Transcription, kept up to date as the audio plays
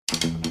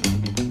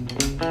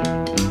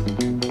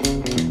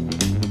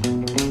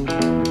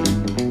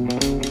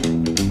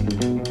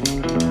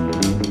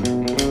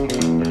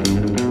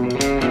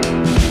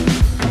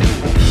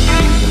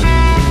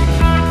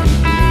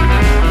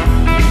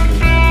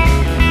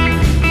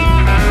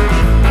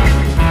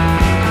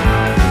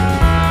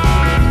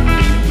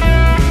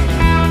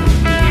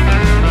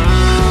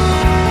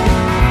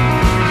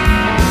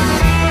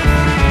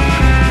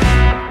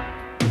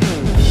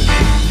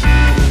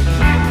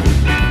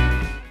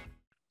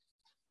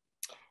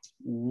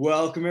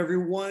Welcome,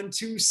 everyone,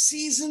 to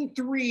Season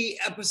 3,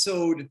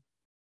 Episode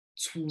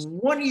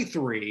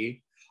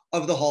 23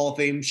 of the Hall of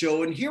Fame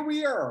Show. And here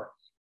we are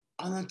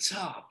on the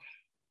top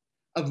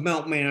of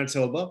Mount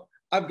Manitoba.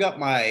 I've got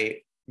my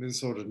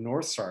Minnesota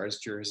North Stars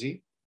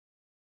jersey.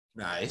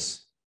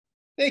 Nice.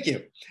 Thank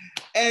you.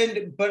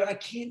 But I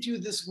can't do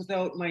this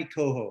without my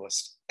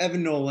co-host,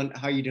 Evan Nolan.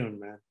 How you doing,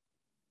 man?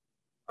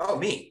 Oh,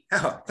 me.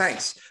 Oh,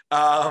 thanks.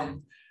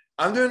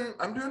 I'm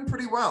doing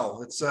pretty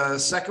well. It's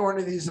second one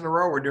of these in a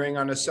row we're doing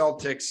on a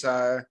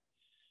Celtics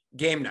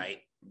game night.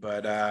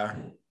 But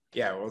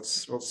yeah, we'll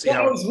see.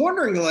 Well, I was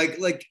wondering,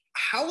 like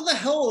how the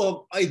hell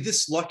am I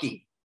this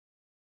lucky?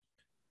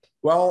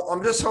 Well,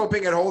 I'm just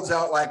hoping it holds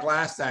out like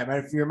last time.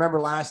 If you remember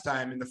last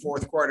time in the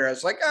fourth quarter, I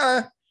was like,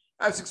 I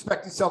was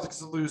expecting Celtics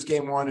to lose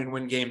game one and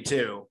win game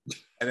two.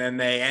 And then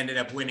they ended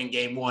up winning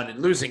game one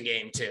and losing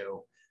game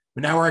two.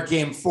 But now we're at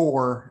game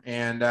four,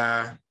 and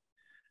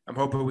I'm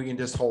hoping we can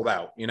just hold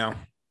out, you know?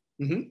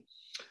 Mm-hmm.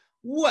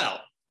 Well,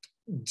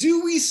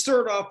 do we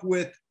start off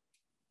with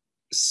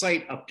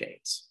site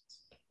updates?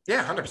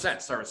 Yeah,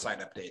 100%. Start with site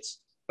updates.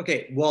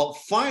 Okay, well,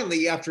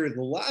 finally, after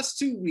the last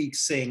 2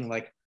 weeks saying,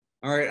 like,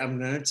 all right, I'm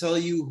going to tell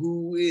you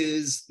who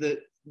we've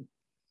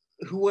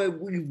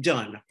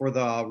done for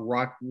the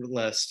Rock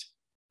List.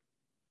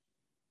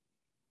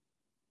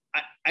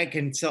 I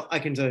can tell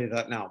you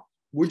that now.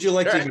 Would you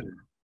like to?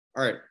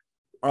 All right.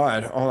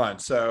 Hold on.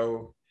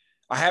 So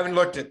I haven't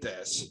looked at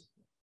this.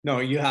 No,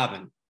 you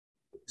haven't.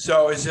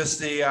 So is this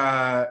the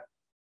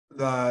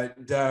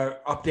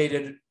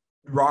updated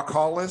Rock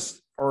Hall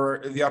list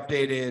or the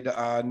updated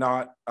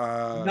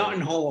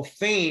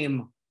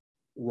Notinhalloffame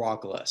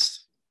Rock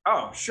List?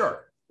 Oh,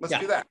 sure. Let's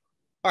do that.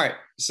 All right.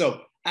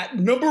 So at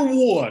number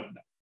one,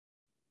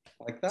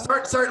 like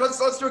that. Sorry.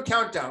 Let's do a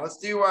countdown. Let's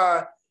do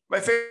my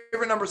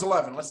favorite number is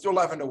 11. Let's do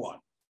 11 to 1.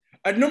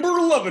 At number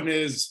 11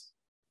 is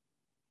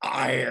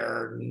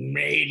Iron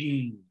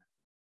Maiden.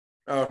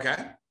 Okay.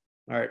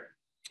 All right.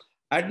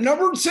 At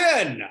number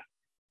 10,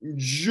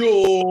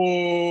 Joy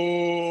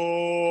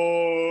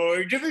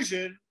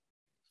Division.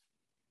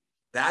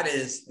 That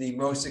is the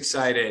most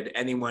excited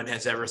anyone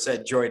has ever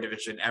said Joy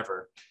Division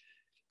ever.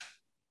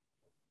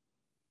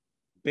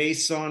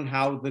 Based on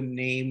how the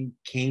name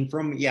came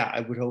from, yeah, I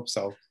would hope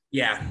so.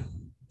 Yeah.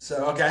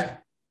 So, okay.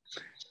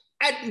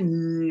 At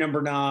number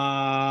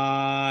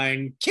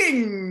 9,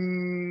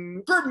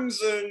 King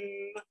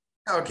Crimson.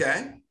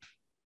 Okay.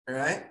 All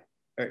right.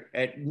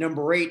 At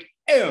number 8,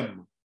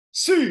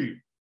 MC5.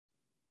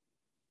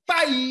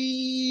 All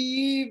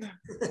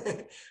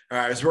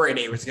right, I was worried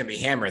it was going to be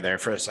Hammer there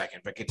for a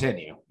second, but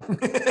continue.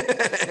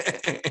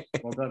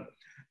 Well done.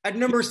 At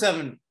number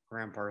 7,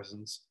 Graham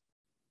Parsons.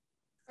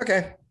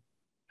 Okay.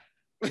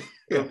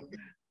 Yeah.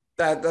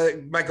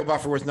 That Michael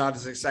Buffer was not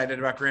as excited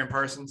about Graham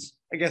Parsons.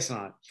 I guess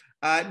not.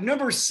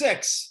 Number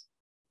 6,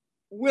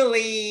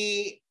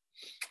 Willie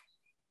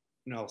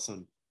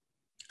Nelson.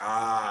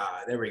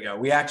 There we go.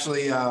 We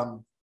actually,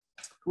 who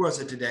was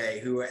it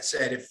today who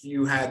said if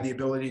you had the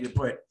ability to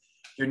put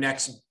your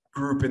next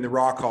group in the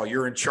Rock Hall,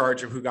 you're in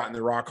charge of who got in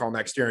the Rock Hall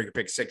next year, you could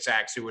pick 6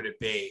 acts, who would it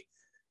be?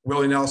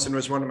 Willie Nelson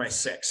was one of my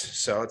 6.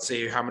 So let's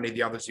see how many of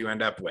the others you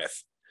end up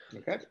with.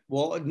 Okay.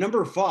 Well, at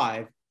number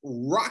 5,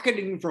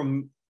 rocketing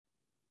from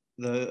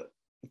the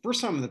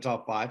first time in the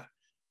top 5,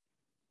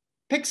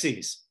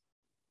 Pixies.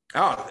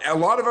 Oh, a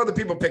lot of other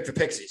people pick the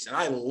Pixies, and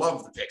I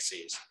love the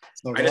Pixies.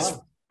 So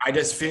I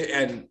just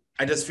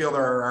feel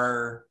there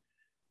are,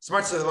 as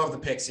much as I love the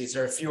Pixies,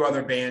 there are a few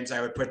other bands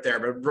I would put there,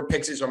 but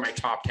Pixies are my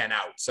top 10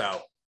 out.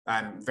 So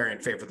I'm very in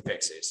favor of the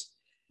Pixies.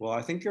 Well,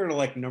 I think you're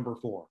like number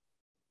 4.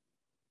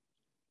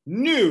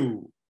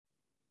 New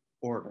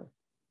Order.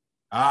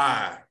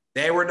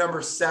 They were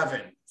number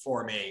 7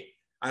 for me.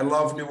 I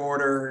love New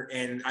Order,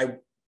 and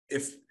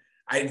if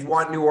I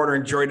want New Order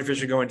and Joy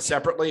Division going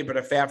separately, but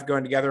if they have to go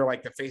in together,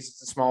 like the Faces,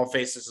 the small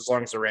Faces, as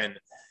long as they're in,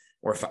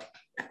 we're fine.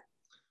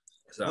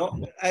 So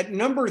well, at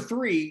number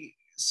 3,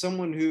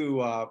 someone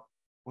who, I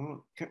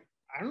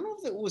don't know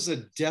if it was a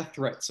death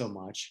threat so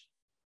much,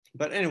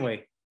 but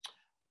anyway,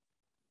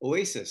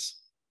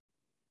 Oasis.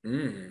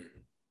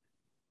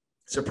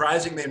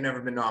 Surprising they've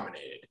never been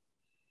nominated.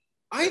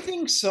 I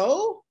think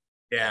so.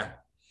 Yeah.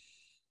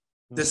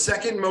 The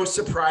second most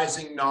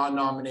surprising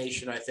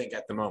non-nomination, I think,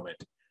 at the moment.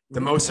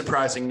 The most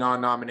surprising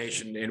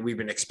non-nomination, and we've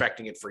been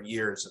expecting it for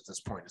years at this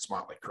point, is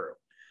Motley Crue.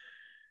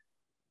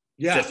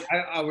 Yeah,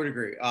 I would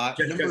agree.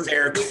 Because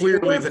they're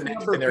clearly the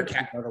next in their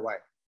cat. By the way,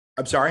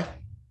 I'm sorry?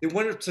 They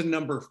went up to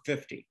number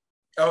 50.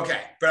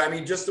 Okay. But I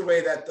mean, just the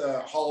way that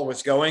the Hall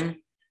was going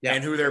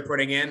and who they're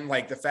putting in,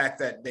 like the fact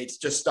that they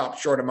just stopped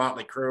short of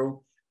Motley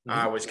Crue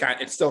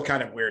it's still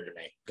kind of weird to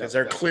me because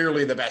they're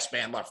clearly the best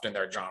band left in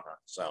their genre.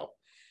 So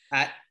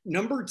at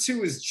number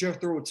 2 is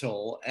Jethro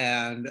Tull,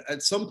 and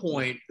at some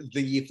point,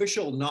 the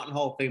official Not in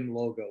Hall of Fame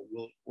logo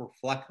will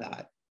reflect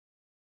that.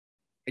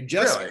 I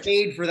just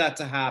paid for that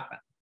to happen.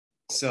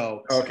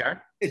 So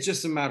it's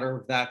just a matter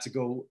of that to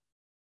go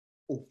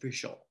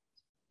official.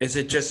 Is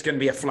it just going to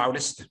be a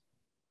flautist?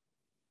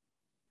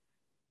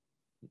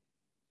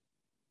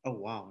 Oh,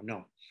 wow.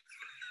 No.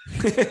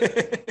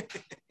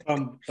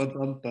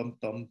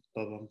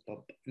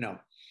 No.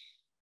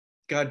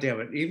 God damn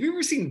it. Have you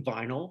ever seen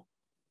Vinyl?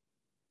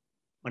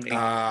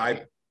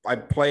 I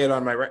play it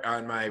on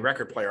my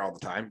record player all the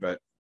time, but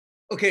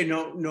okay,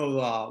 no,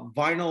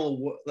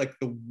 Vinyl, like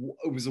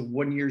it was a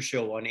 1-year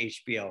show on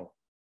HBO.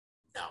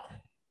 no.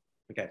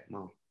 Okay,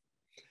 well,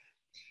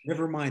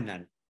 never mind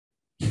then.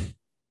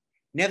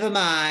 Never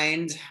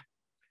mind.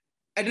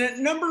 And at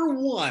number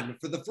 1,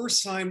 for the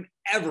first time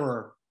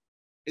ever,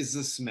 is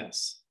The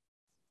Smiths.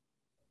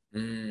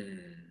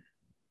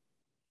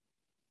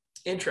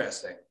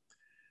 Interesting.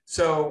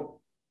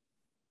 So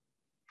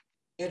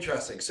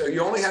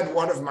you only had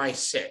one of my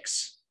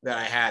 6 that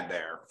I had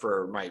there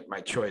for my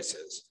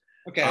choices.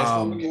 Okay,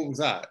 so what was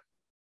that?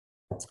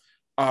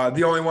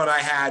 The only one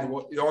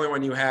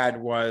you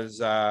had was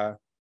I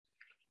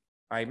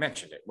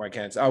mentioned it. Why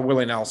can't it?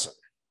 Willie Nelson.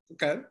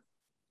 Okay.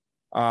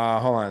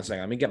 Hold on a second.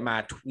 Let me get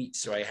my tweet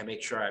so I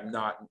make sure I'm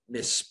not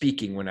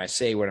misspeaking when I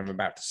say what I'm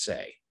about to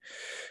say.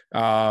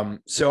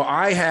 So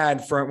I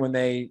had when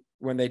they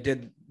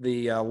did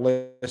the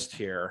list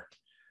here,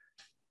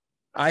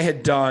 I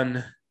had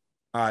done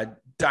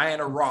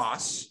Diana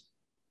Ross.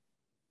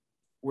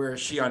 Where is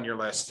she on your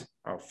list?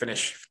 Oh,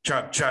 finish.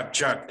 Chug.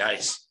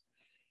 Nice.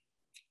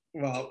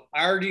 Well,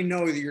 I already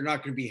know that you're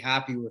not going to be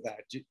happy with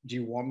that. Do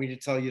you want me to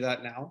tell you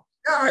that now?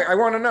 Yeah, I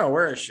want to know.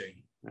 Where is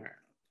she? All right.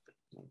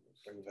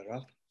 Bring that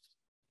up.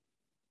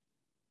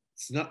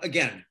 It's not,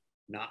 again,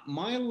 not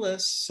my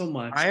list so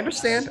much. I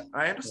understand.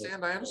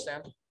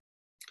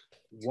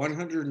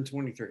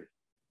 123.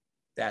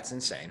 That's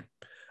insane.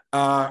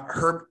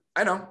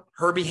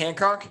 Herbie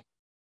Hancock.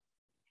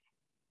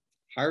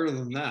 Higher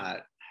than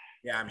that.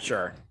 Yeah, I'm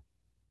sure.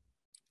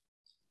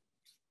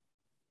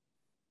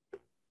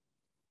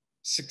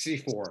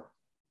 64.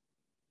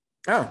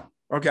 Oh,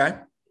 okay.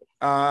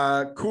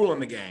 Cool in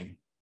the Gang.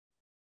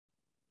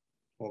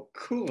 Well,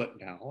 cool it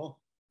now.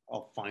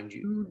 I'll find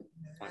you.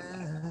 Find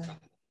that.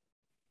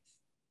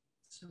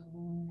 So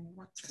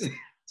what's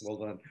Well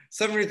done.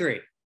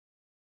 73.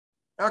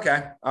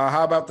 Okay.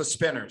 How about the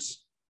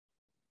Spinners?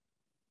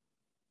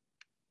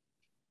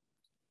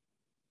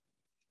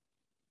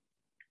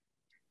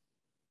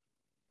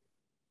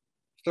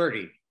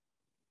 $30.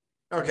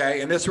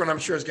 Okay, and this one I'm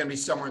sure is going to be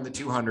somewhere in the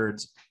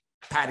 200s.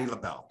 Patti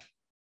LaBelle.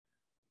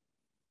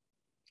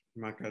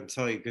 I'm not going to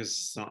tell you because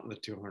it's not in the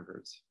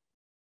 200s.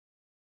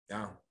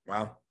 Oh,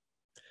 wow.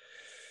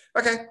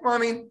 Okay, well, I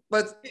mean,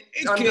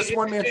 I'm just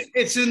one man.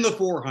 It's in the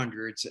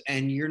 400s,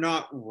 and you're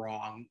not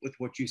wrong with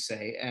what you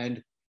say.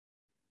 And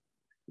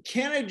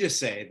can I just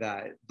say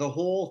that the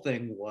whole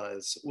thing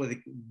was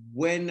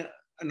when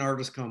an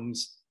artist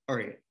comes, all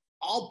right,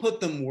 I'll put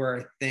them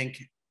where I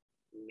think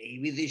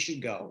maybe they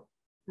should go.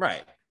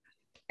 Right.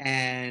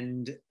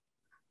 And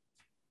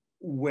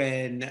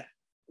when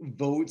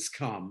votes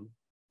come,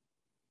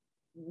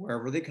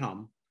 wherever they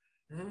come.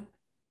 Mm-hmm.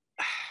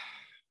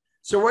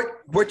 So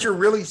what you're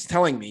really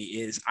telling me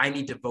is I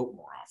need to vote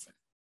more often.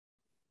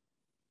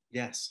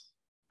 Yes.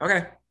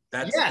 Okay.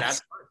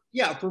 That's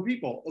yeah, for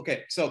people.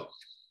 Okay. So,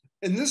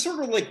 and this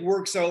sort of like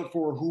works out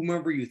for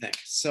whomever you think.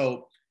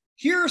 So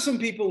here are some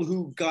people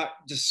who got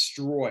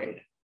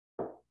destroyed.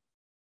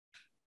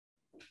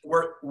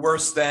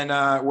 Worse than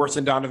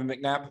Donovan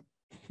McNabb.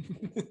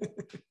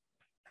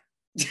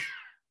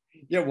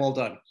 Yeah, well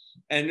done.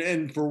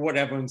 And for what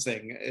everyone's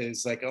saying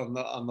is like on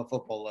the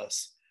football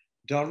list,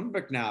 Donovan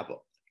McNabb.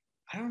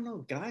 I don't know,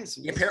 guys.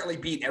 He apparently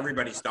beat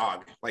everybody's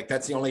dog. Like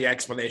that's the only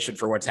explanation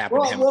for what's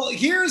happened to him. Well,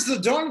 here's the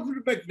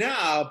Donovan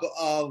McNabb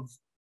of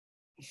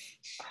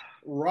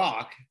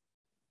rock.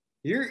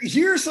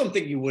 Here's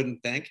something you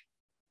wouldn't think.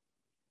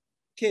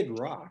 Kid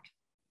Rock.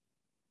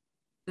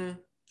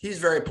 He's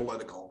very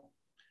political.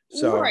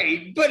 So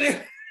right, but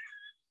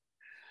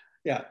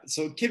yeah,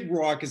 so Kid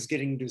Rock is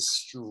getting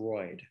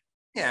destroyed.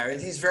 Yeah,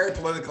 he's very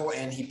political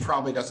and he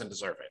probably doesn't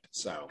deserve it.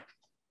 So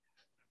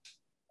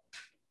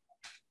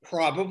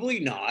probably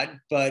not,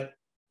 but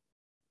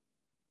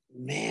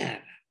man,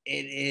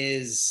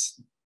 he's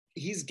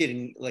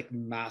getting like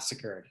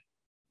massacred.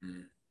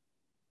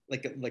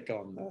 Like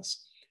on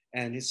this.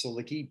 And so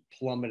like he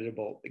plummeted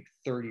about like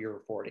 30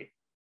 or 40.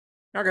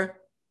 Okay.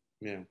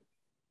 Yeah.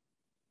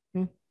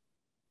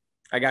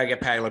 I got to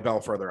get Patti LaBelle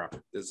further up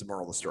is the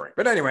moral of the story.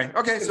 But anyway,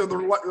 okay, so the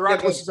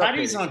rock list is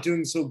Patty's not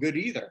doing so good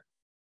either.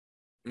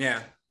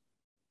 Yeah.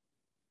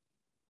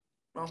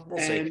 Well, we'll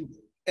see.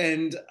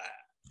 And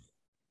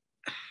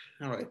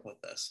how do I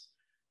put this?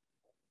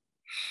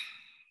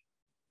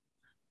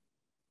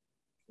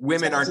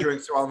 Women aren't doing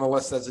so well on the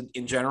list as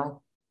in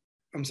general.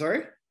 I'm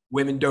sorry?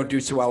 Women don't do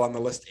so well on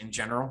the list in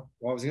general.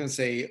 Well, I was going to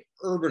say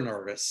urban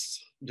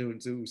artists do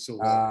so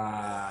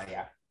well.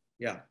 Yeah.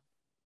 Yeah.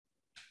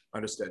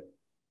 Understood.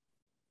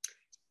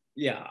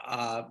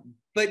 Yeah.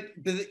 But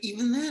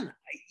even then,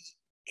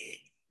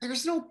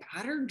 there's no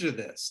pattern to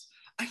this.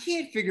 I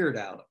can't figure it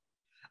out.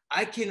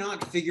 I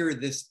cannot figure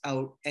this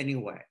out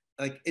anyway,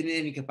 like in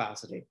any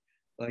capacity.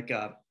 Like,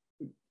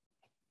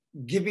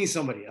 give me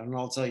somebody and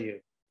I'll tell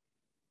you.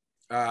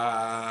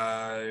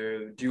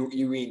 Do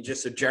you mean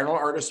just a general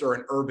artist or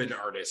an urban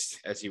artist,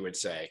 as you would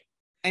say?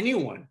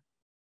 Anyone.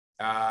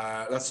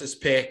 Let's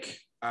just pick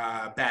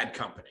Bad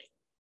Company.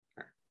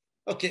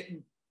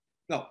 Okay.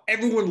 No,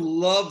 everyone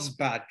loves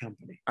Bad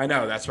Company. I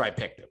know. That's why I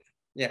picked him.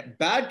 Yeah,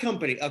 Bad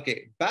Company.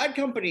 Okay, Bad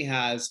Company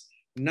has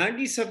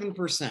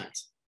 97%.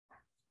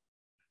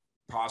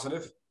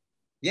 Positive?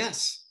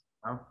 Yes.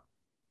 Oh.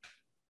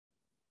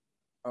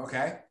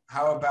 Okay.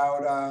 How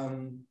about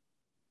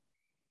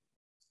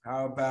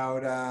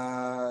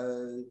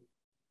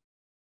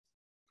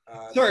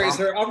sorry,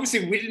 sir.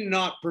 Obviously, we did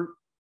not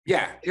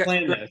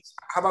plan this.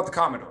 How about the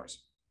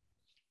Commodores?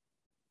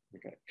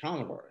 Okay,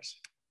 Commodores.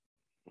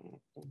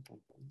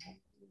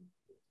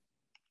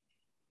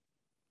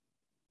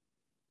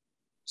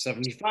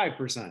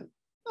 75%.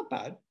 Not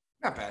bad.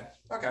 Not bad.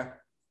 Okay.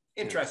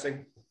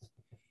 Interesting.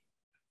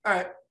 All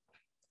right.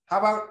 How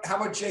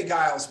about Jay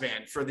Giles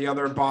band for the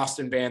other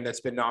Boston band that's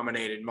been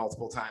nominated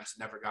multiple times and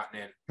never gotten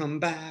in? Come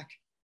back,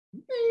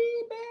 baby.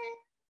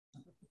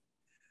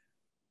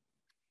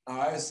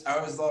 I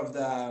always loved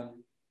the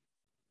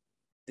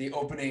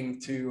opening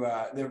to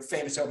the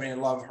famous opening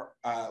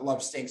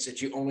Love Stinks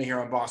that you only hear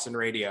on Boston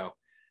radio.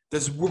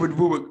 This Wooba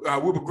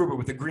Grooba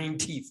with the green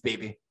teeth,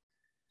 baby.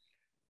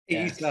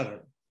 87.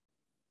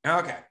 Yeah.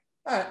 Okay.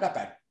 All right, not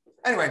bad.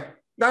 Anyway, I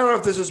don't know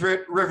if this is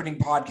riveting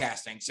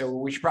podcasting, so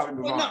we should probably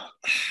move on. No.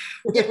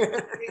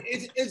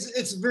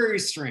 It's very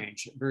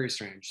strange. Very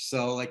strange.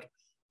 So like,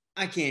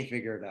 I can't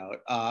figure it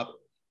out.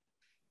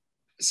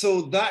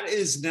 So that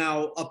is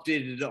now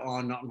updated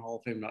on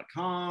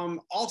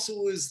Notinhalloffame.com.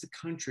 Also is the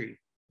country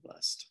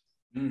list.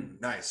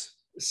 Nice.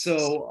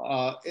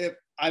 So if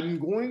I'm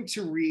going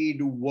to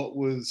read what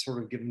was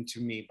sort of given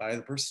to me by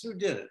the person who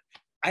did it,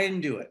 I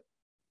didn't do it.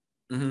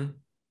 Mm-hmm.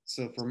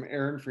 So from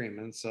Aaron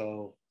Freeman.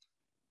 So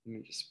let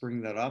me just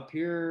bring that up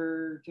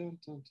here.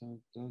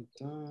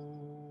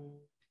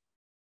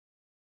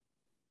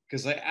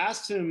 Because I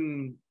asked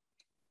him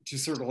to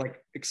sort of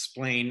like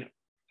explain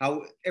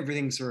how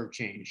everything sort of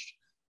changed.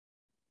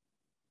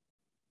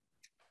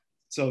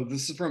 So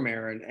this is from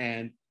Aaron.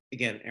 And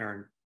again,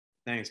 Aaron,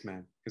 thanks,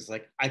 man. Because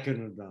like I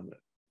couldn't have done it.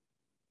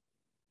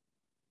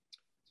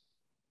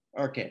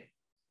 Okay.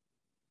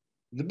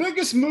 The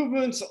biggest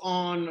movements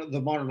on the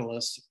modern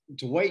list,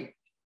 Dwight,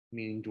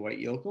 meaning Dwight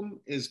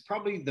Yoakam, is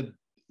probably the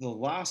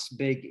last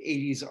big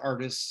 80s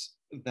artist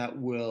that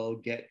will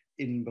get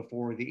in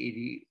before the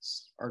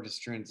 80s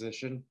artist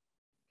transition.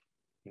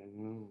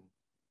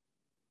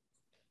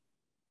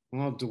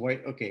 Well,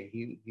 Dwight,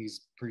 okay,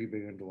 he's pretty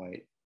big on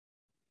Dwight.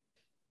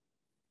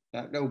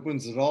 That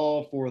opens it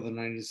all for the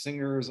 90s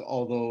singers,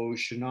 although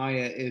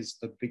Shania is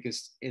the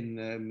biggest in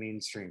the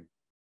mainstream.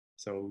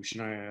 So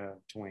Shania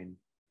Twain.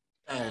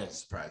 It doesn't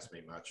surprise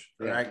me much.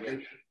 Yeah.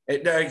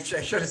 I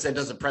should have said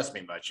doesn't impress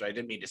me much. I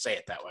didn't mean to say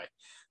it that way.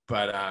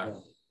 But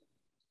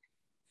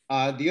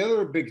the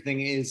other big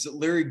thing is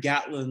Larry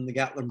Gatlin, the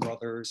Gatlin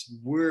brothers,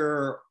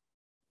 were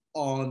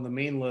on the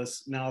main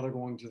list. Now they're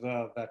going to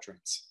the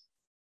veterans.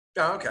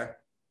 Oh, okay.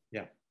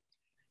 Yeah.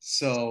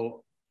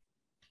 So,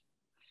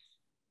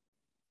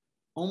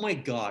 oh my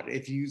God,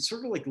 if you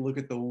sort of like look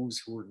at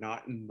those who are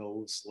not in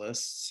those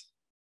lists,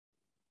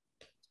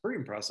 it's pretty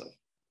impressive.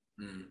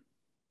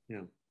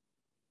 Yeah.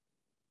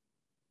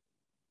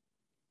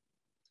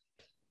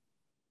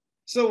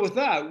 So with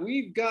that,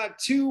 we've got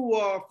two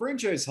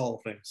franchise Hall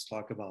of Fames to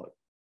talk about.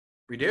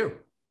 We do.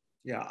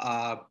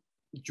 Yeah.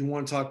 Do you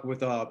want to talk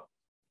with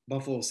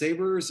Buffalo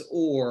Sabres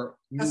or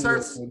let's start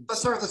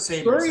with the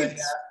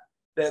Sabres.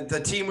 The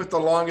team with the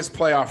longest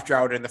playoff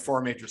drought in the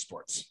four major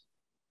sports.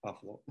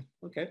 Buffalo.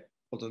 Okay,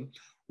 well done.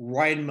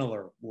 Ryan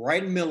Miller.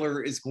 Ryan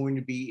Miller is going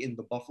to be in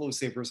the Buffalo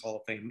Sabres Hall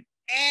of Fame,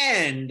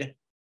 and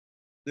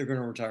they're going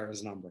to retire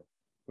his number.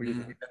 What do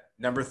you think?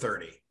 Number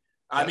 30.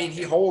 I mean,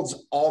 he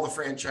holds all the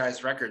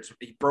franchise records.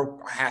 He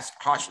broke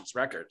Hasek's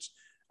records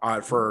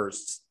for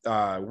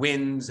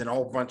wins and a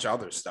whole bunch of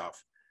other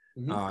stuff.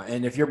 Mm-hmm.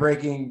 And if you're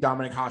breaking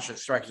Dominic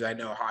Hasek's records, I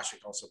know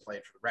Hasek also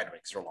played for the Red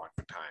Wings for a long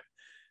time.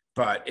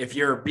 But if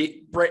you're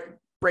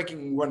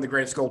breaking one of the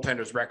greatest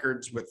goaltenders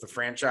records with the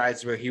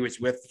franchise where he was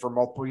with for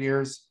multiple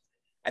years,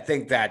 I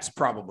think that's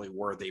probably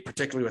worthy,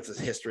 particularly with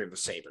the history of the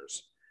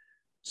Sabres.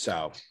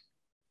 So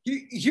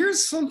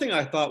here's something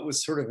I thought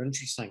was sort of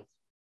interesting.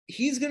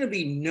 He's going to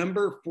be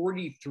number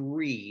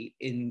 43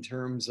 in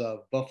terms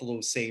of Buffalo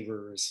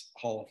Sabres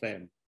Hall of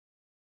Fame.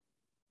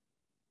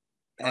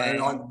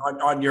 And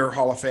on your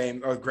Hall of Fame,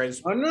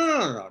 greatest. Oh,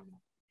 no.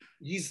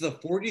 He's the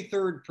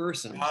 43rd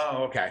person.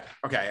 Oh, okay.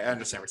 Okay, I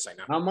understand what you're saying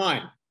now. Not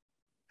mine.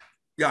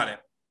 Got it.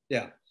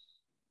 Yeah.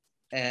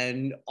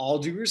 And all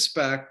due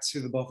respect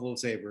to the Buffalo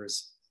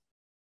Sabres,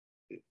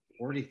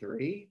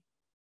 43?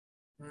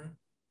 I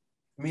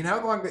mean,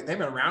 how long they've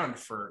been around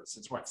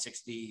since what,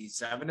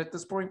 67 at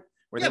this point?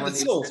 Yeah, but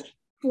still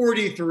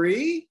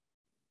 43?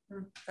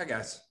 I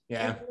guess.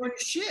 Yeah.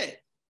 Shit.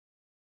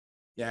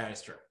 Yeah,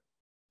 that's true.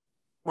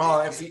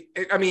 Well,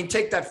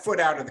 take that foot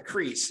out of the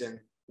crease and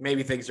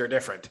maybe things are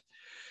different.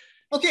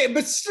 Okay,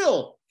 but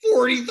still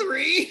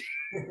 43.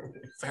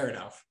 Fair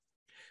enough.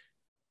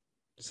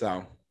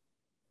 So,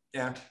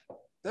 Yeah.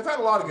 They've had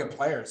a lot of good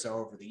players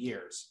over the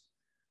years.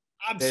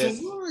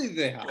 Absolutely,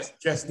 they have.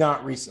 Just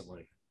not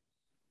recently.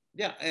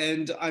 Yeah,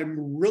 and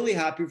I'm really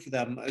happy for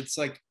them. It's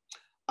like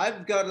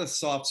I've got a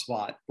soft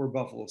spot for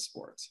Buffalo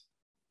sports,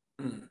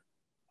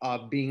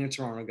 being a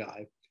Toronto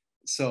guy.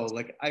 So,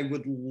 like, I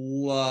would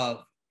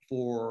love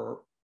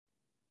for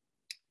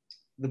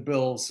the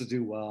Bills to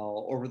do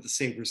well or for the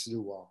Sabres to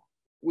do well.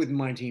 With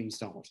my teams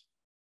don't.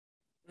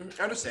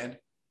 I understand.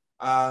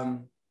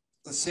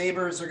 The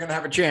Sabres are going to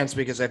have a chance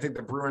because I think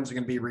the Bruins are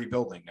going to be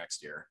rebuilding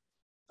next year.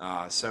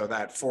 So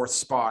that fourth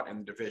spot in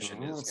the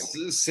division is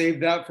going to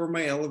save that for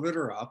my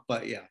elevator up,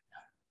 but yeah.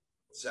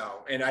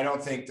 So, and I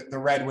don't think that the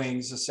Red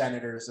Wings, the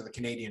Senators, or the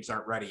Canadians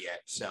aren't ready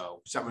yet.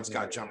 So someone's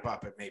got to jump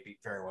up. It may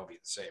very well be the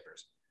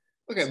Sabres.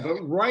 Okay, so,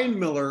 but Ryan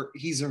Miller,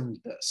 he's earned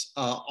this.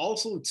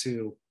 Also,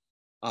 too,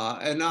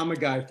 and I'm a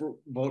guy for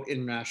about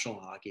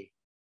international hockey.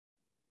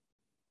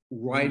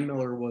 Ryan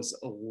Miller was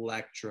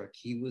electric.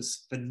 He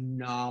was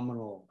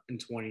phenomenal in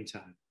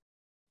 2010.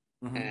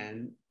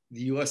 And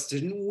the U.S.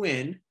 didn't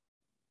win.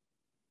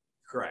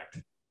 Correct.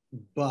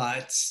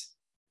 But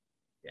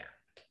yeah,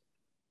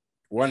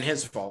 wasn't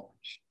his fault.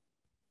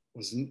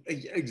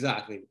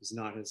 Exactly. It was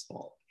not his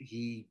fault.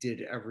 He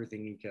did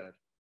everything he could.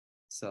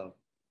 So,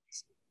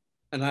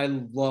 and I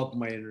love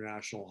my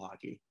international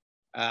hockey.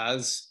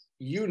 As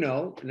you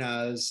know, and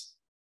as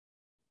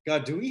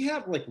God, do we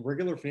have like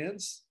regular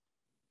fans?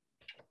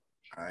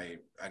 I'd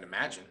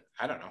imagine.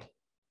 I don't know.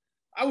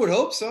 I would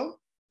hope so.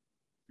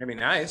 It'd be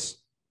nice.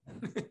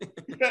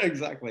 Yeah,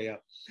 exactly. Yeah.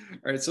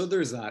 All right. So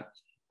there's that.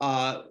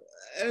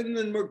 And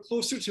then more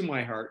closer to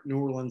my heart, New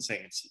Orleans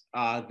Saints.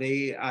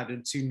 They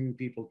added 2 new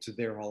people to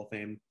their Hall of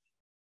Fame,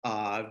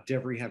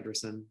 Devery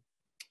Henderson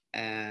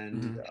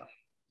and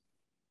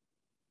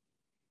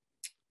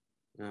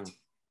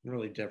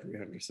really Devery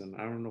Henderson.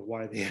 I don't know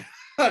why they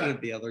added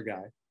the other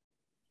guy.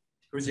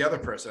 Who's the other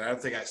person? I don't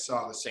think I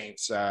saw the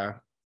Saints.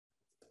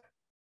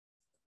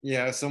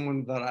 Yeah,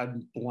 someone that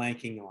I'm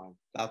blanking on.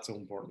 That's how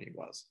important he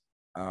was.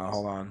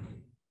 Hold on.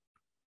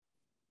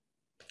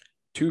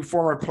 2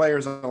 former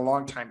players and a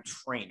longtime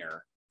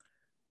trainer.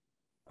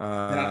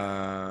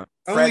 Fred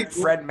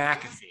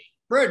McAfee.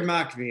 Fred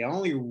McAfee. I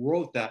only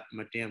wrote that on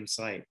my damn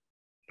site.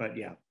 But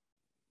yeah.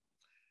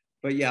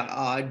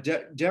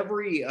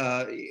 Devery,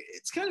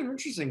 it's kind of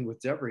interesting with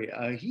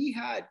Devery.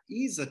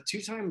 He's a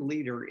 2-time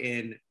leader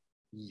in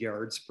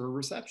yards per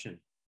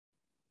reception.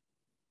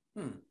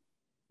 Yeah.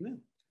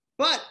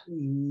 But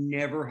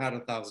never had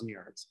 1,000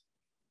 yards.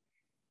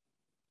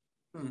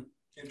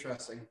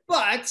 Interesting.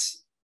 But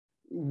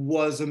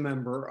was a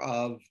member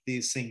of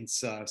the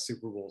Saints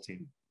Super Bowl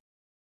team.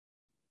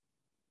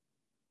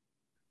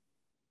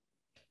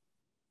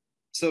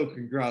 So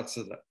congrats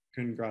to the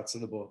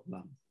both of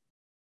them.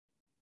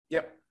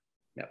 Yep.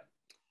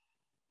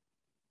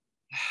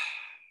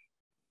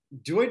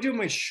 Do I do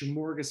my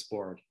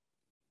smorgasbord?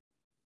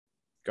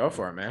 Go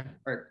for it, man.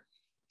 All right.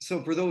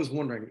 So for those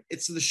wondering,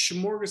 it's the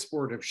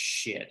smorgasbord of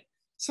shit.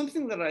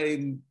 Something that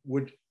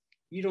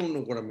you don't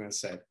know what I'm going to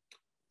say.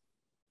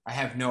 I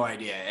have no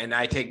idea, and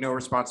I take no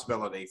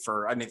responsibility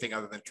for anything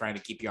other than trying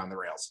to keep you on the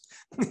rails.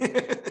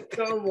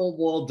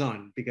 Well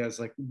done,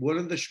 because like one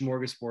of the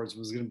smorgasbords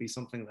was going to be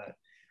something that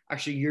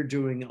actually you're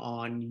doing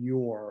on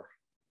your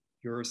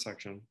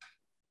section.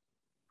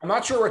 I'm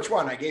not sure which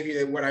one. I gave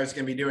you what I was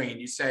going to be doing, and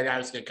you said I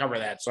was going to cover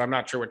that, so I'm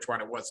not sure which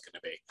one it was going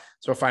to be.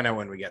 So we'll find out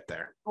when we get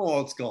there.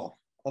 Oh, it's golf.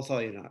 I'll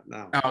tell you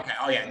now. Oh, okay.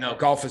 Oh, yeah. No,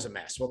 golf is a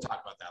mess. We'll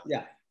talk about that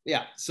later.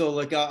 Yeah. So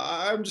like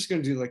I'm just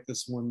going to do like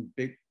this one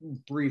big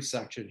brief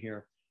section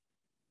here.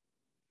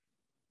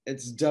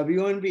 It's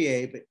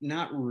WNBA, but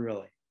not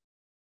really.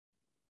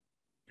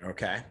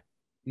 Okay.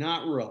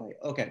 Not really.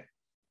 Okay.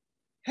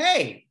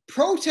 Hey,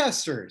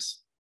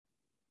 protesters.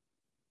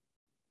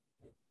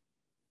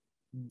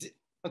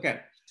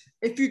 Okay.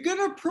 If you're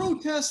going to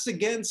protest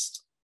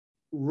against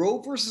Roe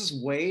versus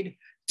Wade,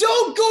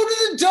 don't go to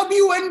the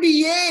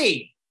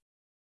WNBA.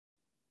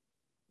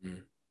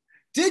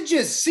 Did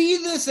you see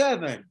this,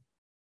 Evan?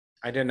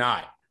 I did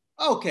not.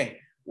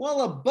 Okay.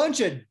 Well, a bunch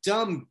of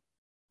dumb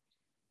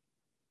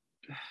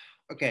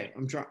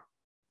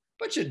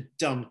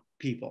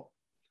people.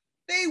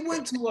 They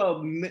went to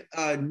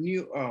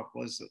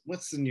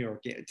what's the New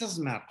York game? It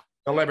doesn't matter.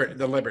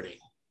 The Liberty.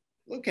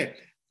 Okay.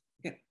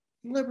 Yeah.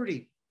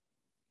 Liberty.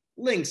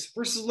 Lynx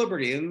versus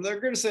Liberty. And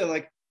they're going to say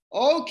like,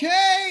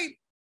 okay,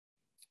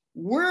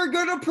 we're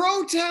going to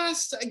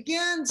protest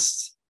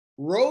against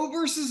Roe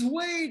versus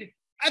Wade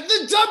at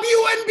the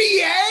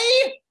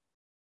WNBA.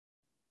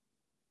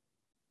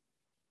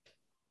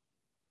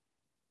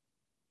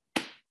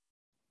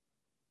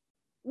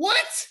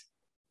 What?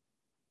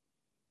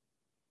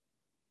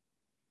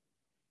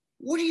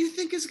 What do you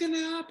think is going to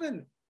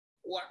happen?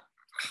 What?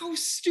 How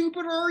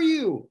stupid are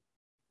you?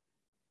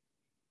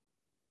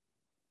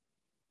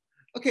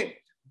 Okay,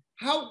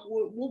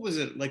 what was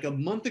it, like a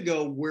month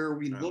ago where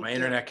we looked my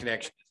internet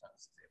connection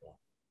is unstable.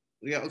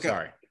 Yeah, okay.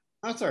 Sorry.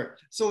 That's all right.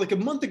 So like a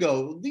month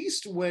ago, at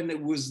least when it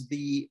was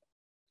the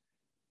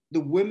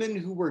women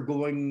who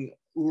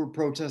were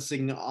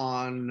protesting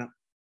on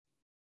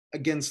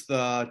against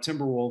the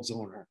Timberwolves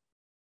owner,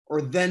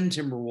 or then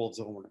Timberwolves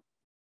owner.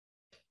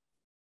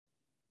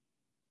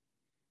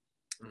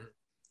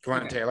 Come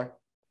on, okay. Taylor.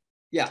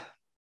 Yeah.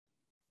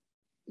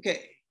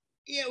 Okay.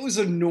 Yeah, it was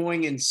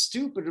annoying and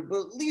stupid, but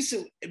at least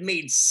it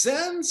made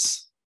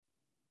sense.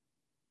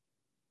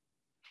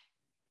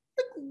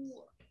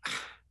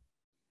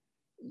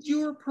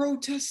 You're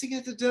protesting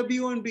at the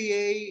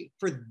WNBA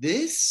for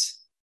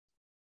this?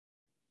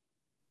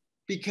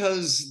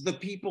 Because the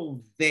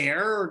people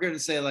there are going to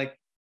say, like,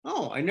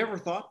 oh, I never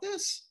thought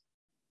this.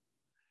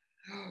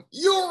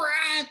 You're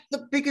at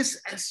the biggest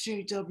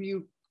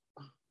SJW.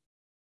 Oh,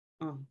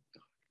 God.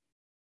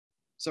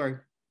 Sorry.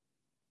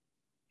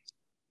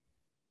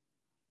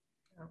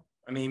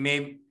 I mean,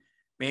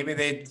 maybe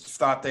they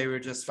thought they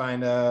would just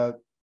find a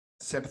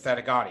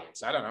sympathetic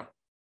audience. I don't know.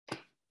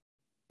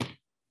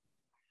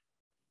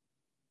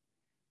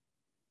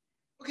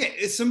 Okay,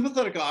 a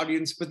sympathetic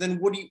audience, but then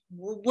what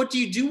do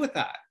you do with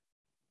that?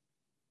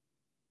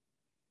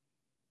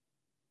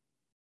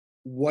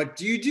 What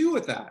do you do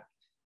with that?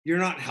 You're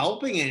not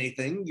helping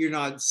anything. You're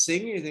not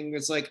saying anything.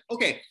 It's like,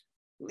 okay,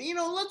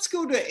 let's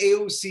go to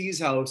AOC's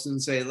house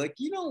and say, like,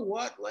 you know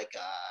what? Like,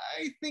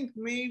 I think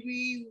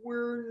maybe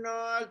we're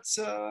not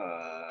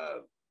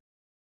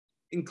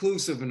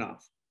inclusive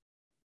enough.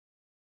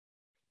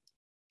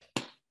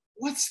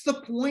 What's the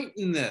point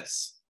in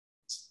this?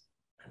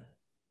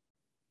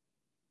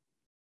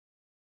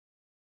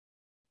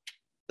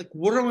 Like,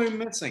 what am I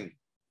missing?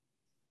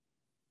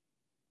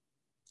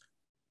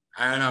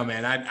 I don't know,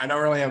 man. I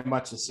don't really have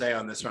much to say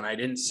on this one. I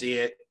didn't see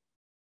it.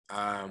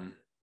 Well,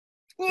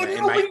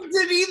 nobody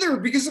did either,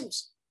 because it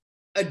was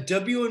a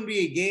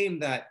WNBA game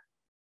that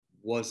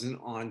wasn't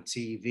on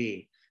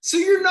TV. So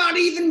you're not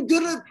even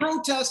good at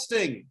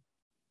protesting.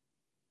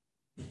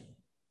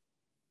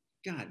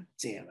 God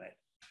damn it.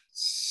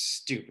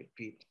 Stupid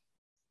people.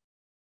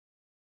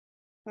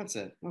 That's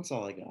it. That's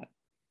all I got.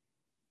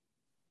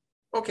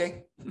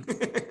 Okay.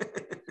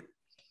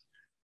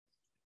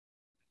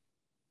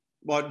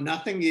 Well,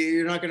 nothing.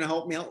 You're not going to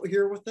help me out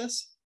here with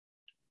this?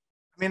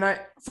 I mean,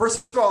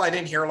 first of all, I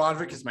didn't hear a lot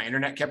of it because my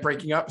internet kept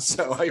breaking up,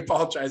 so I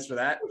apologize for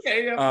that.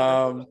 Okay.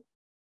 Yeah.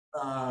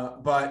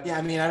 But yeah,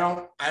 I mean, I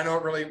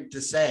don't really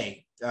to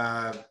say.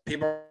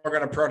 People are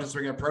going to protest.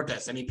 We're going to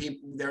protest. I mean,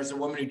 there's a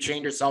woman who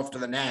chained herself to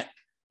the net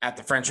at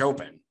the French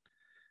Open.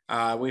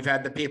 We've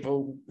had the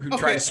people who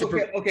try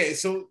to Okay.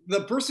 So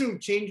the person who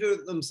changed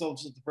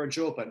themselves at the French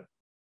Open.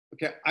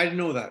 Okay, I didn't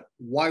know that.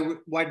 Why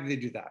did they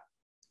do that?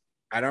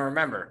 I don't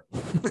remember.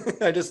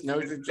 I just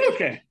know.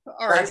 Okay,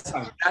 all right.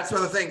 That's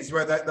one of the things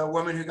where the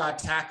woman who got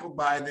tackled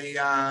by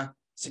the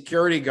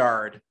security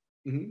guard.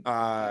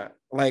 Mm-hmm.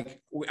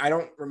 Like, I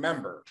don't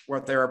remember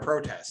what they were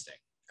protesting.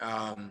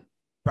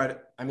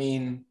 But I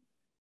mean,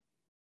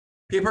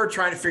 people are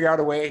trying to figure out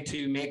a way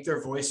to make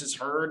their voices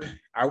heard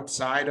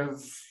outside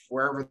of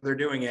wherever they're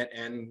doing it.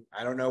 And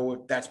I don't know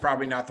if that's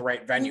probably not the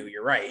right venue.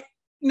 You're right.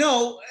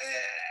 No,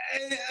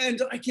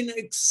 and I can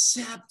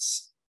accept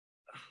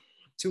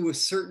to a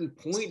certain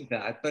point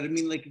that, but I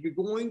mean, like, if you're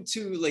going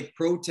to like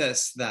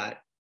protest that,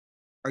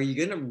 are you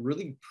going to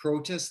really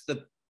protest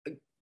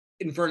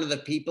in front of the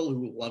people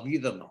who love you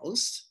the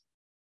most?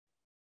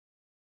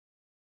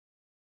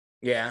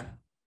 Yeah.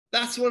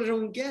 That's what I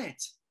don't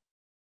get.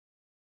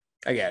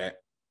 I get it.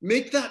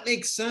 Make that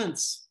make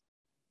sense.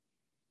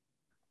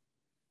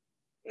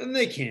 And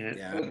they can't.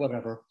 Yeah. But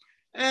whatever.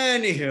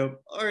 Anywho,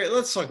 all right,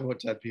 let's talk about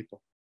dead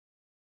people.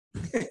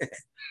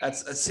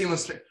 That's a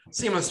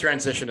seamless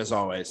transition as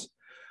always.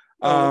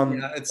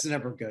 Yeah, it's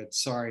never good.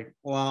 Sorry.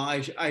 Well,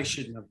 I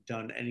shouldn't have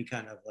done any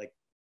kind of like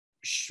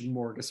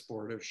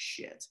smorgasbord of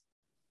shit.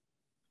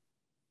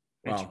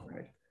 Well,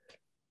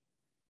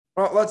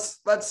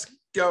 let's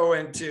go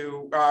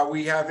into.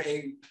 We have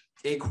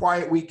a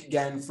quiet week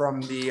again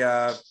from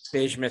the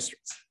Beige Mistress.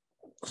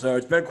 So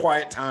it's been a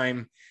quiet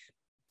time.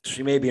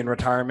 She may be in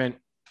retirement.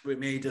 We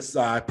may just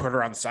put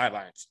her on the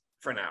sidelines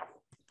for now.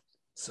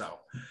 So,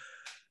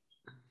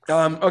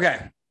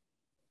 okay.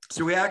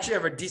 So we actually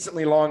have a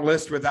decently long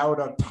list without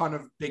a ton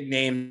of big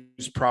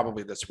names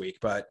probably this week.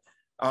 But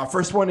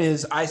first one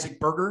is Isaac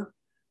Berger,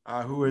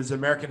 who is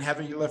American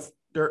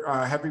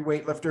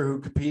heavyweight lifter who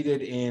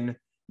competed in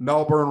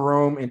Melbourne,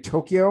 Rome, and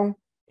Tokyo,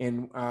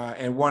 and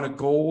won a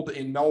gold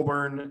in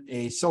Melbourne,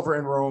 a silver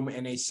in Rome,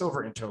 and a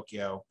silver in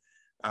Tokyo.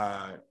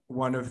 But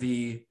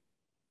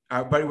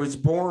it was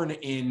born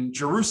in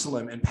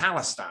Jerusalem in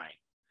Palestine,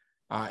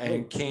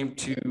 and came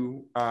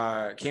to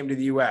the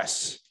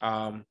U.S.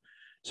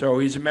 So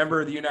he's a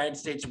member of the United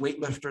States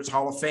Weightlifters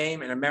Hall of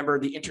Fame and a member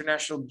of the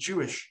International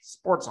Jewish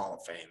Sports Hall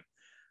of Fame.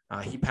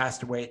 He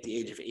passed away at the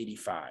age of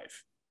 85.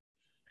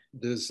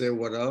 Did it say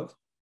what of?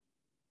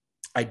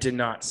 I did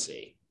not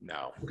see.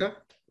 No. Okay.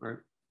 All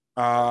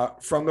right.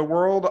 From the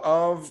world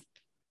of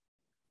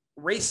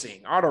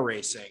racing, auto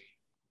racing,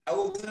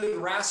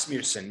 Eldon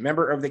Rasmussen,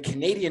 member of the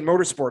Canadian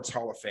Motorsports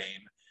Hall of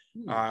Fame,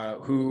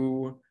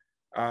 who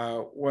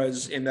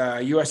was in the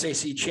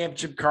USAC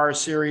Championship Car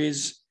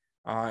Series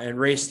and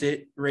raced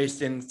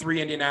in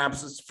 3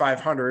 Indianapolis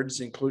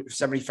 500s, including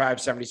 75,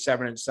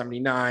 77, and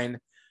 79.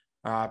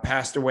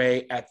 passed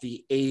away at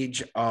the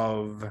age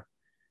of,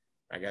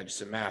 I got just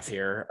some math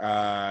here,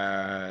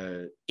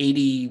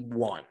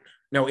 81.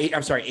 No,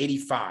 I'm sorry,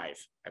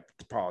 85. I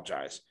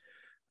apologize.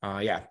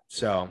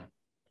 So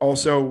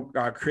also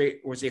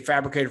was a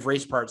fabricator of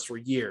race parts for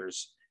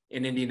years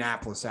in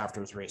Indianapolis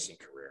after his racing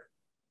career.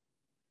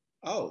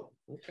 Oh,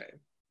 okay.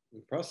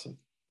 Impressive.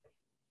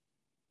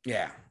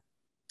 Yeah.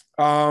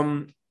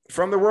 From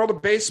the world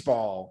of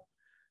baseball,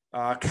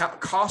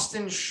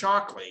 Costin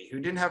Shockley, who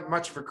didn't have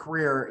much of a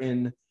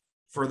career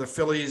for the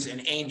Phillies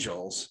and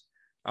Angels,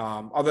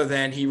 other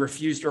than he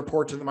refused to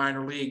report to the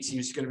minor leagues. He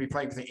was going to be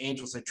playing for the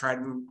Angels. They tried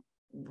to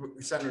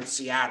send him to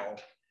Seattle.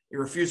 He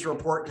refused to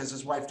report because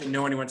his wife didn't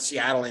know anyone in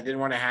Seattle. He didn't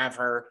want to have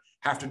her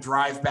have to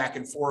drive back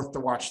and forth to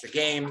watch the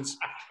games.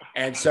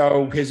 And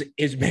so his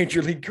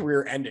major league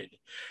career ended.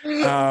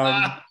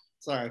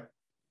 Sorry.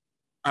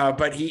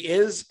 But he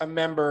is a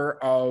member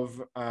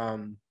of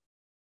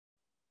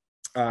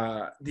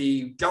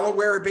the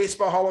Delaware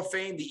Baseball Hall of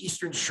Fame, the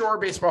Eastern Shore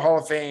Baseball Hall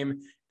of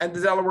Fame, and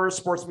the Delaware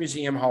Sports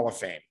Museum Hall of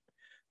Fame.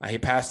 He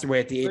passed away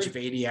at the age of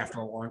 80 after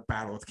a long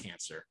battle with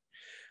cancer.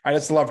 I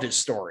just loved his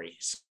story.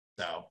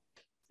 So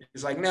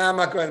he's like, I'm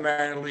not going to the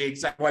minor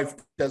leagues. My wife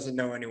doesn't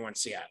know anyone in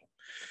Seattle.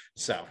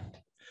 So,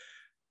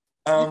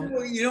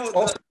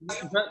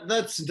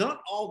 that's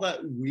not all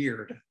that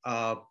weird.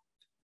 I'm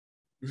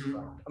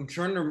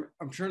trying to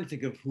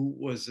think of who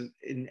was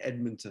in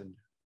Edmonton.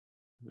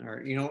 All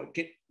right,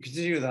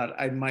 continue that.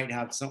 I might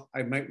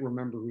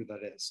remember who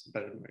that is.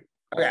 But anyway.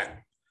 Okay.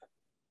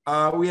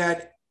 We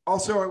had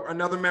also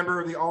another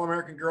member of the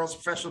All-American Girls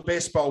Professional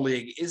Baseball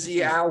League,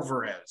 Izzy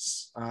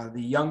Alvarez,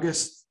 the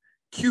youngest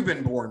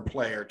Cuban-born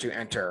player to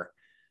enter,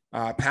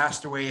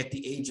 passed away at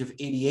the age of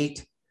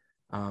 88.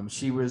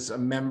 She was a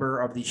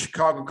member of the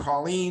Chicago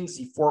Colleens,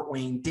 the Fort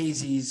Wayne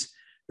Daisies,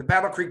 the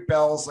Battle Creek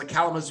Bells, the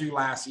Kalamazoo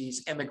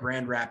Lassies, and the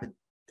Grand Rapid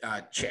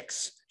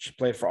Chicks. She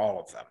played for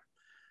all of them.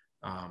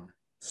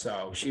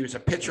 So she was a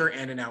pitcher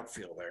and an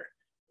outfielder,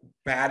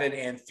 batted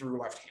and threw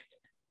left-handed.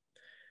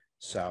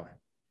 So,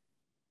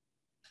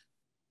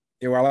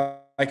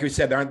 like we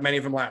said, there aren't many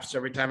of them left. So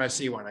every time I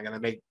see one, I'm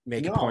going to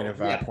make a point of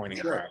pointing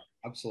it out.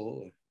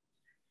 Absolutely.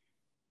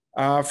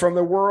 From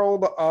the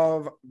world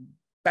of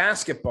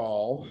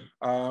basketball,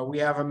 we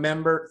have a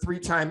member,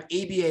 3-time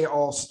ABA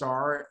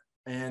All-Star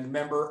and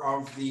member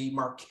of the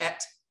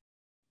Marquette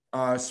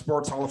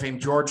Sports Hall of Fame,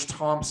 George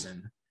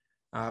Thompson.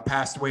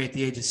 Passed away at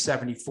the age of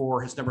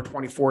 74. His number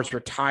 24 is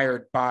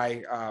retired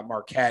by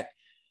Marquette.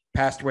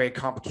 Passed away of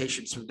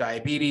complications from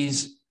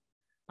diabetes.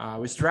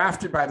 Was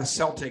drafted by the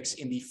Celtics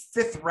in the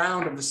 5th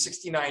round of the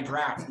 69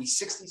 draft, the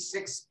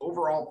 66th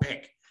overall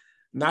pick.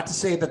 Not to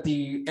say that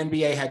the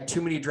NBA had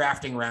too many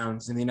drafting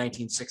rounds in the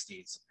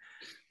 1960s,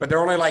 but there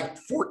were only like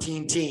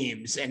 14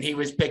 teams, and he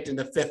was picked in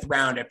the 5th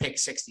round at pick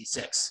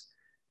 66.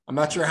 I'm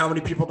not sure how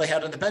many people they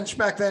had on the bench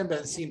back then, but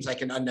it seems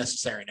like an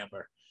unnecessary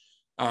number.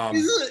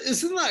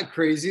 Isn't that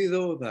crazy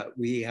though that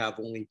we have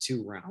only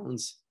 2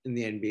 rounds in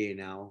the NBA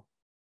now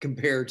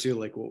compared to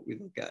like what we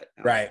look at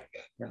now? Right.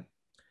 Yeah.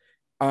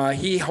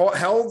 He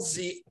held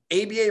the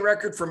ABA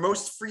record for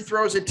most free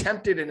throws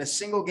attempted in a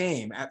single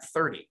game at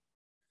 30.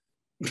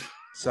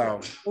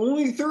 So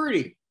only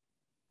 30.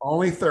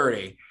 Only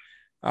 30.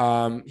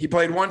 He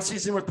played 1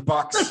 season with the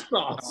Bucks. That's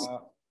awesome.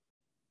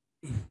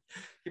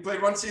 He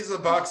played 1 season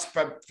with the Bucks,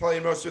 but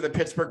played most of the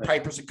Pittsburgh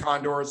Pipers and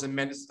Condors and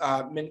Memphis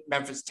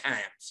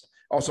Times.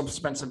 Also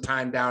spent some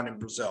time down in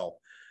Brazil,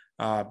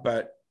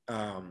 but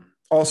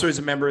also is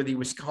a member of the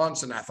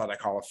Wisconsin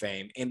Athletic Hall of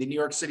Fame and the New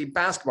York City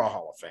Basketball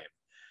Hall of Fame,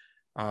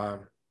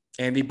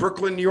 and the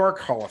Brooklyn, New York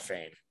Hall of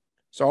Fame.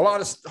 So a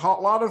lot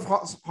of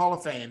Hall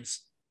of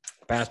Fames.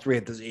 Passed away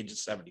at the age of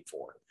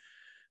 74.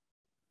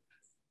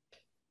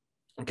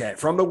 Okay,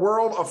 from the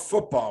world of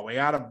football, we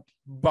got a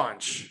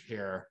bunch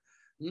here.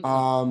 We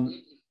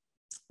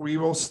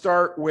will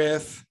start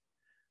with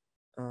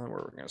where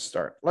we're going to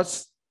start.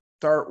 Let's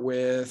start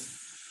with,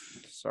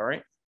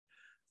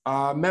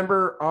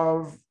 member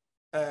of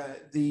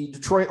the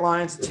Detroit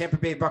Lions and Tampa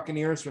Bay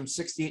Buccaneers from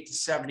 68 to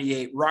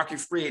 78, Rocky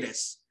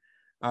Freitas,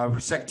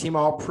 second team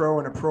All-Pro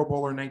and a Pro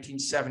Bowler in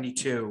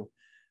 1972,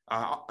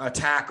 a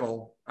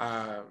tackle,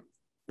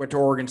 went to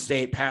Oregon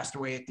State, passed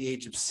away at the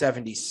age of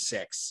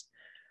 76.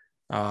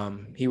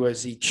 He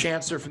was the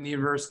chancellor from the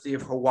University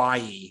of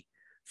Hawaii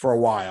for a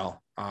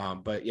while,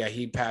 but yeah,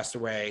 he passed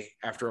away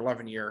after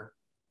 11-year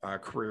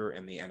career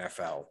in the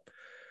NFL.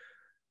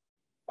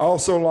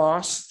 Also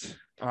lost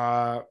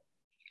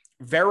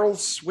Verrill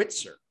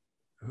Switzer,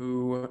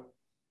 who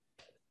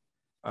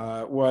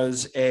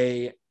was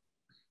he's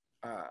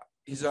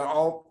an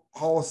Hall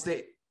of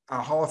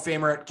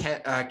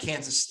Famer at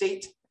Kansas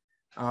State.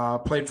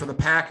 Played for the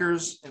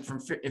Packers and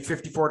from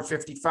 54 to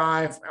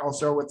 55,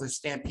 also with the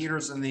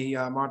Stampeders and the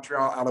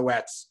Montreal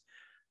Alouettes.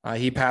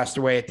 He passed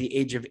away at the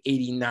age of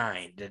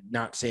 89, did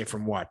not say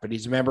from what, but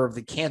he's a member of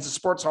the Kansas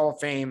Sports Hall of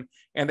Fame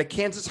and the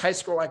Kansas High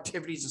School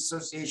Activities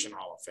Association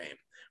Hall of Fame.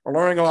 We're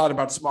learning a lot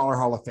about smaller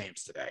Hall of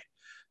Fames today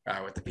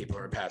with the people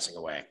who are passing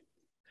away.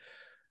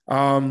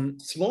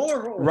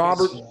 Smaller Hall of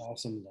Fames are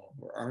awesome,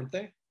 though, aren't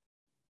they?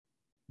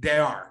 They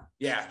are.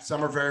 Yeah.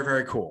 Some are very,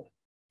 very cool.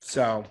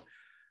 So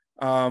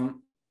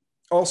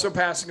also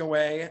passing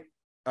away,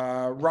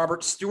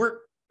 Robert Stewart,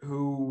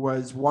 who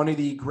was one of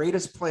the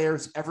greatest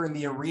players ever in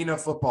the Arena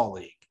Football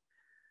League.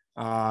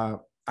 I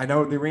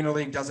know the Arena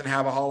League doesn't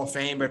have a Hall of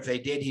Fame, but if they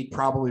did, he'd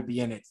probably be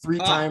in it.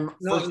 Three-time.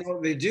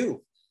 No, they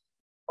do.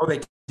 Oh,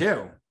 they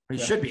do. He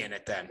should be in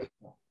it then.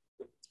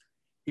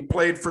 He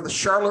played for the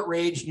Charlotte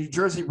Rage, New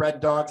Jersey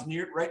Red Dogs,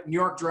 New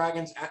York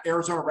Dragons,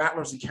 Arizona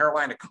Rattlers, and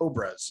Carolina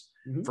Cobras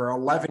for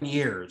 11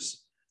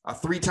 years. A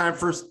 3-time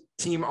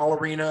first-team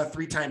All-Arena,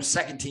 3-time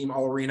second-team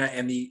All-Arena,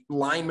 and the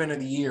Lineman of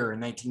the Year in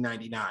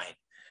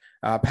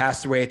 1999.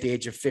 Passed away at the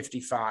age of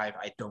 55.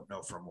 I don't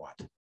know from what.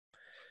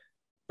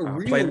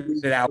 Arena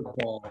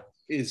football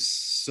is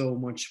so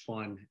much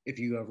fun if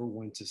you ever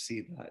went to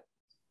see that.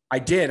 I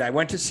did. I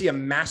went to see a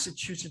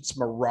Massachusetts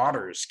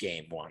Marauders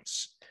game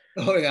once.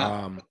 Oh,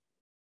 yeah.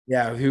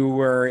 Yeah, who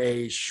were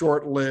a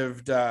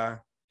short-lived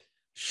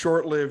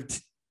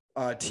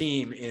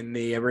team in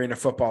the Arena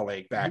Football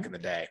League back in the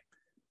day.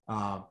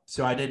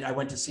 So I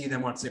went to see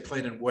them once. They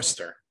played in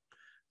Worcester.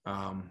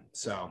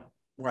 So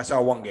I saw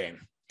one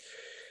game.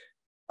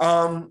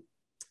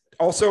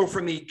 Also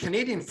from the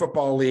Canadian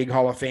Football League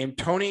Hall of Fame,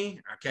 Tony.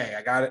 Okay,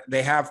 I got it.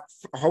 They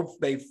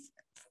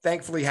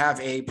thankfully have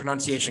a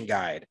pronunciation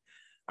guide.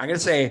 I'm going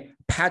to say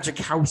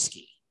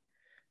Pajkowski.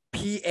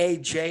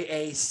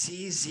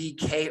 Pajackzkowski.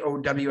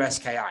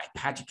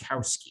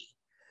 Pajkowski.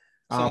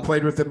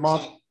 Played with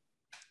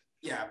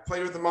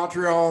the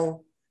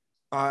Montreal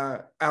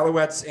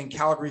Alouettes and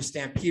Calgary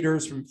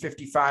Stampeders from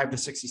 55 to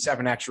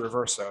 67, actually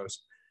reverse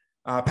those.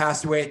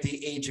 Passed away at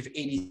the age of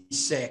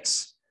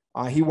 86.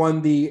 He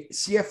won the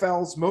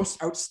CFL's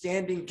Most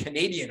Outstanding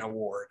Canadian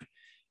Award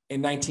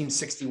in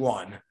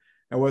 1961.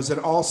 It was an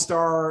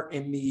all-star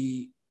in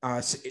the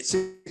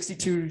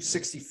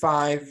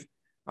 62-65.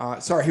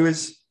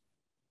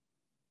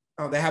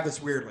 They have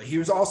this weirdly. He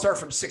was all-star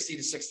from 60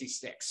 to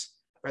 66,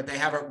 but they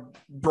have it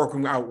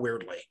broken out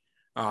weirdly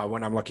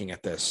when I'm looking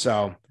at this.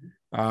 So,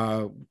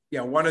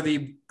 one of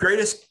the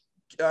greatest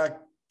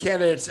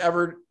candidates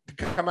ever to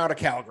come out of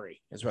Calgary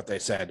is what they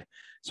said.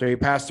 So he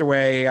passed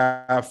away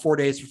 4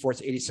 days before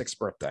his 86th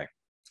birthday.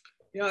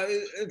 Yeah,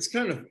 it's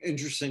kind of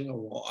interesting.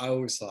 Well, I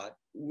always thought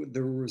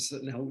there was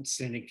an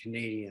outstanding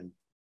Canadian,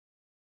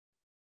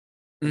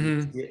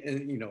 in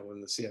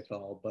the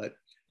CFL. But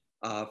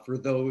for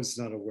those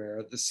not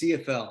aware, the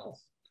CFL,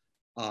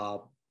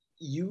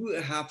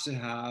 you have to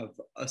have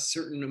a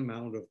certain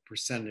amount of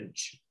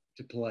percentage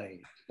to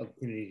play of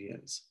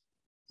Canadians.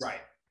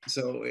 Right.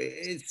 So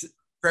it's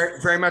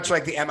very, very much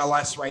like the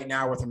MLS right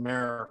now with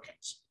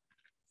Americans.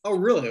 Oh,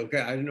 really?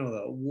 Okay. I didn't know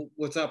that.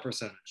 What's that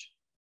percentage?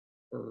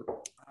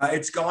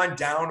 It's gone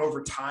down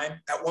over time.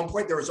 At one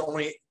point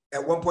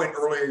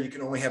earlier, you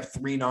can only have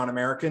 3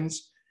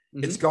 non-Americans.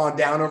 Mm-hmm. It's gone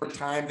down over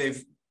time.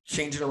 They've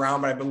changed it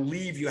around, but I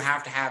believe you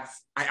have to have,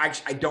 I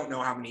don't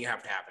know how many you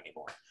have to have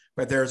anymore,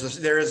 but there is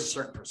a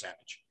certain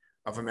percentage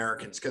of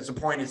Americans because the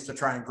point is to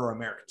try and grow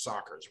American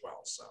soccer as well.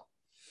 So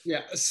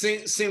yeah,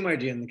 same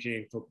idea in the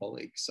Canadian Football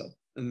League. So,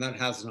 and that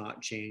has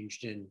not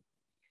changed in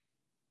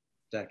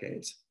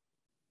decades.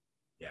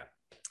 Yeah.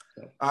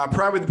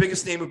 Probably the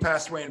biggest name who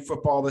passed away in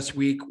football this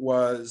week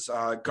was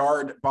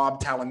guard Bob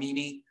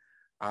Talamini,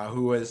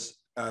 who was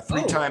a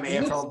 3-time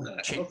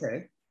AFL champion.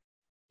 Okay.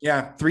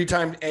 Yeah,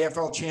 3-time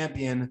AFL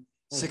champion,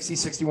 60,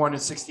 61,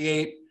 and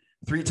 68.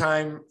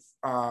 3-time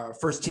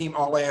first team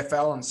All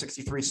AFL in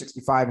 63,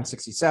 65, and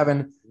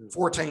 67.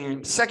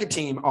 4-time second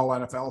team All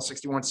NFL,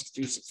 61,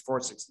 62,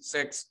 64,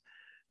 66.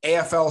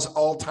 AFL's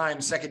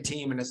all-time second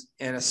team and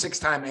a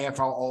 6-time AFL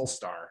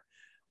All-Star.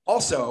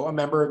 Also a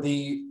member of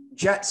the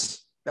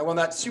Jets that won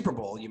that Super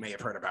Bowl you may have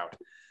heard about.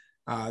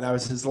 That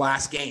was his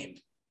last game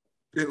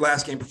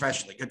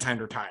professionally. Good time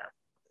to retire.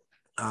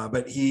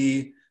 But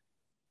he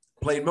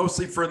played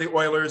mostly for the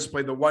Oilers,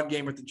 played the one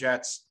game with the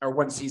Jets, or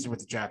one season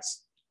with the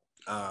Jets.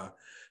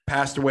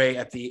 Passed away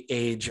at the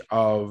age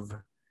of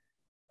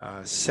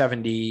at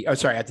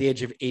the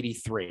age of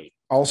 83.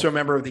 Also a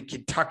member of the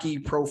Kentucky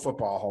Pro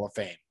Football Hall of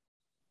Fame.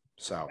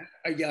 So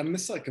I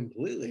missed that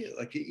completely.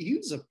 Like he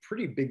was a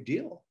pretty big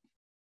deal.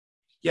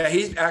 Yeah,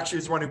 he actually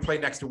was the one who played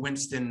next to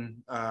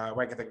Winston. I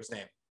can think of his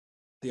name,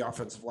 the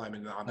offensive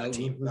lineman on that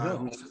team.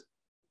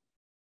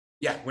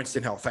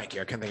 Winston Hill. Thank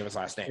you. I couldn't think of his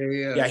last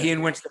name. Yeah, he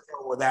and Winston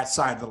Hill were that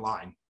side of the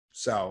line,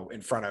 so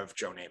in front of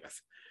Joe Namath.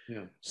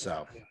 Yeah.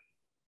 So,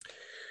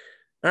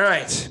 all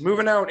right,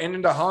 moving out and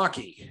into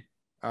hockey.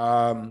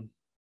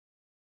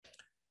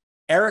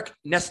 Eric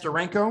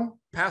Nestorenko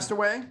passed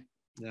away.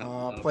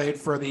 Played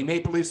for the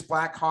Maple Leafs,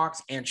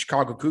 Blackhawks, and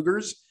Chicago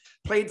Cougars.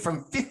 Played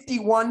from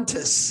 51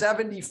 to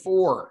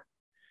 74.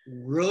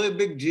 Really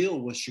big deal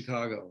with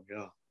Chicago.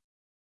 Yeah.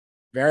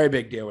 Very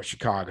big deal with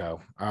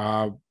Chicago.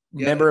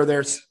 Member of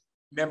their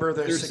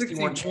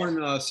 61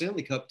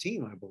 Stanley Cup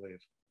team, I believe.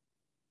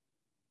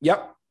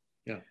 Yep.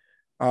 Yeah.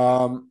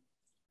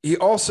 He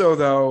also,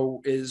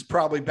 though, is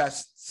probably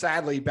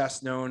sadly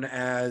best known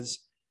as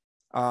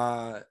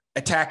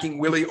attacking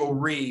Willie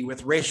O'Ree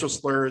with racial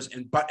slurs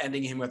and butt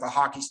ending him with a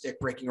hockey stick,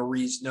 breaking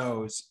O'Ree's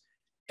nose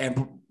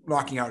and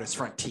knocking out his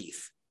front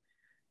teeth.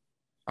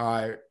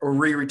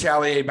 O'Ree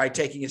retaliated by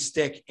taking a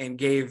stick and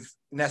gave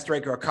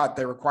Nesterenko a cut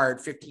that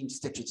required 15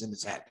 stitches in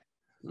his head.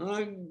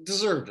 I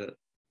deserved it.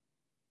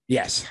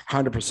 Yes,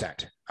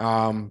 100%.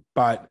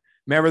 But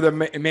remember,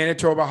 the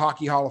Manitoba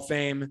Hockey Hall of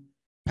Fame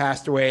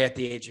passed away at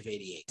the age of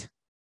 88.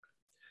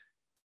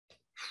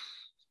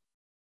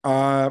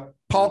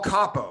 Paul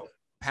Capo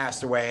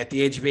passed away at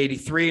the age of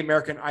 83,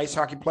 American ice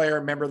hockey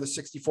player, member of the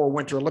 64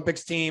 Winter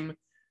Olympics team,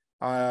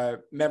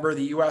 member of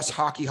the U.S.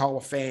 Hockey Hall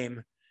of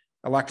Fame,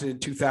 elected in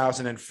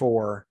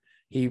 2004.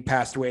 He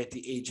passed away at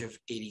the age of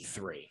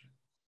 83.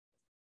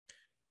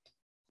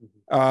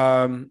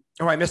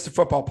 I missed a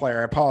football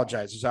player. I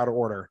apologize. It was out of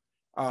order.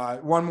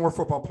 One more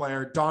football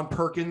player, Don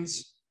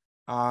Perkins,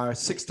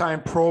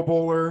 6-time Pro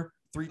Bowler,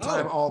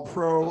 3-time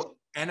All-Pro,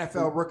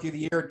 NFL Rookie of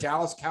the Year,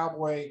 Dallas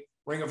Cowboy,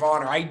 Ring of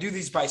Honor. I do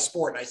these by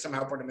sport, and I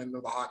somehow put him into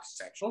the hockey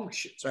section. Oh,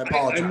 shit. So I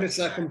apologize. I missed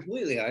that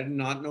completely. I did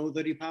not know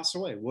that he passed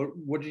away.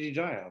 What did he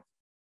die of?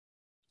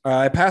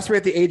 He passed away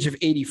at the age of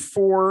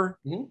 84.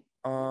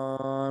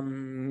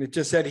 Mm-hmm. It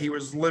just said he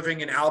was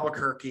living in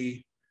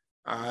Albuquerque,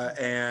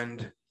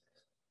 and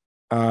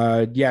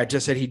it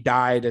just said he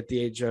died at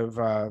the age of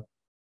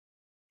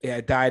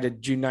died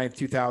at June 9th,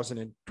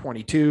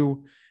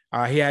 2022.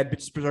 He had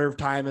served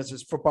time as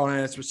his football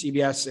analyst for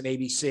CBS and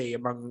ABC,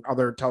 among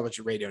other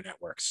television radio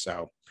networks.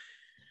 So,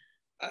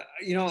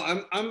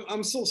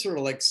 I'm still sort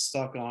of like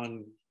stuck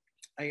on,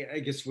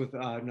 I guess, with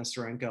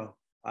Nesterenko.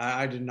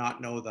 I did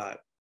not know that.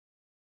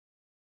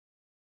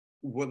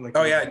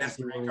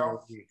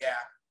 Nesterenko. Yeah.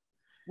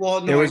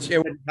 Well, no, it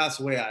passed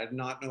away. I did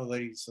not know that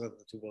he said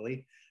that to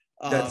Willie.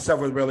 That stuff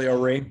with Willie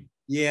O'Ree.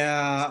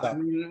 Yeah, Stuff. I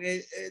mean,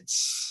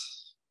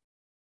 it's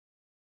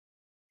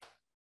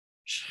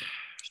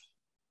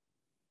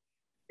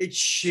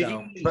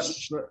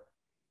shitty,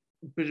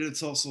 but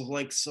it's also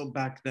like, so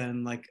back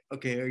then, like,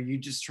 okay, are you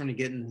just trying to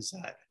get in his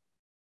head?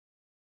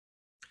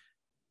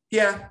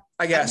 Yeah,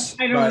 I guess.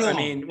 I don't know. I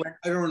mean,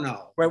 I don't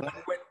know.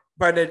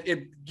 But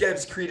it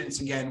gives credence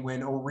again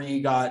when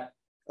O'Ree got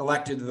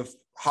elected to the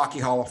Hockey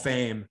Hall of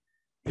Fame.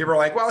 People are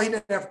like, well, he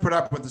didn't have to put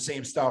up with the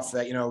same stuff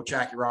that,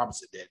 Jackie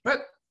Robinson did. But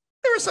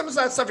there was some of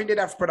that stuff he did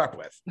have to put up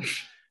with.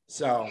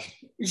 So,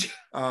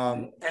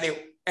 anyway,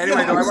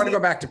 I want to go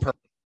back to Perk.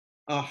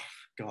 Oh,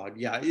 God,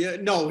 yeah.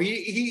 No,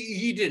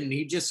 he didn't.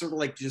 He just sort of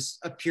like just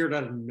appeared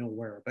out of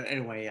nowhere. But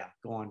anyway, yeah,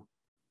 go on.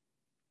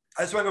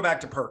 I just want to go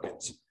back to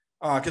Perkins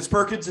because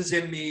Perkins is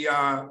in the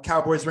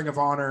Cowboys Ring of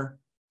Honor.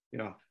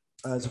 Yeah,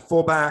 as a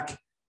fullback.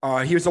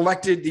 He was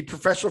elected. The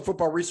Professional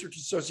Football Research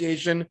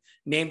Association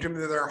named him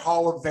to their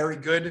Hall of Very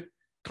Good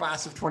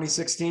class of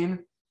 2016.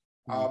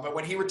 But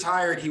when he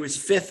retired, he was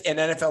 5th in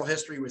NFL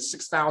history with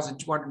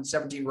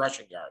 6,217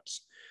 rushing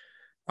yards.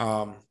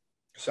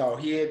 So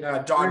he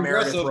and Don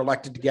Meredith were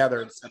elected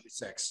together in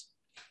 76.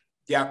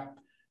 Yeah.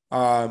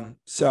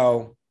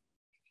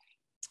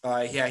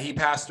 He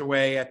passed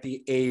away at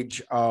the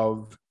age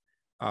of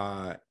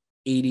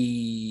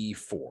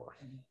 84.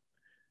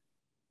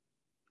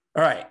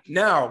 All right.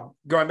 Now,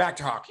 going back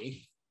to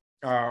hockey,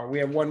 we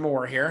have one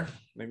more here.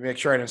 Let me make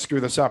sure I didn't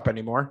screw this up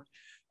anymore.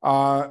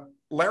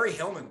 Larry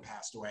Hillman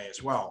passed away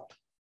as well.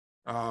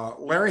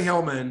 Larry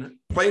Hillman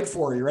played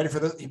for, you ready for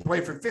this? He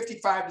played from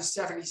 55 to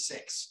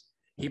 76.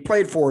 He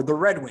played for the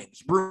Red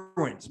Wings,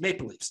 Bruins,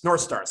 Maple Leafs,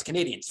 North Stars,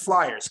 Canadiens,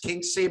 Flyers,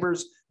 Kings,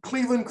 Sabres,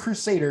 Cleveland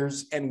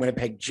Crusaders, and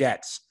Winnipeg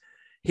Jets.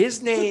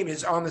 His name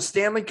is on the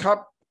Stanley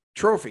Cup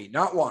trophy,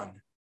 not 1,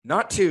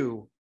 not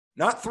 2,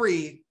 not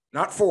 3,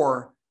 not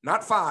 4,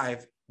 not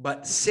 5,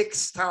 but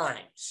 6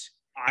 times.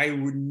 I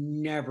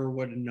never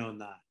would have known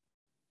that.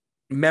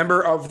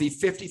 Member of the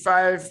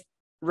 55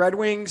 Red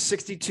Wings,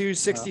 62,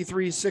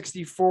 63,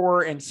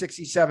 64, and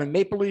 67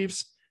 Maple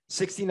Leafs,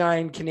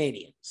 69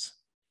 Canadiens.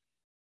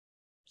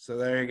 So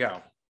there you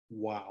go.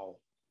 Wow.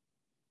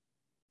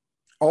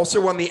 Also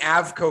won the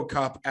Avco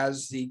Cup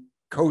as the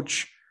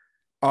coach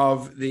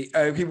of the,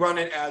 he won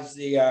it as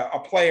the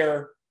a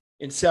player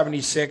in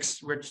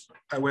 76, which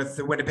with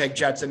the Winnipeg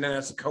Jets, and then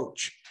as a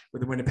coach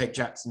with the Winnipeg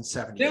Jets in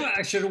 78. Yeah,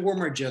 I should have worn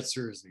my Jets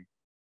jersey.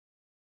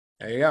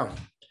 There you go.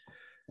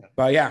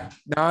 But yeah,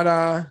 not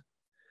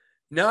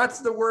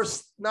the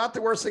worst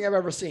thing I've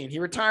ever seen. He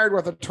retired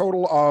with a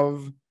total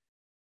of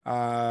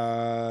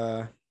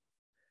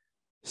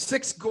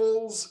 6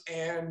 goals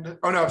and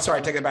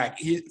take it back.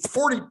 He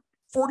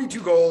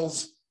 42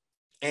 goals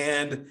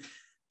and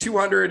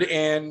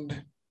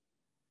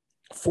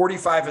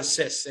 245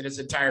 assists in his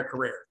entire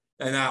career,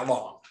 and that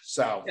long.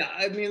 So yeah,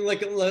 I mean,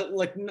 like a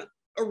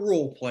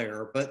role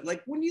player, but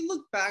like when you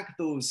look back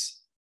those,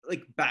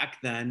 like back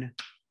then,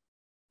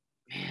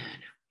 man,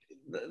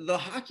 the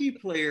hockey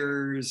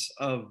players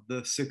of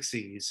the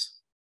 60s,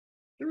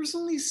 there was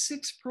only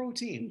 6 pro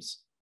teams.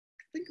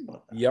 Think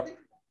about that. Yep.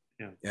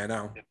 Yeah,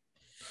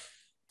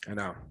 I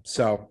know.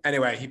 So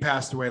anyway, he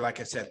passed away, like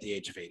I said, at the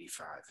age of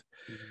 85.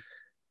 Mm-hmm.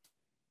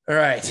 All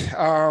right.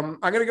 I'm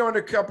going to go into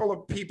a couple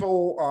of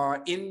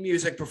people in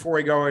music before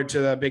we go into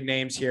the big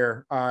names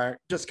here.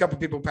 Just a couple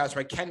of people passed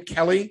away. Ken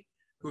Kelly,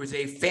 who is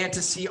a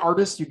fantasy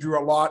artist who drew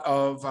a lot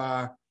of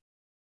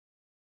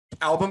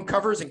album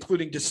covers,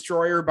 including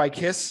Destroyer by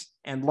Kiss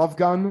and Love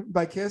Gun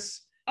by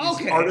Kiss. He's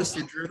the artist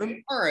who drew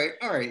them. All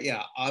right.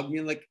 Yeah. I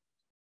mean, like,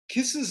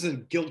 Kiss is a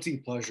guilty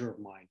pleasure of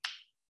mine.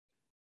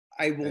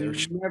 I will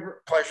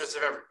never. Pleasures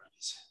of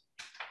everybody's.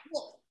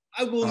 Well,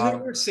 I will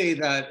never say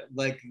that,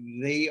 like,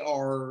 they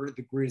are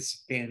the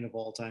greatest band of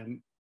all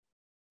time.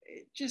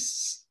 They're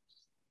just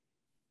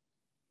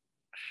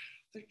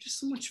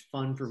so much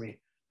fun for me.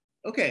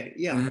 Okay,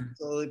 yeah. Mm-hmm.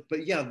 So,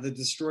 but yeah, the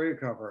Destroyer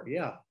cover,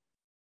 yeah.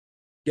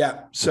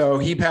 Yeah, so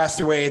he passed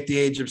away at the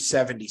age of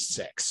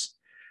 76.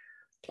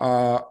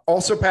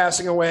 Also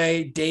passing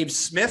away, Dave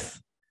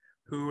Smith,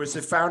 who was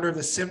the founder of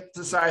the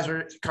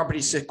synthesizer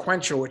company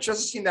Sequential, which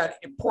doesn't seem that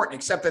important,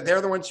 except that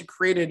they're the ones who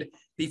created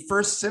the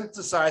first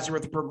synthesizer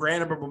with the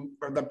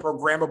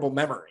programmable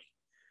memory,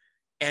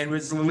 and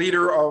was the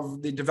leader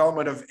of the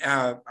development of,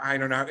 I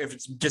don't know if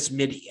it's just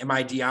MIDI,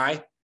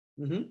 M-I-D-I.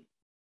 Mm-hmm.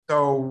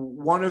 So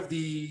one of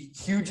the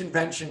huge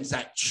inventions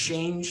that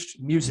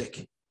changed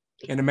music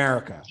in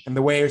America and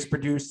the way it was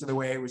produced and the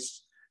way it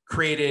was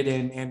created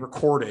and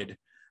recorded.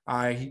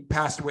 He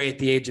passed away at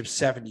the age of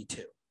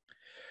 72.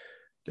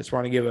 Just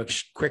want to give a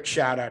quick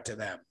shout out to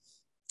them.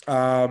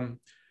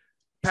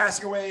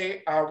 Passing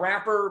away,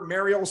 rapper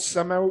Mariel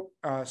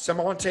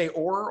Semonte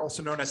Orr,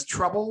 also known as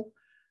Trouble,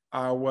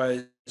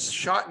 was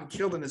shot and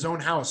killed in his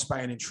own house by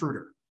an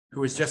intruder who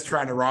was just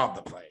trying to rob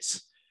the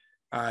place.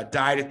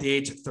 Died at the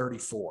age of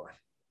 34.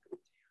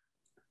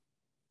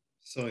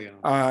 So young.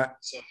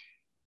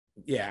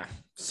 Yeah.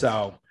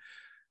 So,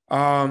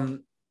 a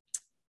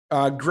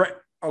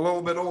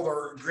little bit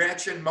older,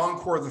 Gretchen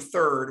Moncour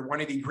III, one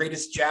of the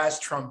greatest jazz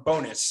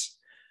trombonists,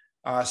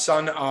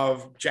 son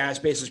of jazz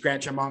bassist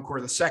Gretchen Moncour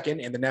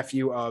II and the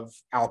nephew of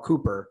Al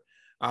Cooper,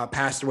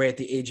 passed away at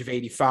the age of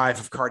 85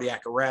 of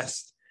cardiac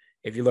arrest.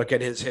 If you look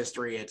at his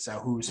history, it's a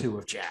who's who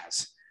of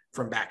jazz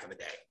from back in the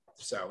day.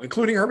 So,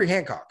 including Herbie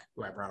Hancock,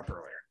 who I brought up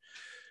earlier.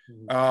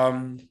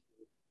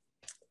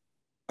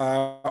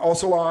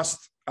 Also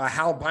lost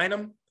Hal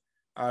Bynum,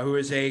 who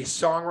is a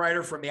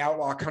songwriter from the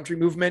outlaw country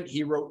movement.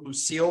 He wrote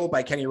Lucille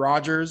by Kenny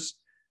Rogers.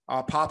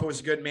 Papa Was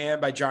a Good Man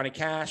by Johnny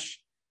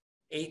Cash.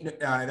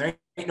 There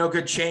Ain't No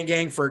Good Chain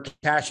Gang for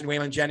Cash and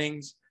Waylon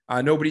Jennings.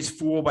 Nobody's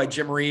Fool by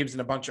Jim Reeves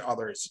and a bunch of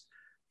others.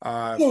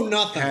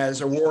 Nothing.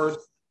 Has awards.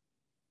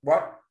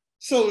 What?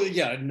 So,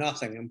 yeah,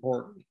 nothing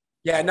important.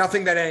 Yeah,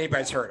 nothing that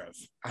anybody's heard of,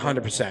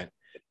 100%.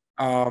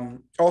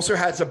 Also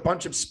has a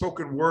bunch of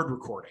spoken word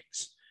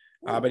recordings,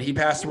 but he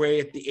passed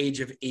away at the age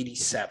of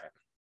 87.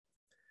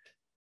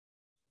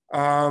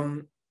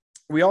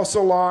 We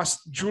also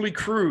lost Julie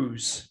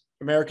Cruz,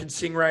 American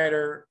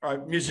songwriter,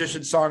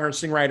 musician,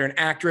 songwriter, and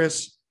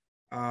actress.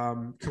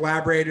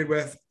 Collaborated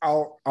with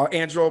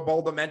Angelo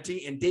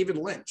Badalamenti and David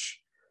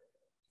Lynch.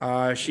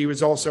 She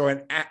was also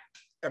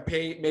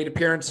made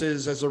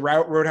appearances as a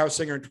Roadhouse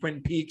singer in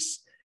Twin Peaks,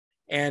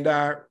 and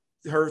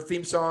her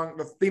theme song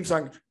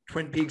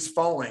Twin Peaks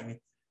Falling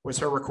was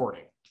her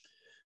recording.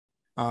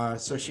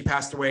 So she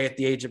passed away at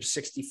the age of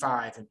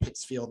 65 in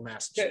Pittsfield,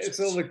 Massachusetts.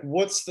 So, like,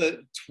 what's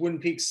the Twin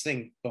Peaks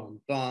thing?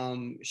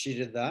 She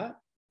did that?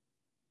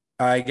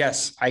 I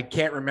guess I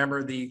can't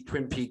remember the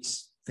Twin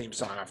Peaks theme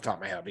song off the top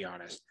of my head, I'll be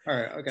honest. All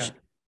right, okay.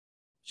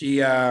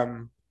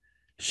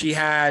 She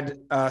had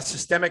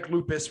systemic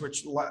lupus,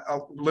 which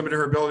limited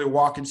her ability to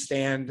walk and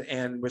stand,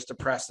 and was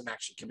depressed and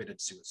actually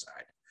committed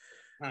suicide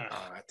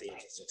at the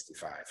age of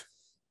 65.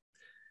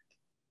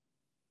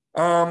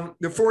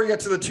 Before we get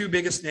to the two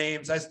biggest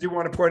names, I do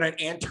want to point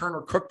out Ann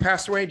Turner Cook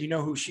passed away. Do you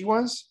know who she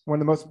was? One of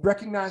the most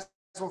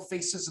recognizable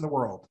faces in the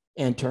world.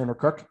 Ann Turner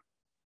Cook.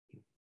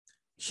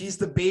 She's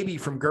the baby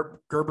from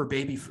Gerber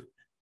Baby Food.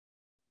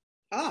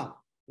 Oh,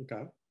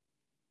 okay.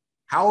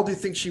 How old do you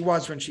think she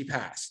was when she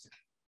passed?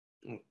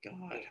 Oh,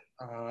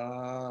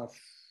 God.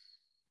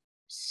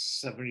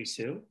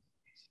 72?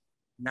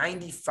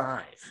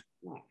 95.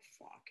 Oh,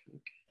 fuck. Okay.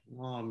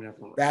 Oh, I'm never.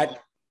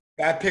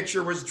 That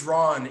picture was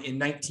drawn in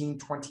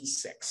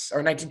 1926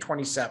 or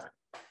 1927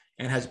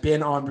 and has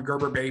been on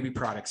Gerber Baby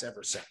products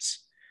ever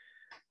since.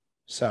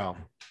 So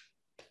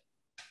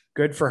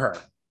good for her.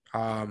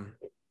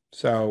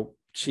 So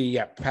she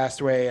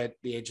passed away at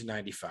the age of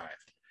 95.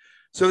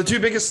 So the two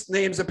biggest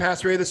names that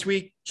passed away this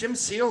week, Jim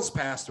Seals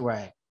passed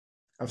away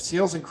of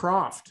Seals and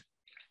Croft.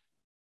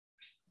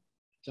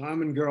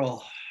 Diamond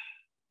Girl.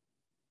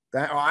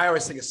 I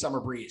always think of Summer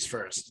Breeze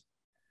first.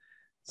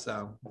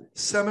 So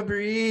Summer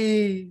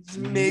Breeze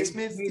makes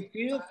me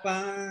feel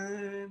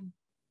fine.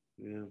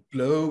 Yeah.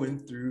 Blowing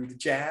through the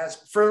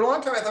jazz. For a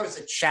long time, I thought it was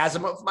a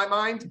chasm of my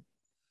mind.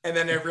 And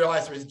then I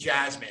realized it was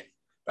Jasmine.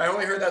 I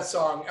only heard that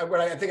song. What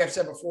I think I've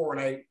said before, when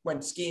I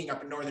went skiing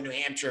up in northern New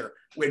Hampshire,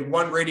 we had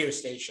one radio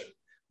station,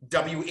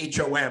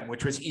 WHOM,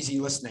 which was easy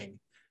listening,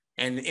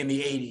 and in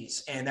the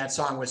 80s. And that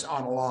song was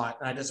on a lot.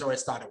 And I just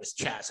always thought it was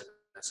Chasm.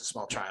 As a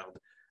small child.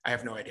 I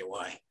have no idea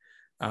why.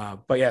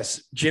 But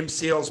yes, Jim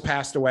Seals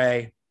passed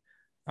away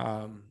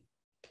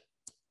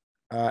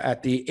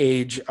at the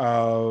age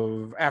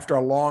of, after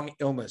a long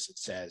illness, it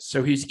says.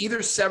 So he's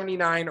either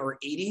 79 or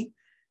 80.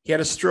 He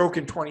had a stroke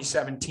in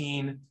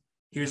 2017.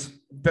 it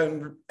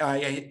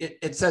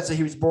says that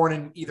he was born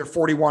in either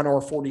 41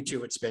 or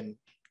 42. It's been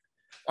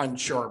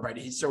unsure, but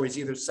he's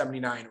either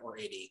 79 or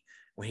 80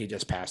 when he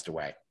just passed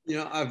away.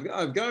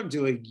 I've got to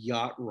do a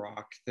yacht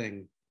rock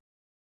thing,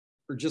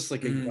 or just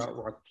like a yacht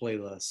rock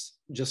playlist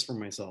just for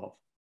myself.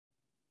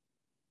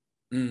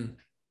 And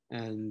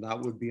that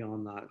would be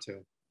on that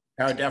too.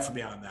 I would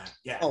definitely be on that.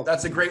 Yeah,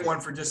 that's a great one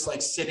for just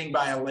like sitting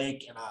by a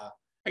lake and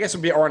I guess it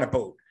would be or on a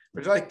boat,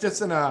 but like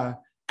just in a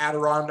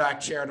Adirondack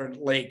chair at a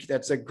lake.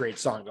 That's a great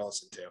song to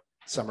listen to.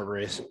 Summer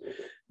breeze.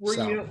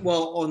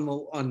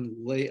 On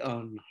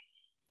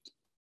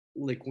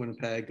Lake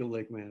Winnipeg,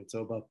 Lake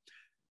Manitoba.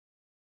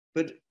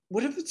 But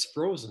what if it's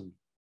frozen?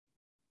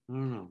 I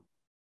don't know.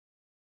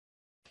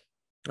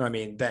 I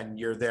mean, then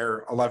you're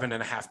there 11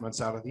 and a half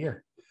months out of the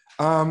year.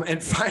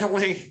 And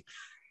finally,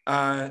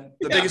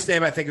 biggest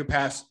name I think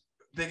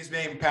biggest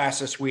name passed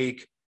this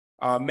week,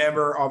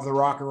 member of the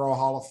Rock and Roll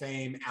Hall of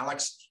Fame,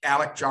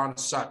 Alec John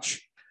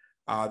Such,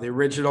 the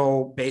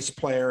original bass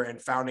player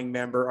and founding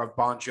member of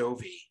Bon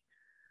Jovi,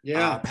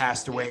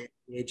 passed away at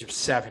the age of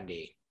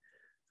 70.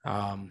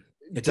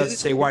 It doesn't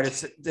say what.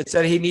 It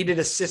said he needed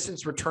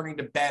assistance returning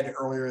to bed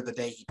earlier the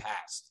day he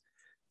passed,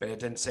 but it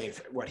didn't say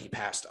what he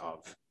passed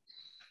of.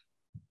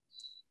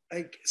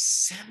 Like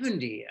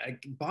 70.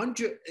 Bon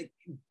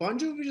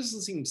Jovi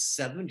doesn't seem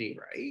 70,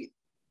 right?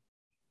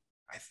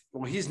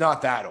 Well, he's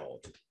not that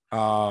old.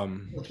 Well,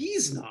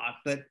 he's not,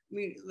 but I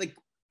mean, like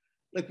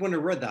when I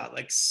read that,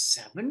 like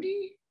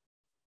 70?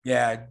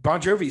 Yeah, Bon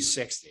Jovi's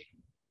 60.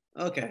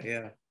 Okay,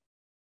 yeah.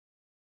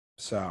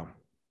 So,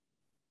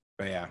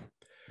 but yeah.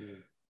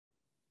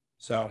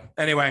 So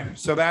anyway,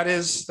 so that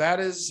is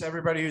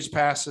everybody who's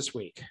passed this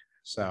week.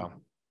 So,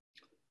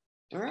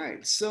 all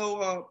right.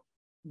 So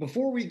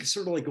before we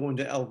sort of like go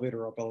into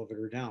elevator up,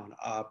 elevator down,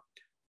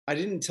 I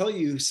didn't tell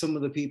you some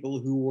of the people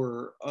who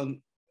were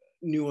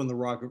new on the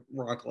rock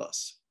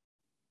list.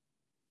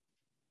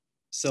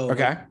 So,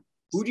 okay,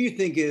 who do you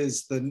think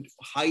is the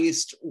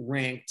highest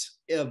ranked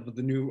of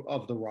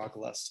the rock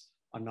list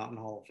on Notinhalloffame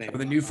Hall of Fame? Of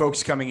the new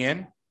folks coming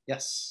in?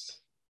 Yes.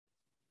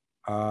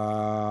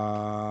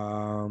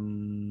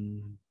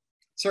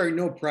 Sorry,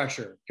 no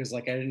pressure, because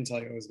like I didn't tell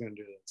you I was going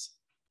to do this.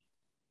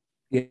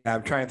 Yeah,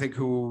 I'm trying to think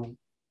who.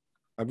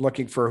 I'm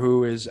looking for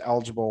who is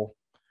eligible.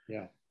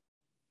 Yeah.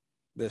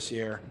 This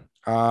year.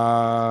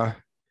 Because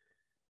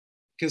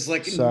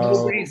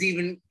nobody's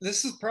even.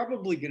 This is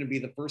probably going to be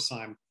the first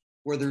time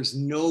where there's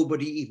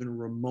nobody even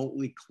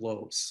remotely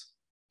close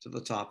to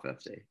the top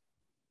 50.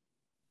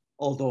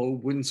 Although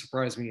it wouldn't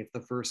surprise me if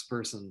the first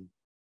person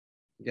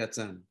gets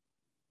in.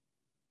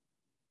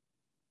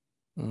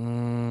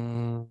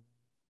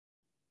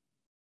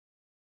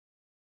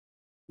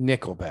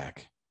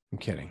 Nickelback. I'm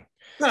kidding.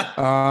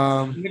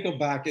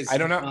 Nickelback is I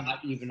don't know.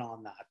 Not even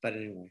on that, but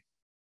anyway.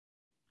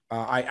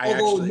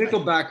 Although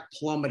Nickelback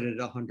plummeted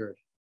 100.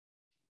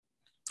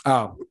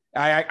 Oh,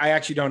 I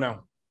actually don't know.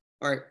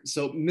 All right,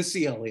 so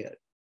Missy Elliott.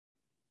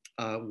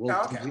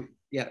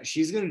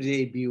 She's going to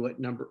debut at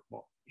number.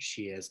 Well,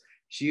 she is.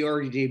 She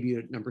already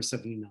debuted at number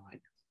 79.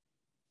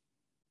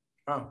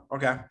 Oh,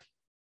 okay.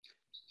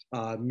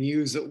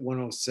 Muse at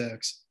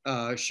 106.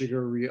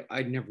 Sugar Rio.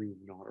 I never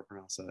even know how to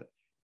pronounce that.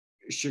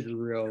 Sugar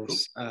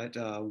Rios at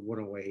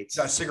 108. Is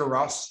that Sigur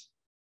Rós?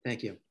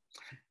 Thank you.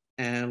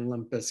 And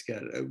Limp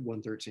Bizkit at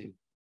 113.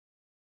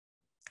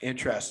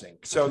 Interesting.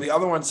 So the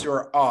other ones who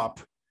are up,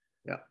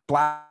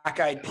 Black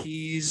Eyed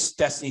Peas,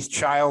 Destiny's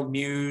Child,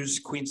 Muse,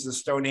 Queens of the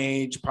Stone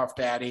Age, Puff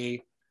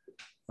Daddy.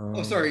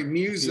 Muse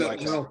at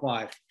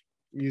 105.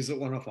 Muse at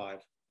 105.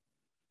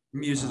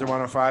 Muse is at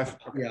 105?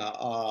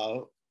 Yeah.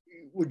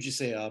 Would you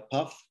say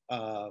Puff?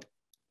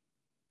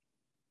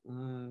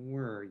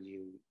 Where are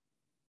you?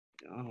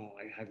 Oh,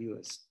 I have you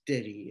as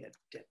Diddy at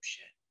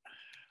dipshit.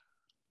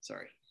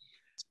 Sorry.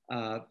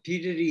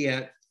 P. Diddy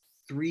at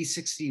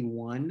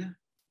 361.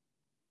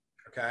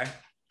 Okay.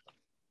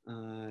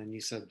 And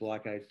you said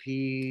Black Eyed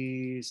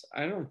Peas.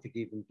 I don't think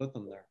you even put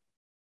them there.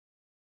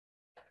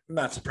 I'm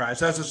not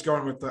surprised. I was just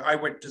going with I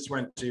went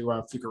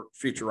to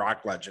Future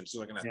Rock Legends,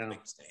 looking at the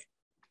biggest name.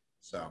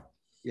 So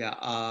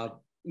yeah,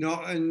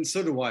 no, and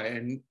so do I.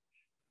 And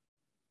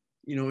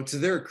to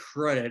their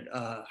credit,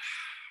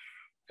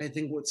 I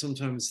think what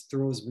sometimes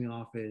throws me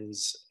off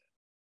is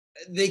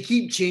they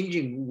keep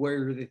changing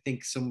where they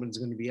think someone's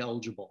going to be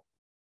eligible.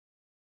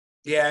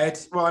 Yeah,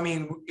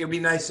 it'd be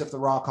nice if the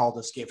Rock Hall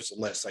just gave us a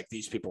list like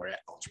these people are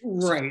eligible.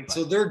 Right.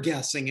 So they're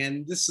guessing,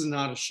 and this is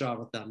not a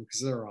shot at them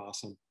because they're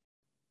awesome.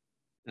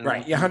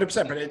 Right. Yeah,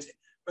 100%.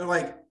 But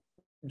like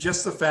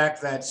just the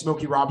fact that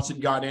Smokey Robinson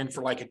got in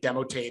for like a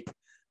demo tape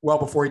well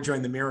before he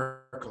joined the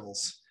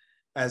Miracles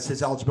as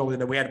his eligibility,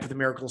 that we had to put the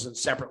Miracles in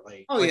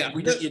separately. Oh, yeah.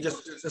 There's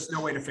just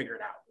no way to figure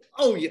it out.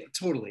 Oh yeah,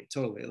 totally.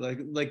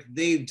 Like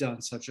they've done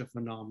such a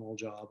phenomenal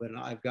job, and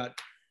I've got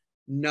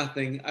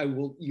nothing.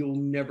 You'll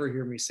never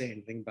hear me say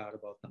anything bad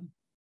about them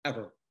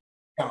ever.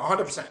 Yeah,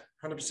 100%.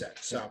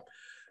 So,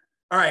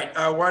 all right.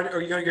 What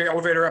are you going to go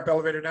elevator up,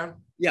 elevator down?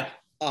 Yeah.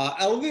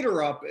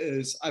 Elevator up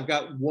is I've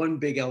got one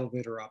big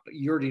elevator up.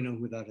 You already know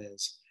who that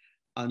is.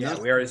 We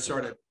already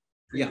sort of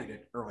Yeah.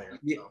 earlier.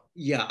 Yeah, So.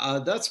 yeah.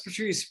 That's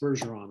Patrice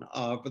Bergeron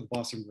for the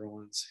Boston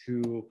Bruins,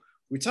 who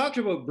we talked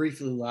about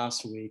briefly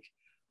last week.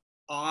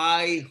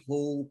 I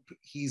hope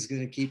he's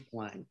going to keep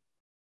playing.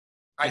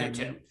 I do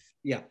too.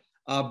 Yeah.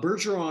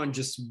 Bergeron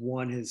just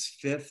won his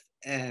 5th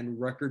and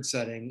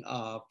record-setting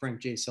Frank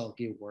J.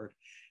 Selke Award.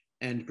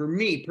 And for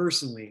me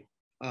personally,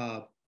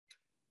 I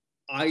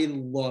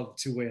love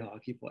two-way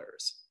hockey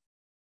players.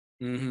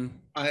 Mm-hmm.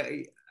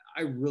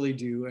 I really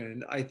do.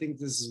 And I think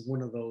this is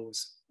one of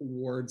those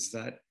awards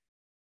that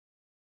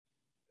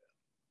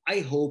I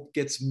hope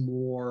gets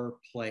more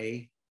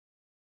play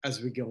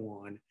as we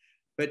go on.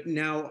 But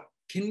now,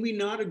 can we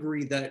not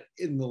agree that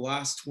in the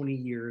last 20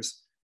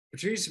 years,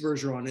 Patrice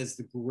Bergeron is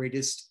the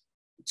greatest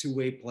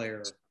two-way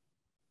player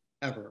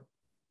ever?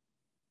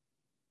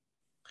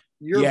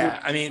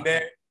 I mean,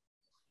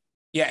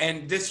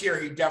 and this year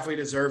he definitely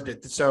deserved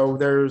it. So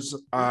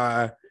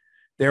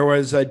there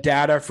was a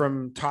data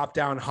from Top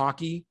Down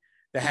Hockey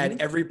that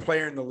had every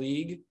player in the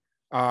league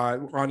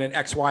on an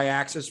XY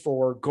axis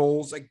for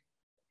goals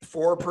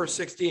for per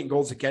 60 and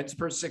goals against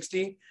per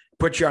 60,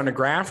 put you on a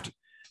graph.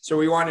 So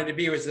we wanted to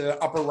be was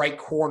the upper right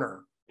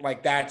corner.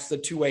 Like that's the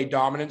two-way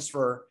dominance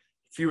for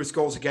fewest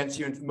goals against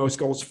you and most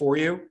goals for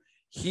you.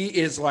 He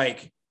is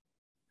like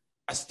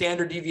a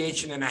standard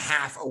deviation and a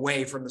half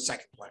away from the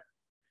second player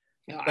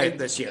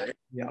this year.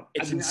 Yeah.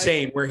 It's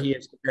insane where he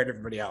is compared to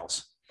everybody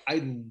else.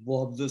 I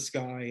love this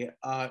guy.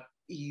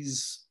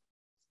 He's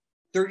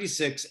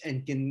 36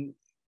 and can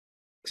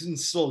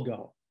still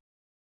go.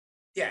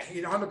 Yeah,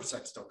 he'd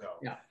 100% still go.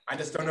 Yeah. I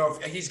just don't know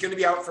if he's going to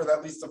be out for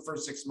at least the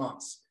first 6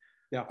 months.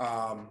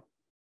 Yeah.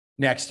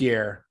 Next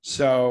year.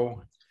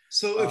 So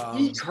if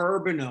Pete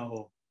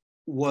Carboneau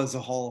was a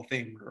Hall of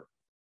Famer,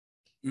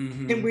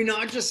 can we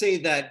not just say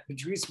that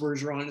Patrice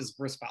Bergeron is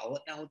first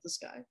ballot now with this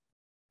guy?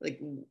 Like,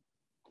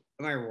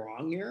 am I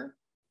wrong here?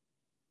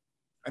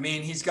 I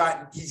mean, he's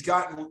got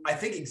I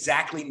think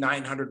exactly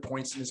 900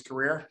 points in his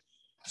career.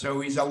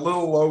 So he's a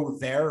little low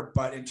there,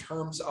 but in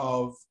terms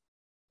of,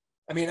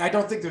 I mean, I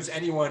don't think there's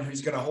anyone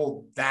who's going to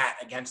hold that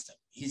against him.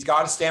 He's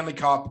got a Stanley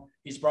Cup.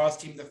 He's brought his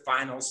team to the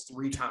finals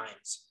 3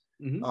 times.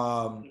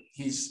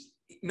 He's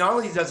not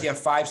only does he have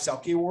 5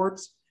 Selke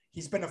Awards,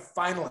 he's been a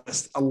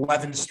finalist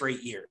 11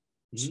 straight years.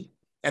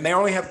 And they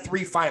only have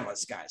 3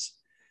 finalists, guys.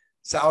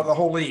 So out of the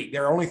whole league,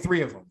 there are only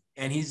 3 of them.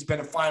 And he's been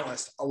a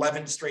finalist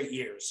 11 straight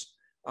years.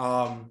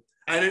 And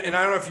I don't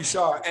know if you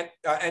saw,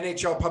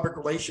 NHL Public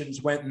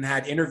Relations went and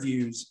had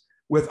interviews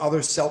with other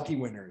Selke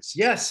winners.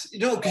 Yes,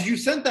 because you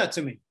sent that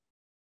to me.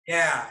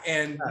 Yeah,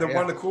 and one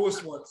of the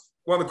coolest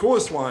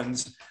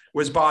ones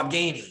was Bob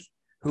Gainey,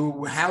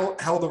 who held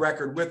the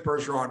record with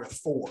Bergeron with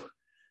 4,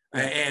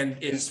 and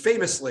is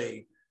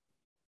famously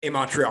a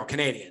Montreal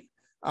Canadian.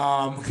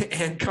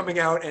 And coming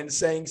out and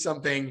saying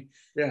something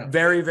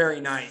very,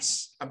 very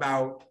nice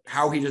about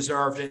how he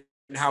deserved it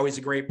and how he's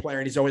a great player.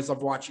 And he's always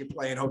loved watching you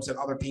play in hopes that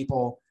other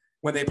people,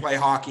 when they play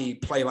hockey,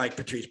 play like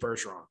Patrice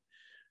Bergeron.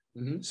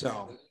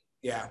 So,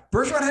 yeah.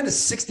 Bergeron had a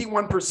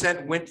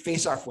 61%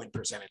 face-off win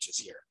percentage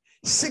this year.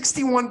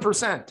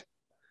 61%.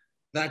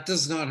 That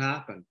does not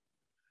happen.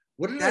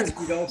 What did That's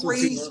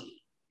crazy.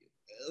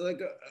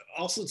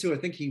 Also, too, I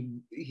think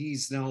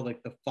he's now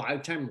like the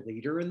 5-time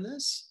leader in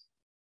this.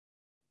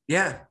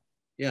 Yeah.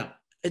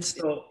 It's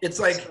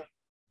like,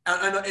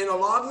 and a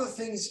lot of the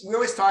things we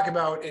always talk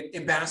about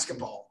in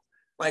basketball,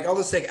 like I'll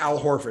just take Al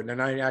Horford,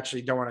 and I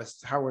actually don't want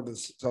to. How would the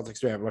Celtics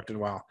do? I haven't looked in a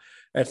while.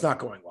 It's not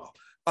going well.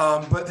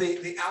 But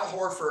the Al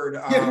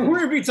Horford.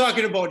 We're gonna be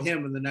talking about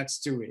him in the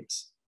next 2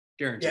 weeks.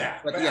 Guaranteed. Yeah,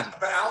 but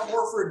Al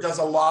Horford does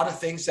a lot of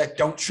things that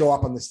don't show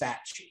up on the stat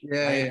sheet.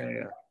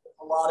 Yeah.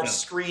 A lot of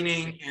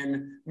screening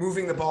and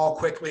moving the ball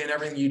quickly and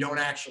everything you don't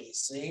actually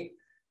see.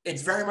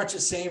 It's very much the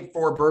same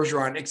for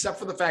Bergeron, except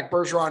for the fact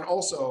Bergeron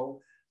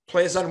also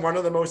plays on one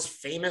of the most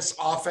famous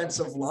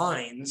offensive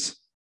lines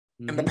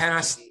in the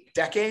past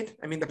decade.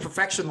 I mean, the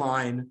perfection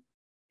line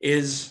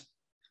is,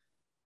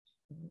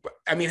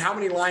 I mean, how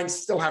many lines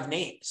still have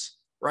names,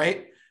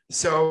 right?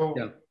 So,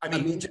 I'm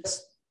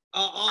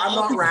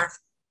not rational.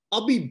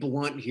 I'll be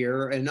blunt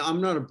here, and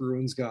I'm not a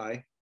Bruins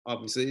guy,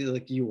 obviously,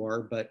 like you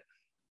are, but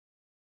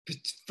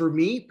for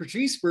me,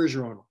 Patrice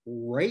Bergeron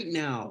right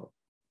now,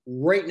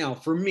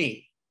 for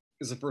me,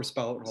 is a first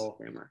ballot Hall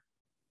of Famer.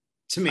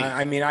 To me.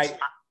 I mean,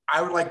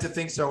 I would like to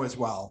think so as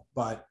well,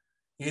 but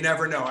you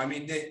never know. I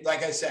mean,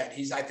 like I said,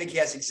 I think he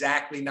has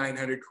exactly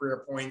 900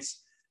 career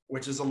points,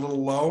 which is a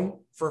little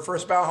low for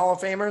first ballot Hall of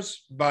Famers,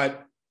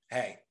 but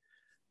hey.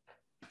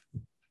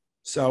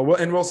 So,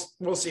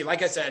 we'll see.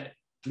 Like I said,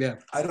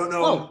 I don't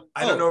know.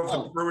 I don't know if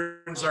the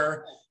Bruins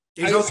are.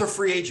 He's also a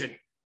free agent.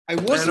 I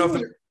wasn't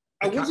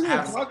going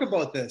to talk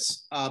about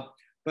this,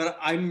 but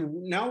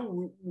I'm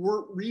now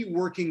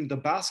reworking the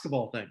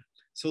basketball thing.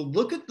 So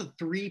look at the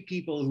 3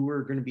 people who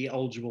are going to be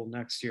eligible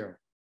next year.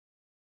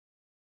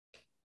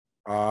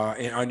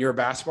 On your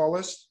basketball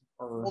list?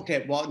 Or?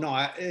 Okay, well,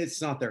 no,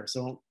 it's not there.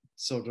 So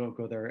don't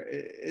go there.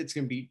 It's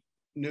going to be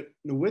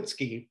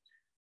Nowitzki,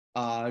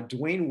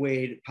 Dwayne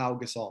Wade, Pau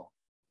Gasol.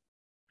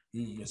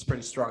 It's a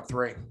pretty strong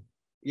 3.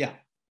 Yeah.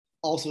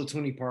 Also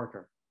Tony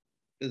Parker.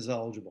 is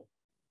eligible.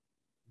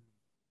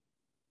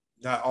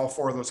 All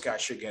 4 of those guys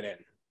should get in.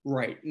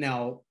 Right.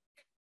 Now,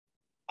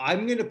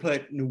 I'm going to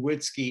put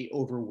Nowitzki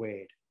over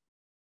Wade.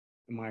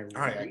 Am I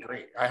right? I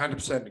agree. I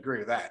 100% agree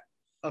with that.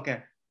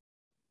 Okay.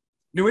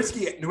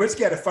 Nowitzki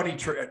had a funny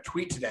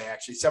tweet today,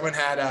 actually. Someone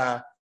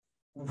had,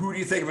 who do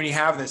you think when you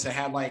have this? It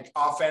had like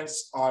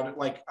offense on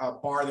like a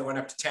bar that went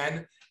up to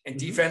 10 and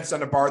defense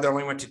on a bar that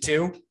only went to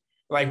 2.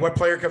 Like what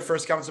player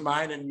first comes to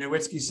mind? And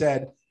Nowitzki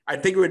said, I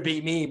think it would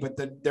be me,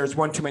 but there's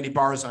one too many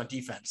bars on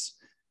defense.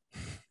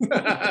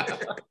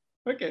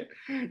 Okay,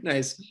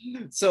 nice.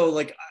 So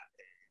like,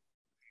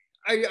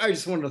 I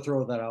just wanted to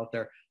throw that out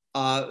there.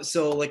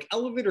 So like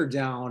elevator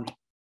down.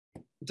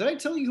 Did I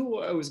tell you who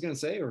I was going to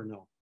say or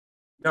no?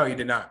 No, you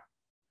did not.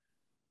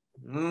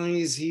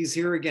 He's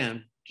here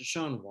again.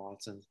 Deshaun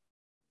Watson.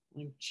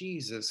 Like,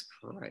 Jesus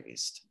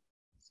Christ.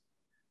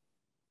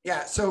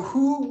 Yeah. So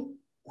who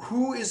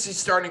is the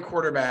starting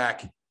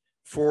quarterback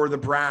for the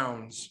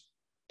Browns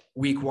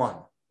week 1?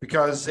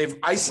 Because they've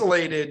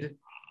isolated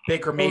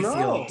Baker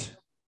Mayfield.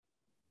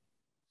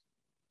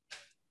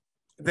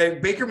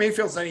 Baker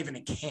Mayfield's not even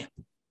in camp.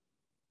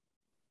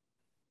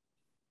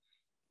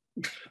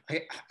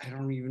 I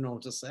don't even know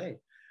what to say.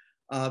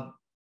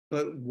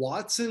 But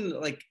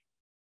Watson, like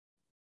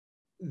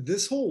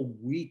this whole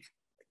week,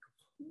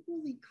 like,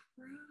 holy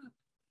crap.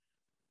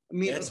 I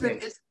mean, it's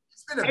been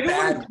a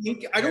bad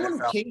week. I don't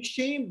want to kink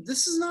shame.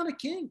 This is not a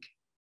kink.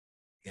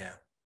 Yeah.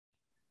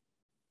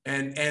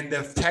 And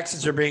the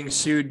Texans are being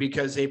sued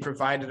because they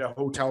provided a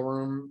hotel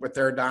room with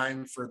their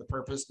dime for the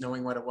purpose,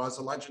 knowing what it was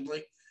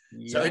allegedly.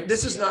 So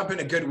this has not been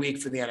a good week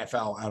for the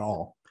NFL at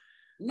all.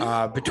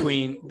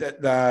 Between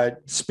the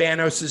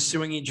Spanos is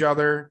suing each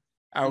other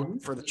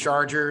out for the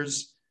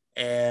Chargers,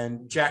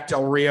 and Jack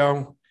Del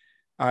Rio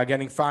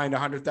getting fined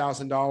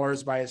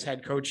 $100,000 by his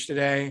head coach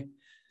today.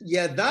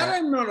 Yeah, that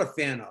I'm not a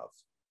fan of.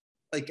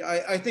 Like,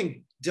 I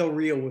think Del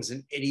Rio was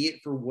an idiot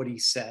for what he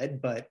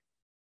said, but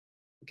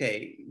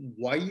okay,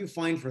 why are you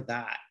fined for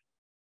that?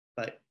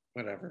 But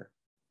whatever.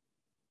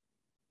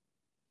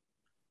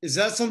 Is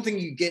that something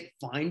you get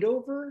fined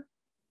over?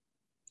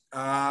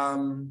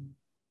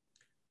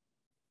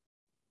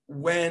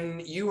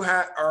 When you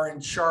are in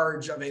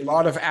charge of a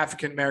lot of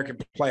African-American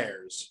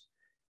players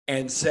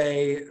and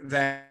say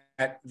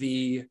that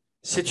the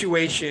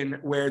situation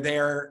where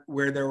there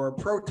were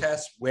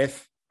protests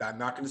with, I'm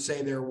not going to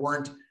say there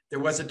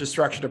wasn't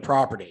destruction of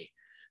property.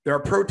 There are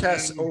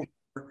protests over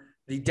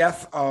the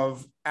death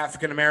of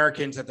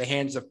African-Americans at the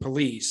hands of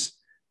police,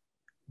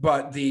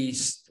 but the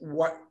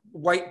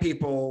white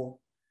people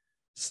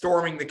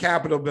storming the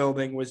Capitol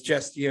building was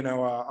just,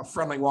 a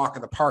friendly walk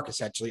in the park,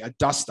 essentially, a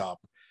dust up.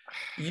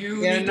 I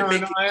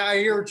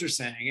hear what you're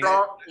saying.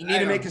 You need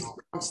to make a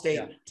strong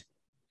statement.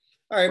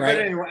 Yeah. All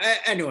right, but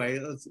anyway,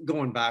 let's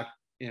going back.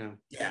 Yeah.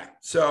 Yeah.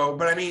 So,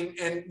 but I mean,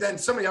 and then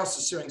somebody else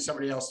is suing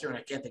somebody else too, and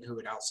I can't think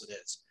who else it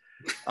is.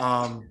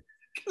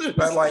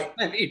 But like,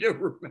 I need to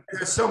remember.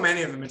 There's so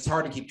many of them; it's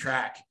hard to keep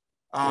track.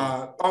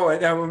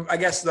 I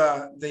guess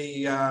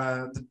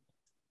the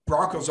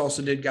Broncos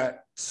also got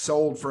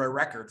sold for a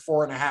record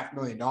 $4.5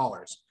 million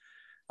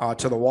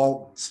to the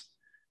Waltons,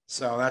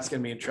 so that's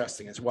going to be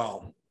interesting as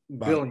well.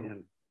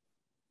 Billion.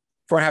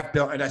 4.5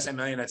 billion. Did I say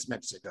million? I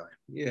meant to say billion.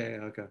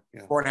 Yeah. Okay.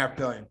 Yeah. 4.5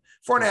 billion.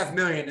 4.5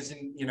 million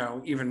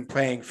isn't, even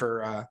paying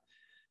for.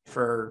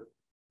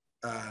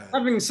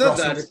 Having said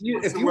that, if you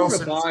were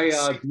to buy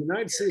the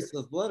United States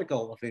Athletic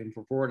Hall of Fame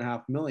for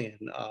 $4.5 million,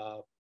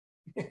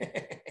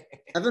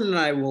 Evan and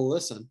I will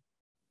listen.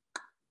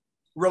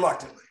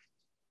 Reluctantly,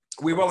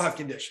 we will have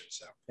conditions.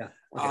 So yeah.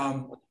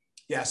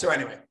 Okay. So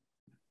anyway,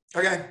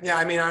 okay. Yeah.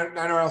 I mean, I don't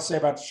know what else to say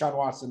about Deshaun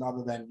Watson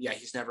other than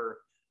he's never.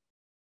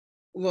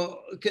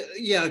 Well,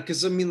 yeah,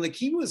 because I mean, like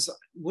he was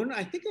when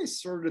I think I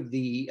started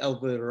the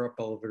elevator up,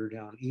 elevator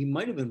down. He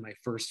might have been my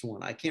first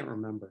one. I can't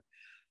remember,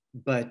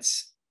 but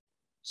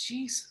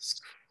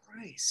Jesus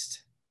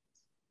Christ,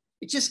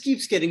 it just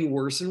keeps getting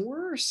worse and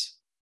worse.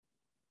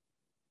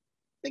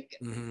 Like,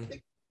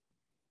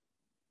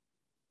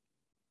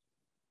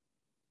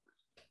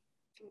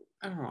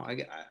 I don't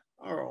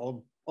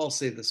know. I'll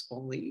say this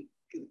only.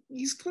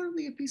 He's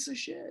clearly a piece of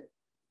shit.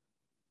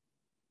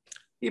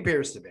 He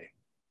appears to be.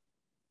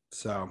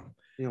 So,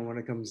 when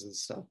it comes to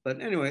this stuff. But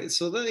anyway,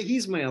 so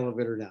he's my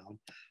elevator down.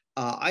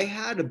 I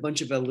had a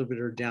bunch of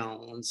elevator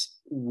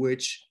downs,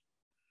 which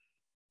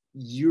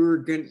you're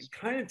going to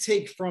kind of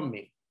take from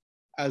me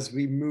as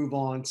we move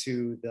on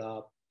to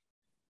the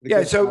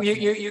so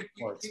you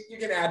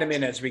can add them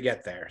in as we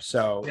get there.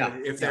 So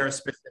if there are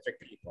specific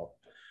people.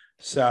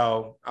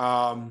 So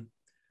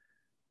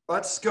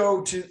let's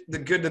go to the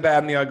good, the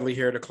bad, and the ugly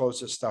here to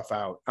close this stuff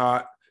out.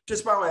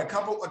 Just by the way, a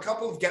couple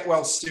of get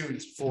well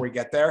soons before we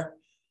get there.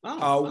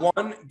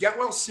 One, get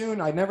well soon.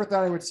 I never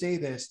thought I would say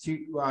this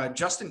to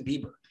Justin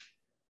Bieber.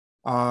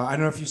 I don't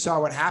know if you saw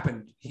what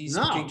happened. He's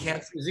being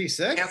canceled. Is he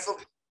sick?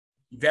 Canceled.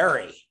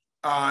 Very.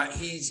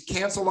 He's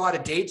canceled a lot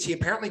of dates. He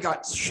apparently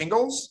got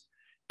shingles,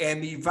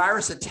 and the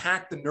virus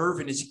attacked the nerve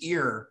in his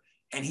ear,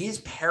 and he's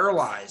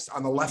paralyzed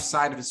on the left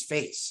side of his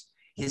face.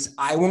 His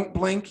eye won't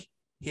blink.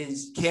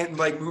 his can't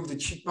like move the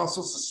cheek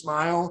muscles to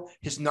smile.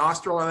 His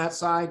nostril on that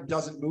side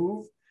doesn't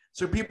move.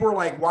 So people were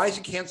like, why is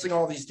he canceling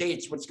all these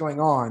dates? What's going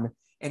on?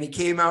 And he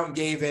came out and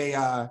gave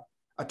a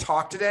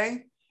talk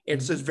today.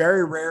 It's this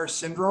very rare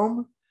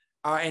syndrome.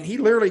 And he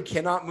literally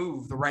cannot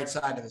move the right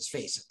side of his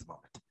face at the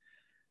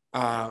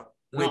moment,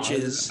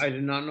 I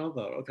did not know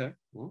that. Okay.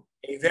 Well.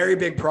 A very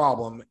big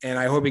problem. And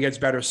I hope he gets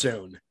better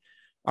soon.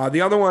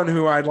 The other one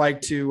who I'd like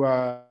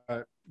to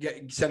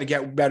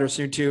get better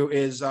soon too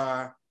is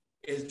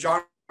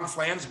John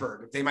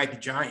Flansburgh. They might be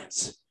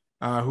Giants,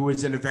 who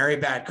was in a very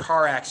bad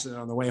car accident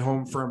on the way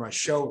home from a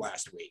show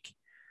last week.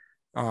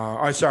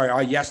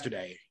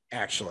 Yesterday,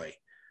 actually.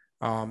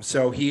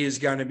 So he is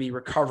going to be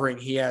recovering.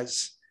 He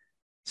has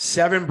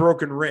 7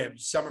 broken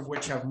ribs, some of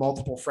which have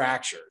multiple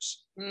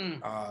fractures.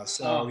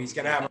 So he's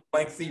going to have a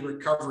lengthy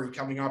recovery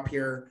coming up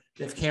here.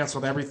 They've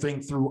canceled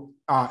everything through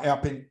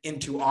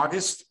into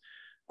August.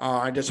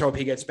 I just hope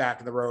he gets back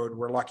on the road.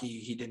 We're lucky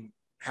he didn't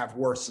have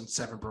worse than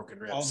 7 broken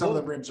ribs. Some of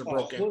the ribs are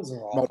broken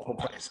multiple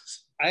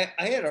places. I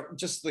had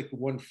just like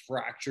 1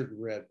 fractured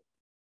rib.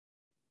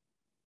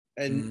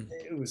 And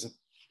it was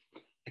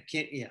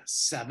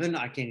 7.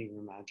 I can't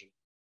even imagine.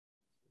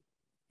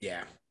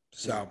 Yeah.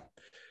 So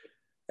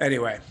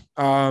anyway,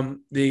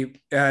 the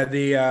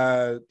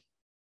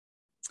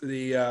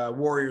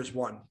Warriors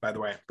won, by the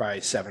way, by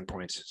 7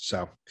 points.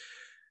 So,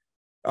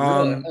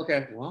 really?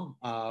 Okay. Well,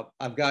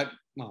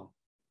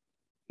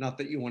 not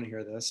that you want to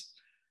hear this.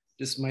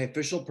 Just my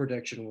official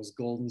prediction was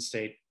Golden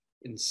State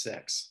in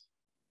 6.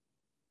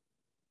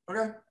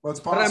 Okay. Well, it's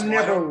possible. But I'm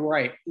never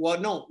right.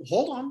 Well, no,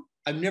 hold on.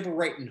 I'm never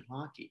right in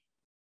hockey.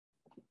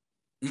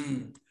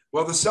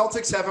 Well, the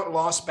Celtics haven't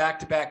lost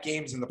back-to-back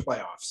games in the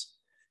playoffs.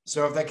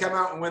 So if they come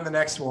out and win the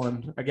next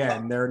one,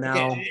 again, they're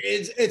now.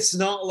 It's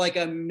not like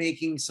I'm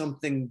making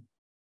something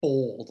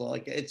bold.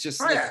 Like it's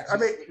just. Oh, yeah. I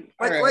mean,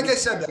 like I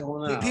said,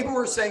 people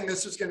were saying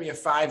this was going to be a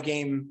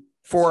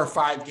 4 or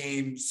 5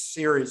 game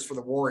series for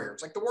the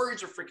Warriors. Like the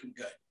Warriors are freaking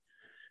good.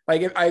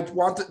 Like do I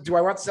want the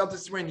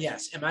Celtics to win?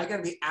 Yes. Am I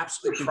going to be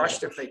absolutely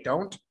crushed if they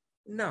don't?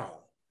 No.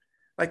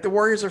 Like the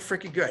Warriors are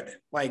freaking good.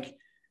 Like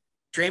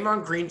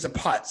Draymond Green's a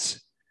putz.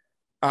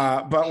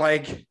 But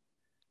like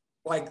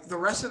the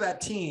rest of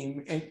that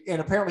team, and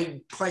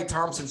apparently Klay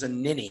Thompson's a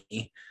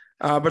ninny,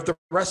 but the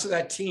rest of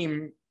that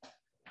team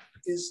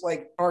is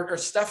like, our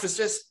stuff is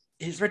just,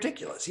 he's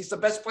ridiculous. He's the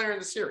best player in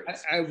the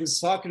series. I was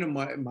talking to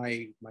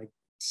my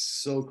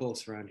so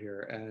close friend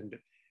here, and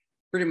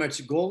pretty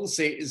much Golden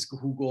State is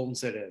who Golden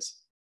State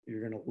is.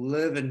 You're going to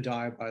live and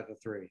die by the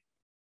 3.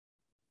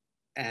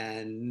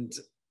 And,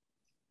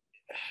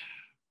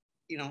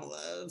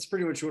 that's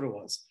pretty much what it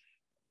was.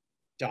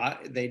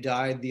 They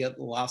died the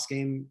last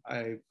game.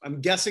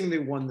 I'm guessing they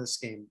won this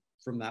game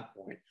from that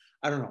point.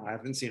 I don't know. I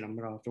haven't seen it. I'm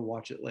going to have to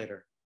watch it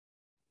later.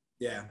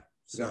 Yeah.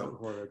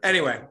 So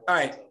anyway, all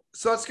right.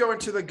 So let's go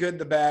into the good,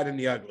 the bad, and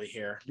the ugly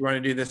here. You want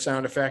to do the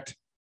sound effect?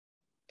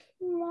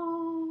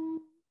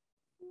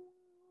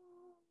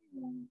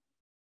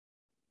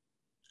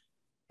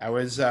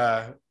 Was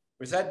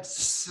that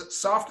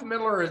soft in the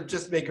middle, or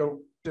just did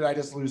I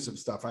just lose some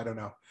stuff? I don't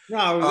know.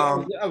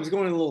 No, I was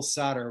going a little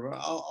sadder, but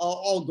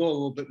I'll go a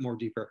little bit more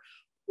deeper.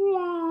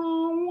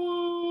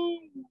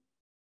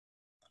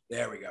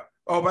 There we go.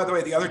 Oh, by the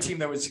way, the other team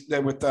that was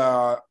there with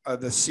the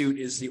suit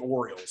is the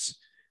Orioles.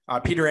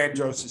 Peter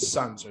Andros'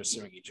 sons are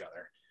suing each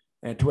other,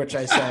 and to which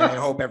I say, I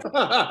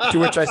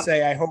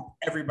hope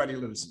everybody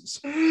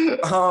loses.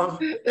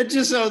 It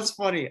just sounds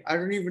funny. I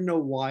don't even know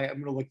why. I'm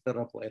gonna look that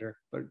up later.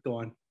 But go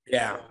on.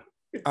 Yeah.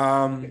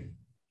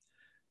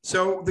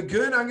 So the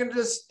good, I'm gonna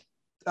just.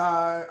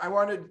 I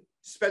want to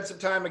spend some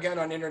time again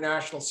on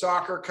international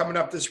soccer. Coming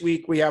up this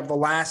week, we have the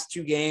last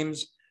 2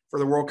 games for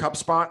the World Cup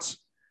spots.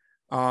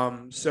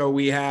 So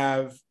we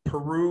have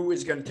Peru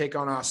is going to take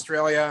on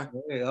Australia,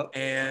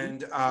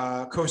 and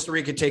Costa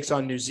Rica takes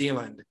on New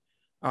Zealand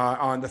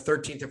on the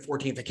 13th and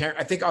 14th.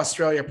 I think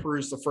Australia, Peru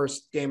is the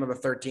first game on the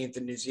 13th,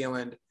 and New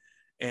Zealand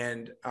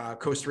and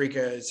Costa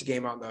Rica is a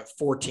game on the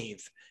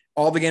 14th.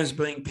 All the games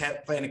being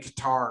played in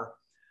Qatar.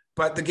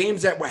 But the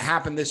games that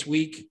happened this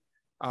week,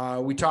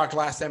 we talked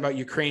last time about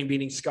Ukraine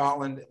beating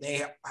Scotland.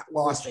 They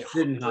lost. It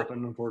didn't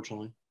happen,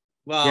 unfortunately.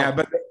 Well, yeah,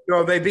 but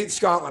they beat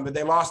Scotland, but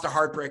they lost a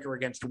heartbreaker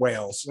against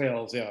Wales.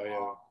 Yeah.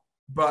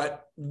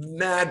 But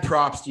mad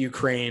props to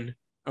Ukraine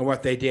on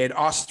what they did.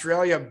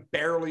 Australia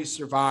barely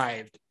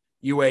survived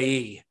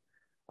UAE,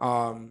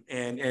 and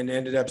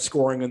ended up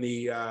scoring in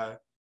the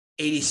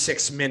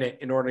 86th minute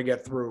in order to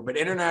get through. But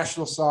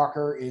international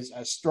soccer is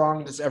as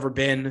strong as it's ever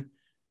been,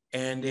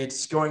 and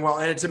it's going well.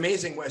 And it's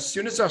amazing. As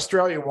soon as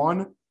Australia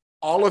won,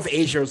 all of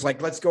Asia was like,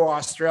 let's go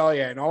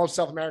Australia. And all of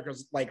South America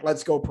was like,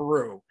 let's go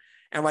Peru.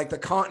 And like the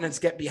continents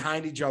get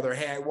behind each other.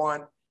 Hey, I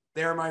want,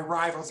 they're my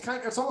rivals.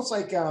 It's almost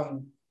like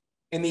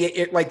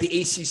like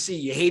the ACC,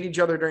 you hate each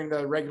other during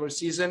the regular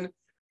season,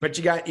 but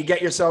you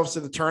get yourselves to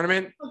the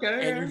tournament,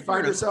 and you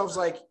find yourselves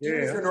like,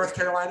 if you're a North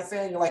Carolina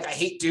fan, you're like, I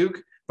hate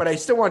Duke, but I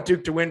still want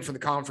Duke to win for the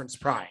conference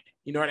pride.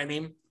 You know what I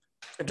mean?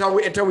 Until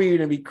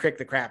we kick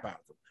the crap out of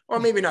them. Well,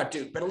 maybe not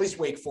Duke, but at least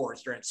Wake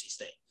Forest or NC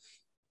State.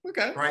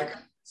 Okay. Right.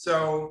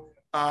 So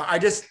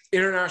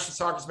international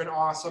soccer has been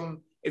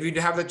awesome. If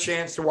you have the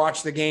chance to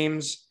watch the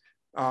games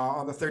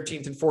on the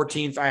 13th and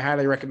 14th, I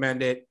highly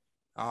recommend it.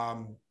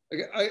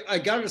 I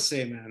gotta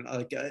say, man,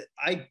 like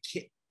I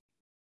can't.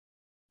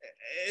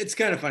 It's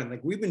kind of funny.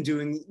 Like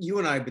you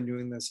and I have been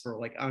doing this for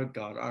like, oh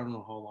God, I don't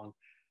know how long.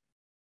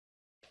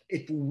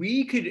 If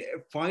we could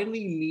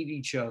finally meet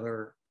each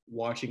other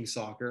watching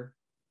soccer,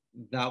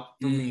 that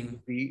for me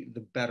would be the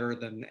better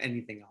than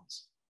anything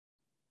else.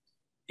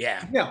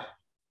 Yeah. Yeah.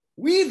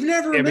 We've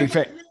never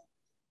met.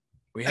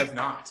 We have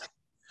not.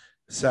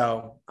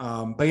 So,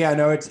 but yeah,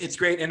 no, it's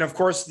great. And of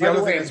course, the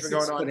other thing that's been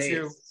going on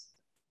too.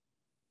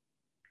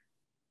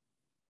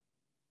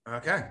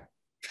 Okay.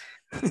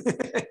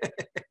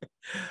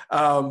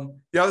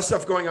 The other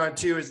stuff going on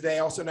too is they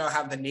also now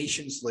have the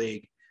Nations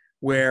League,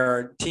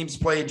 where teams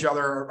play each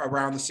other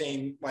around the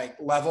same like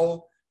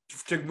level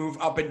to move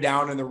up and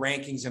down in the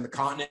rankings in the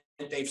continent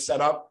they've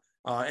set up.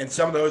 And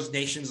some of those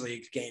Nations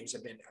League games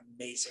have been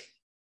amazing.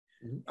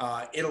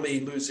 Italy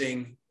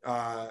losing,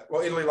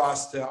 Italy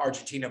lost to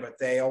Argentina, but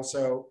they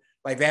also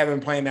they haven't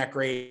been playing that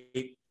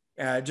great.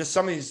 Just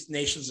some of these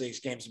Nations League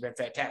games have been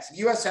fantastic.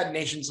 The U.S. had a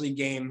Nations League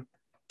game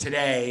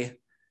today.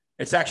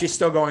 It's actually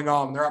still going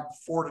on. They're up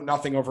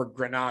 4-0 over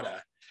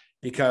Grenada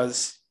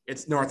because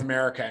it's North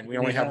America and we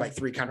only have like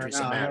 3 countries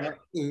that matter.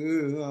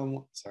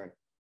 Sorry.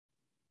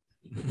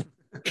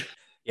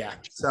 Yeah.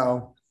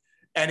 So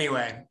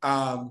anyway,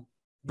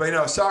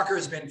 but soccer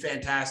has been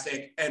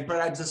fantastic.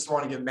 But I just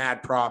want to give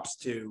mad props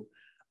to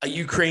a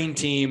Ukraine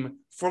team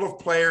full of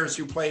players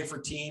who play for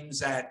teams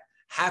that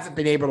haven't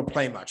been able to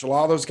play much. A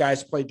lot of those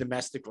guys play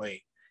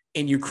domestically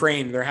in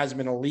Ukraine. There hasn't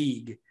been a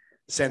league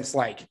since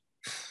like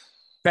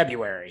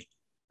February.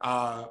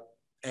 I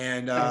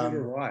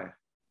wonder why.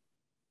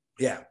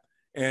 Yeah.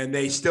 And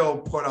they still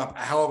put up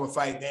a hell of a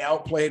fight. They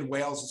outplayed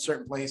Wales in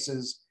certain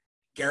places.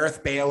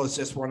 Gareth Bale is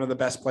just one of the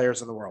best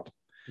players in the world.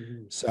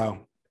 Mm-hmm.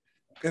 So,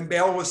 and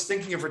Bale was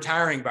thinking of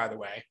retiring, by the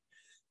way.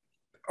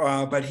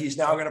 But he's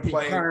now going to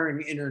play.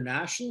 Retiring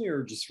internationally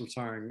or just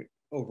retiring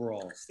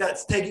overall?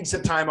 That's taking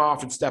some time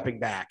off and stepping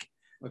back.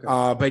 Okay.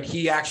 But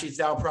he actually is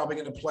now probably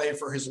going to play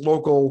for his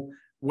local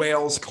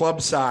Wales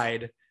club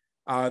side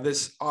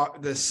this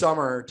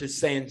summer to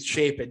stay in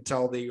shape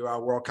until the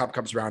World Cup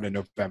comes around in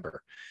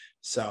November.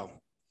 So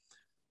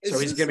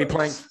he's going to be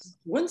playing.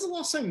 When's the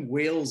last time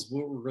Wales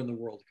were in the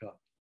World Cup?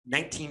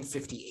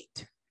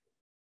 1958.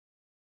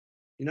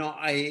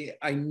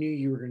 I knew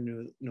you were going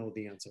to know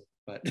the answer,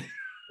 but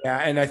yeah,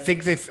 and I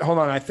think they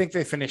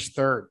finished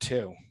third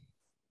too.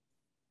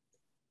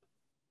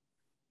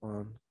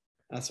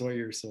 That's why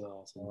you're so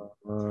awesome.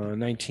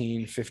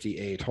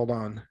 1958. Hold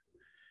on.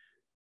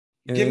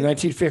 In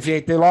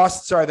 1958, they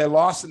lost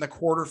in the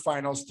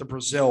quarterfinals to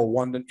Brazil,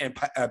 and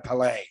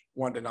Pelé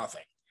 1-0.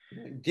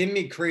 Give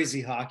me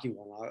crazy hockey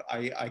one.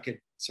 I could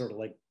sort of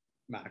like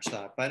match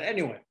that, but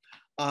anyway.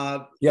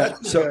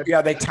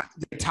 They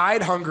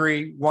tied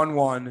Hungary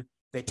 1-1.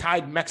 They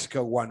tied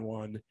Mexico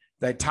 1-1.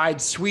 They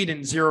tied Sweden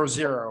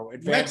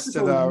 0-0.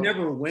 Mexico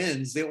never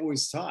wins; they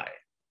always tie.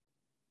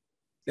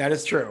 That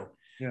is true.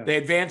 Yeah. They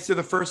advanced to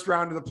the first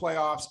round of the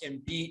playoffs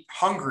and beat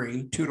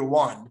Hungary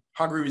 2-1.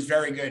 Hungary was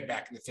very good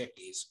back in the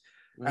 50s,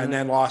 and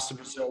then lost to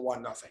Brazil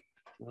 1-0.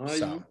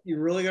 Well, you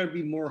really got to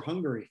be more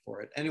hungry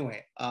for it.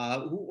 Anyway,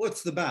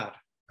 what's the bad?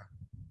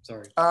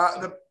 Sorry.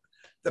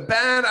 The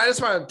bad, I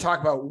just want to talk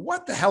about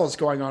what the hell is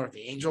going on with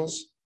the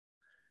Angels.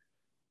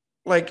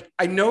 Like,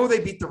 I know they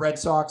beat the Red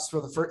Sox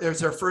for it was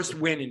their first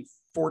win in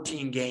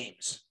 14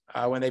 games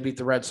when they beat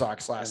the Red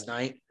Sox last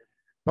night.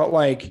 But,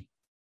 like,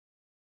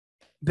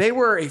 they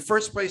were a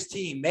first-place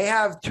team. They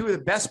have 2 of the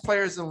best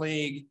players in the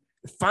league.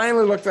 It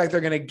finally looked like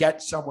they're going to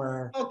get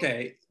somewhere.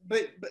 Okay,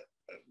 but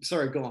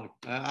sorry, go on.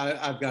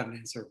 I've got an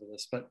answer for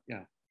this, but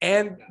yeah.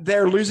 And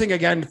they're losing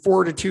again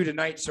 4-2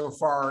 tonight so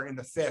far in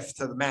the 5th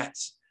to the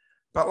Mets.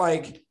 But,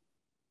 like,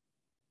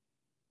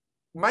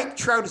 Mike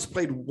Trout has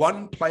played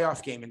 1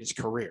 playoff game in his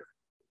career.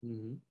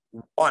 Mm-hmm.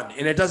 1.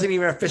 And it doesn't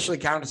even officially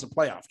count as a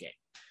playoff game.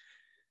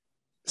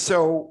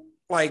 So,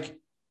 like,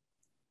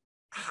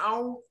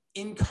 how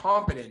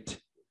incompetent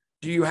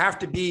do you have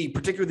to be,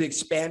 particularly the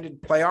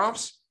expanded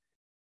playoffs,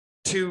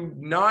 to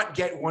not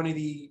get one of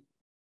the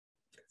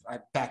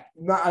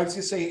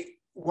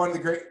one of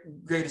the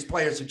greatest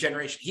players of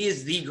generation? He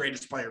is the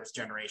greatest player of his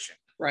generation.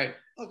 Right.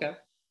 Okay.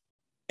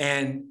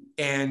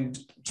 And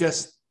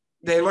just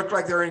they look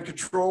like they're in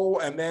control,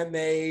 and then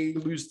they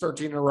lose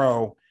 13 in a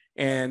row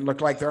and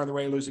look like they're on the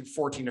way to losing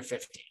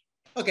 14-15.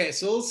 Okay,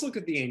 so let's look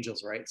at the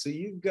Angels, right? So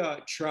you've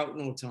got Trout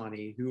and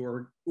Ohtani, who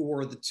are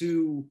the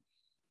 2.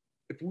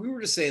 If we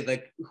were to say,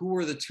 like, who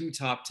are the 2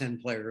 top 10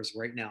 players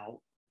right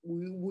now,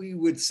 we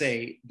would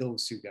say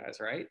those 2 guys,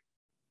 right?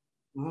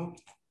 Mm-hmm.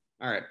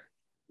 All right.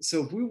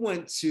 So if we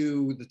went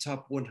to the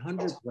top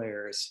 100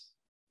 players,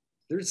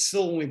 there'd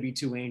still only be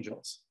 2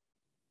 Angels.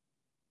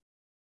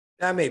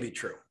 That may be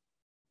true.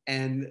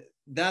 And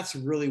that's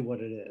really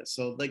what it is.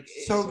 So, like,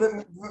 so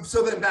then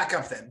back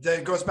up then.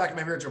 That goes back to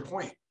my original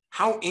point.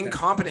 How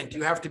incompetent do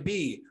you have to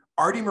be?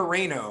 Artie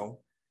Moreno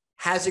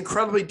has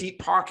incredibly deep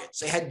pockets.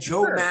 They had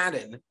Joe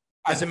Madden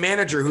as a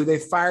manager who they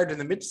fired in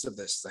the midst of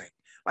this thing.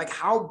 Like,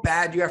 how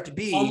bad do you have to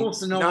be?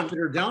 Almost to know that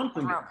they're down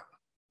from it.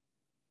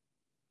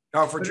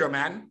 Oh, for Joe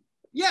Madden?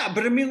 Yeah,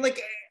 but I mean,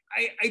 like,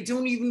 I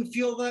don't even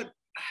feel that.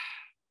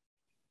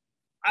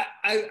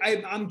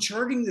 I'm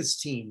charting this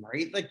team,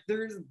 right? Like,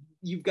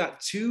 you've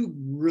got two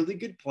really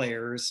good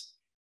players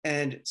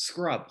and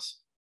scrubs.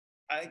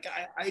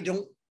 I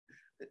don't.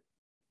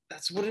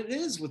 That's what it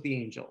is with the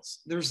Angels.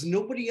 There's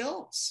nobody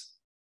else.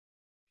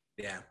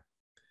 Yeah.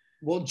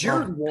 Well,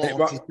 Jared Walsh is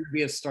going to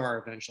be a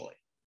star eventually.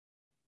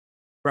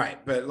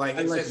 Right, but like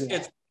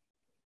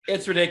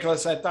it's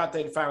ridiculous. I thought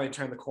they'd finally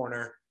turn the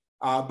corner.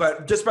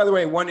 But just by the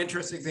way, one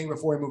interesting thing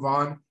before we move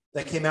on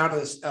that came out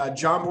of this,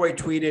 John Boy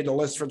tweeted a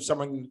list from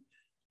someone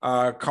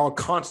called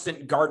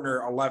Constant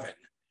Gardner 11.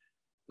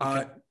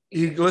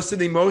 He listed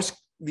the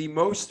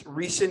most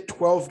recent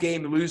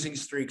 12-game losing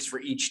streaks for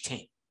each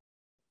team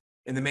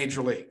in the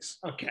major leagues.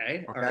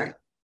 Okay. All right.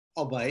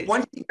 I'll bite.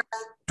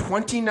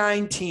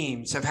 29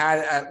 teams have had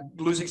a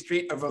losing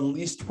streak of at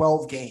least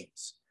 12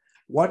 games.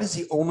 What is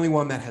the only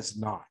one that has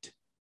not?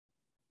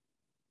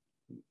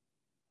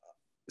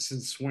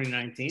 Since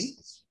 2019?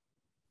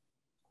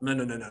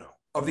 No.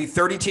 Of the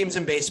 30 teams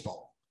in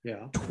baseball,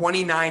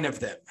 29 of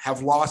them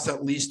have lost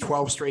at least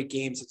 12 straight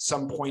games at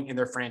some point in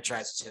their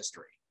franchise's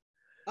history.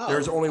 Oh.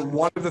 There's only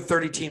one of the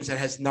 30 teams that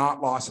has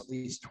not lost at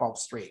least 12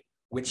 straight.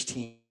 Which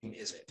team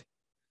is it?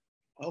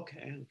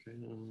 Okay.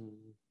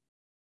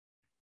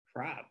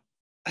 Crap.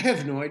 I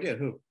have no idea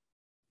who.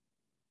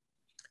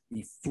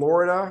 The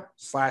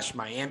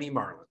Florida/Miami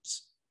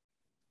Marlins.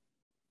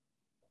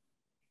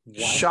 What?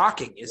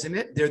 Shocking, isn't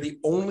it? They're the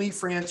only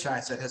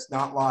franchise that has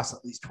not lost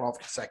at least 12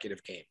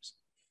 consecutive games.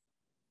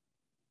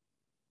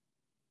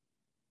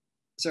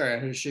 Sorry, I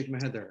had to shake my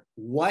head there.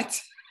 What?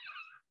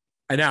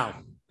 I know.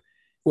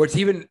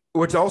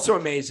 What's also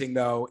amazing,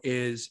 though,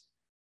 is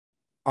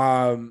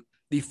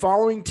the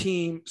following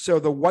team. So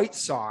the White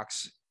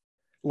Sox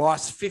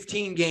lost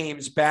 15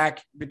 games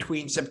back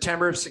between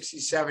September of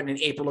 67 and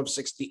April of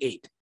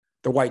 68.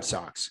 The White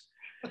Sox.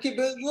 Okay,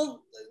 but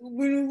look,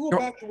 when we go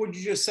back to what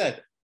you just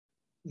said,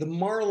 the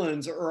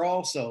Marlins are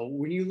also,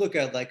 when you look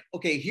at like,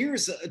 okay,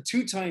 here's a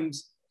 2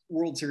 times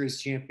World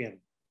Series champion.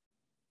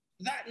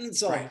 That in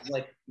itself, right.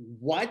 Like,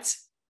 what?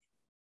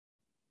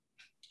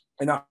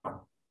 I know.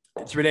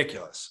 It's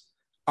ridiculous.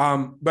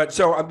 But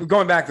so I'm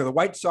going back to the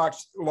White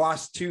Sox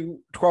lost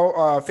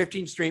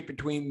 15 straight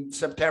between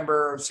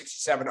September of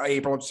 67 and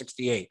April of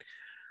 68.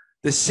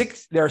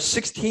 There are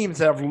 6 teams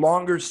that have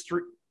longer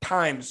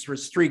times for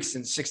streaks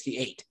in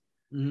 68.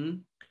 Mm-hmm.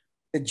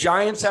 The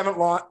Giants haven't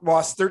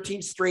lost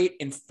 13 straight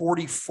in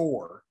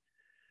 44.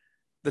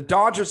 The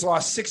Dodgers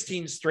lost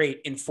 16 straight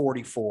in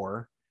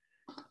 44.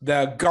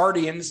 The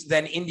Guardians,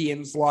 then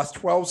Indians, lost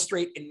 12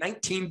 straight in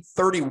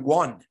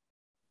 1931.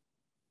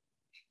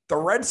 The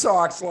Red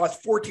Sox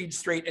lost 14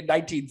 straight in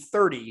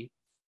 1930.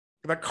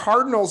 The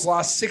Cardinals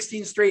lost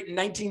 16 straight in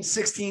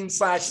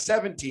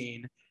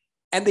 1916/17.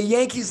 And the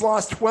Yankees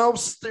lost 12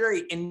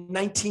 straight in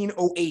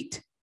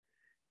 1908.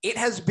 It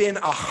has been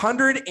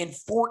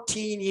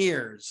 114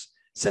 years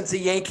since the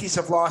Yankees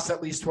have lost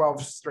at least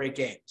 12 straight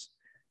games.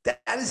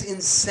 That is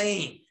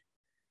insane.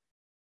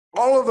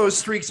 All of those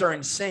streaks are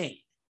insane.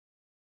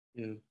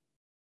 Yeah.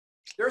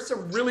 There are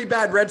some really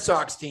bad Red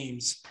Sox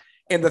teams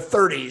in the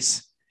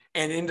 30s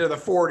and into the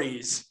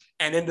 40s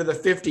and into the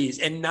 50s,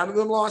 and none of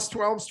them lost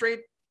 12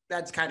 straight.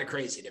 That's kind of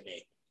crazy to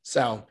me.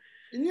 So,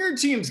 and your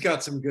team's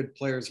got some good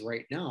players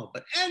right now,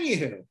 but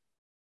anywho.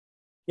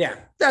 Yeah,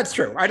 that's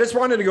true. I just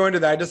wanted to go into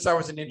that. I just thought it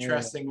was an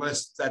interesting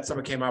list that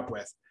someone came up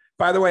with.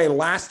 By the way,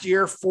 last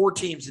year, 4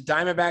 teams, the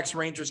Diamondbacks,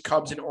 Rangers,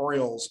 Cubs, and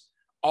Orioles,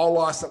 all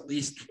lost at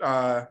least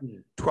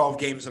 12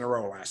 games in a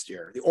row last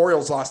year. The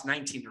Orioles lost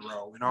 19 in a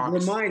row in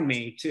August. Remind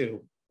me,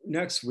 too,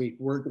 next week,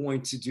 we're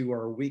going to do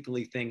our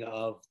weekly thing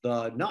of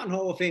the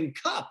Notinhalloffame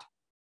Cup.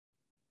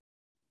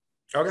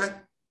 Okay.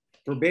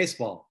 For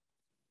baseball,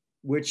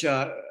 which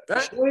Shohei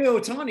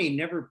Ohtani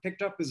never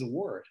picked up his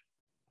award.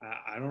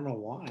 I don't know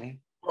why.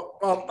 Well,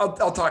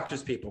 I'll talk to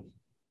his people.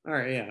 All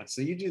right, yeah.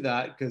 So you do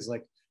that because,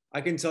 like,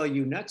 I can tell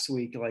you next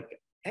week, like,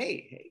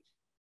 hey,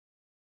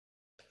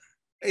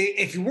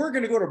 if you were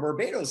going to go to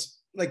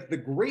Barbados, like the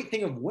great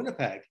thing of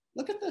Winnipeg,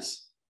 look at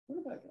this.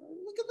 Winnipeg,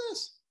 look at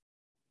this.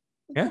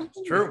 Yeah,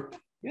 it's true.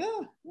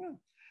 Yeah.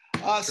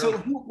 So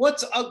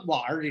what's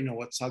well, I already know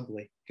what's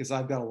ugly because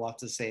I've got a lot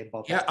to say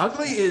about that. Yeah,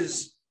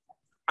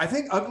 I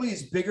think ugly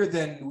is bigger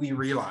than we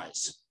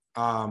realize.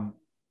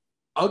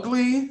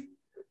 Ugly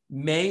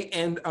may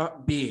end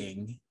up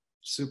being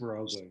super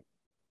ugly.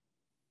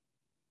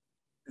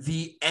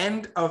 The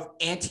end of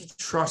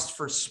antitrust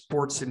for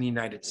sports in the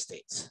United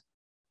States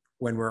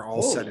when we're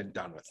all said and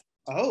done with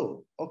it.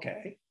 Oh,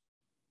 okay.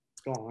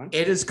 Go on.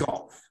 It is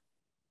golf.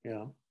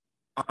 Yeah.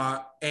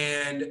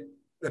 And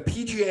the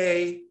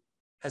PGA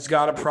has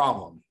got a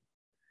problem.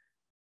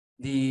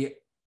 A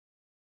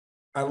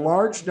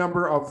large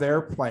number of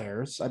their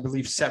players, I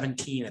believe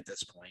 17 at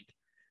this point,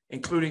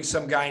 including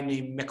some guy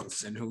named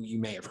Mickelson, who you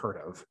may have heard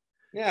of.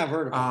 Yeah, I've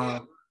heard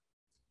of him.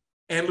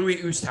 And Louis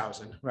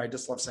Oosthuizen, who I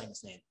just love saying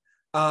his name.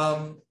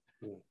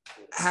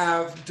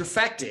 have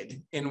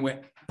defected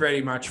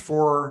pretty much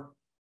for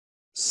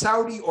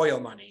Saudi oil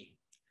money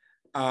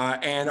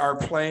and are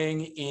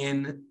playing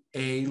in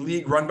a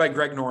league run by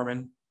Greg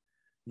Norman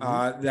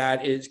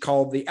that is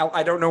called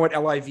I don't know what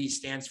LIV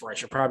stands for. I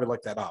should probably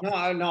look that up. No,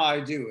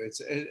 I do.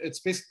 It's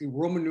basically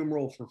Roman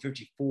numeral for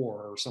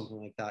 54 or something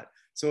like that.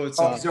 So it's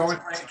because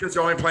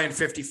they're only playing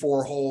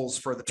 54 holes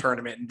for the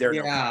tournament, and they're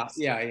yeah.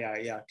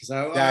 Because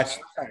I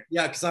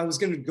was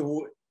gonna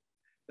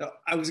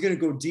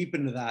go deep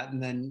into that,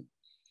 and then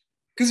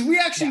because we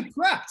actually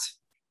prepped.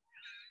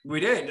 We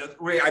did.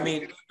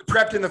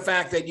 Prepped in the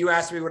fact that you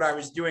asked me what I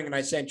was doing, and I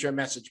sent you a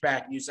message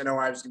back, and you said, "Oh,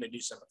 I was going to do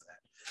some of that."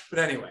 But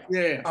anyway,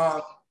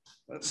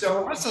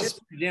 so that's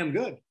pretty damn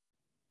good.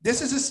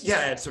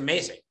 It's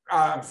amazing.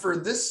 For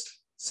this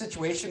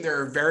situation, there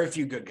are very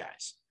few good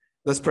guys.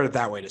 Let's put it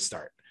that way to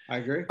start. I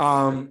agree.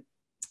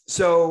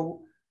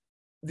 So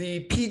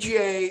the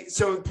PGA,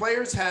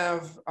 players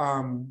have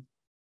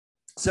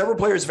several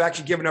players have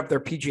actually given up their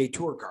PGA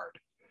Tour card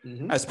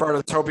as part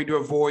of this, hoping to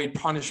avoid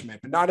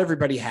punishment, but not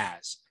everybody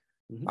has.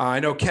 I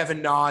know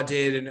Kevin Na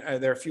did,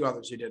 and there are a few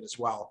others who did as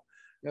well.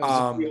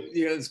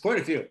 There's quite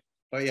a few,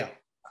 but yeah.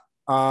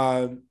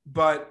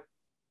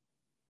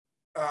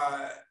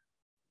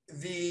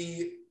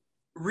 The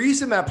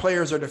reason that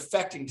players are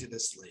defecting to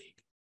this league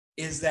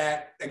is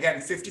that,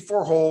 again,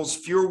 54 holes,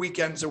 fewer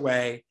weekends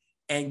away,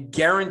 and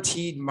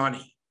guaranteed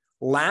money.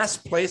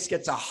 Last place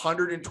gets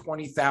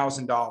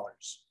 $120,000.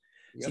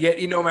 So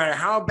yet, no matter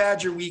how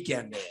bad your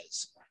weekend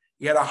is,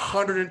 you get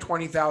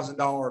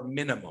 $120,000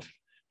 minimum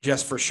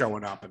just for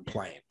showing up and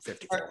playing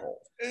 54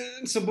 holes.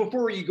 And so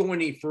before you go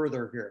any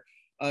further here,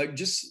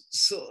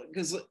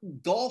 because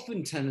golf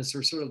and tennis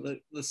are sort of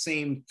the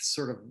same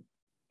sort of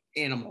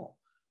animal.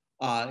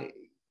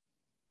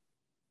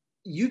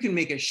 You can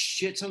make a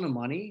shit ton of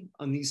money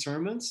on these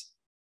tournaments,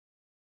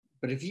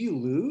 but if you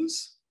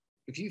lose,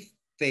 if you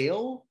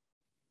fail,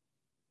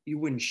 you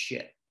win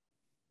shit.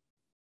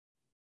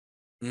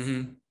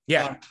 Mm-hmm.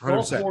 Yeah,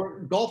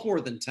 100%. Golf more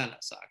than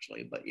tennis,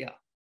 actually, but yeah.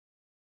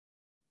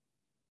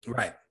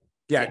 Right.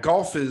 Yeah,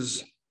 golf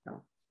is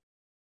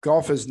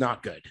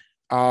not good.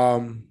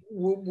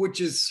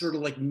 Which is sort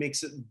of like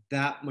makes it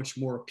that much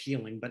more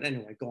appealing. But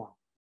anyway, go on.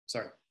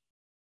 Sorry.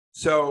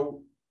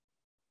 So,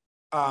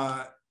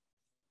 on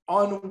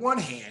one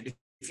hand,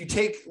 if you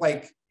take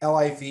like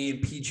LIV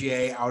and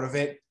PGA out of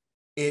it,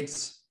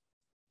 it's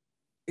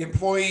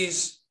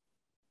employees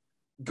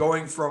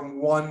going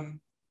from one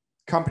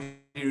company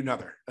to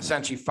another,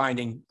 essentially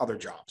finding other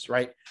jobs,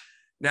 right?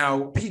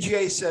 Now,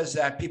 PGA says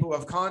that people who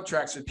have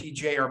contracts with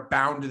PGA are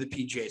bound to the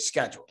PGA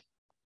schedule,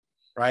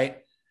 right?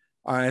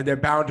 They're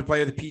bound to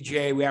play with the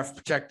PGA. We have to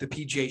protect the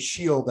PGA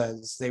shield,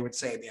 as they would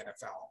say in the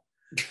NFL.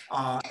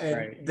 And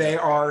right. They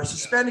are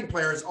suspending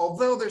players,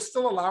 although they're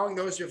still allowing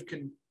those who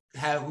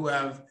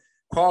have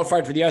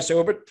qualified for the US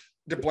Open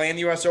to play in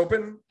the US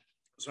Open.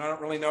 So I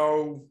don't really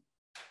know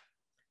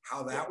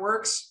how that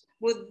works.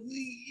 Well,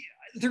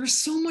 there's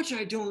so much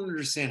I don't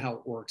understand how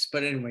it works.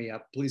 But anyway, yeah,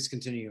 please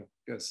continue.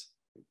 Because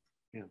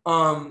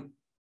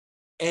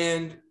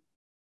and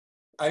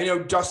I know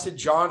Dustin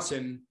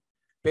Johnson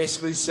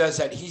basically says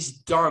that he's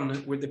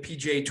done with the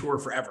PGA Tour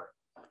forever.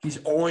 He's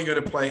only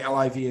going to play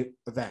LIV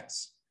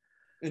events.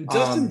 And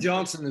Dustin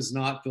Johnson is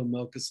not Phil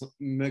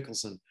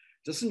Mickelson.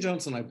 Dustin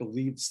Johnson, I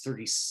believe, is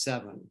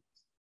 37.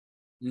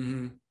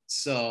 Mm-hmm.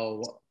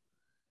 So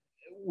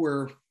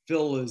where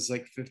Phil is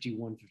like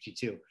 51,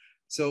 52.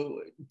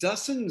 So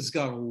Dustin's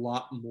got a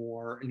lot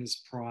more in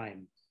his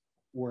prime,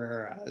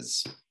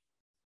 whereas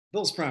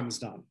Phil's prime is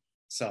done.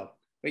 So,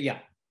 but yeah,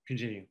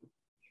 continue.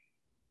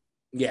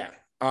 Yeah.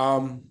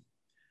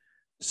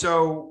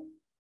 So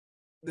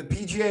the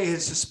PGA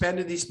has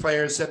suspended these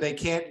players, said they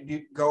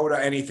can't go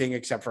to anything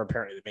except for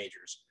apparently the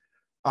majors.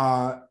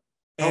 And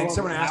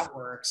someone asked,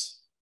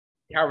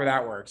 however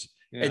that works.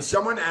 Yeah. And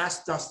someone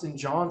asked Dustin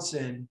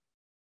Johnson,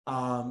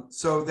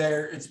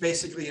 it's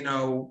basically,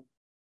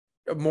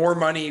 more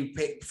money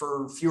paid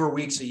for fewer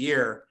weeks a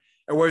year.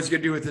 And what he's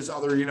going to do with his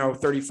other,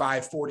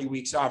 35, 40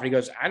 weeks off. And he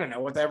goes, I don't know,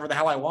 whatever the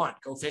hell I want.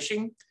 Go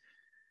fishing.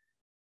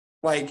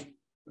 Like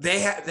they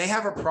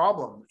have a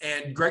problem.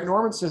 And Greg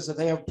Norman says that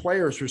they have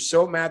players who are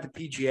so mad at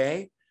the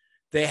PGA,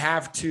 they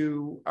said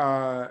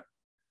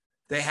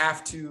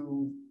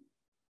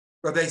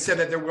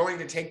that they're willing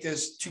to take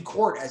this to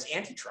court as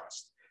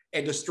antitrust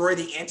and destroy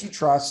the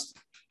antitrust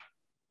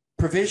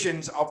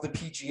provisions of the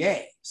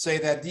PGA. Say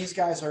that these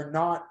guys are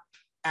not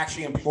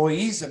actually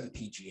employees of the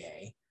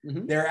PGA.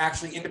 Mm-hmm. They're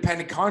actually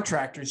independent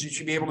contractors who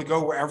should be able to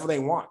go wherever they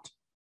want.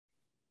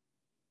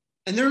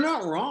 And they're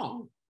not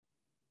wrong.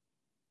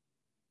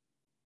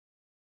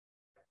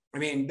 I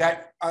mean,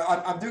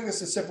 I'm doing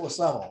this at the simplest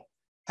level.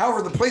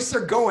 However, the place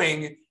they're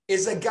going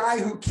is a guy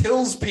who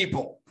kills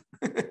people.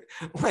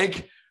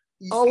 Like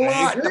a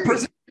lot. The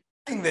person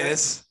doing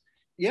this.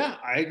 Yeah,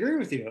 I agree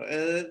with you.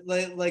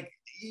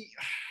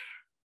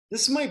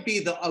 This might be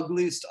the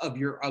ugliest of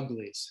your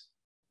uglies.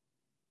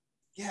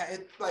 Yeah,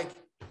 it's like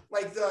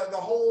the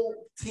whole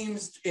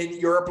teams in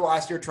Europe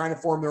last year trying to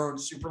form their own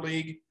super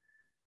league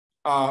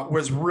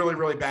was really,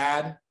 really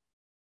bad.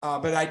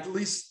 But at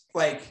least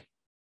like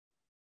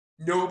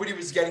nobody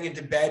was getting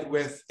into bed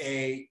with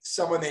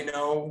someone they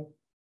know.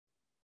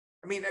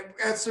 I mean,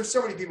 there's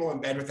so many people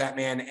in bed with that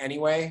man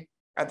anyway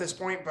at this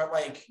point, but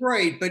like,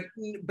 right. But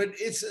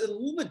it's a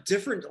little bit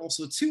different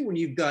also too, when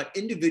you've got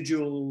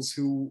individuals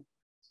who,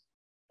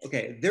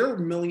 okay, they're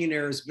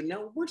millionaires, but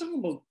now we're talking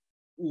about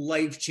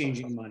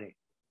life-changing money.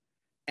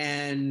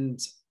 And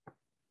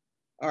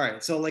all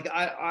right, so like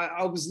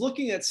I was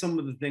looking at some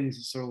of the things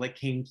that sort of like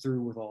came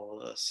through with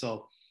all of this.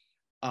 So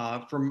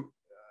from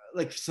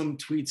like some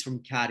tweets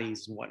from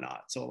caddies and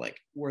whatnot. So like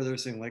where they're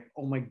saying like,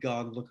 oh my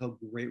God, look how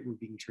great we're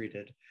being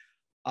treated.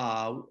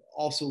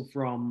 Also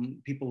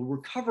from people who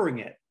were covering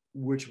it,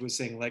 which was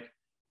saying like,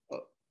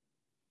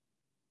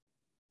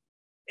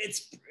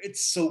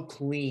 it's so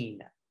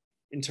clean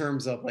in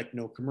terms of like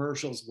no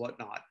commercials,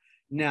 whatnot.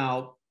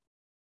 Now,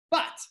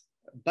 but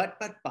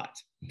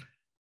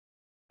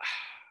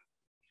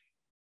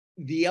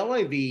the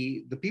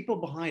LIV, the people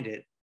behind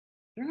it,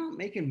 they're not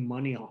making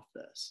money off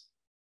this.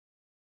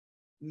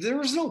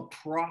 There's no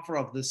profit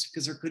off this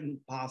because there couldn't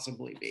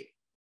possibly be.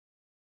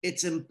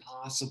 It's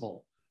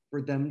impossible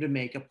for them to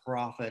make a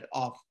profit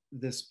off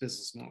this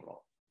business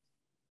model.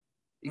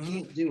 You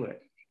can't do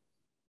it.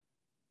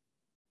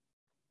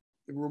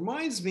 It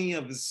reminds me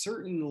of a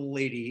certain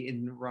lady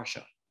in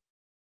Russia,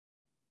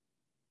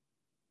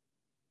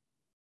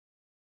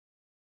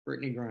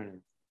 Brittany Griner.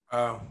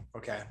 Oh,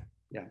 okay.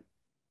 Yeah.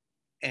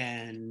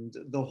 And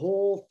the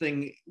whole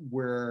thing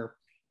where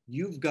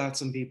you've got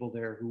some people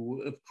there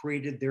who have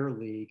created their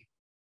league.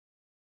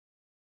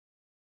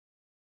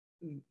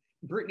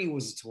 Brittany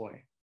was a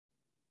toy.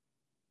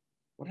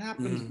 What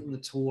happens when the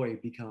toy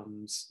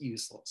becomes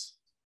useless?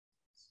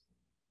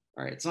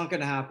 All right, it's not going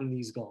to happen to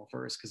these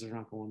golfers because they're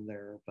not going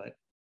there, but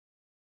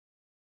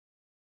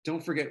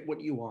don't forget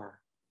what you are.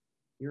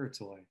 You're a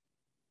toy.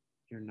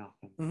 You're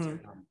nothing.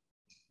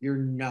 You're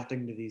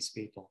nothing to these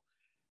people.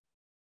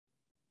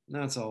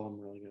 And that's all I'm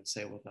really going to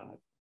say with that.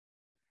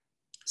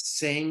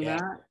 Saying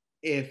that,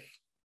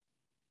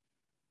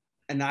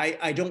 and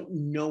I don't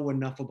know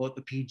enough about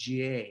the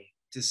PGA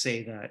to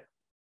say that,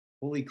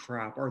 holy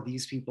crap, are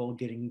these people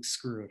getting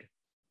screwed?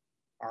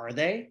 Are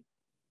they?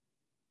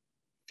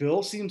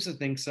 Phil seems to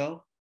think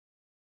so.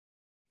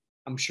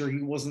 I'm sure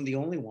he wasn't the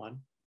only one.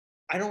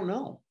 I don't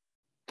know.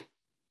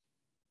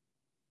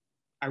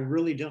 I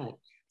really don't.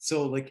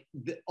 So like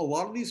a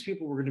lot of these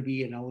people were going to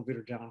be an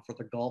elevator down for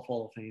the Golf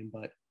Hall of Fame,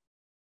 but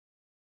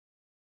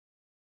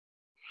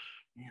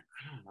man,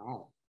 I don't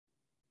know.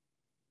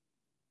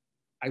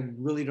 I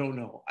really don't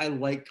know. I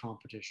like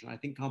competition. I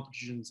think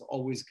competition is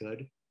always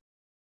good,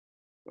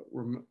 but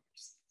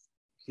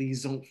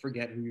please don't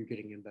forget who you're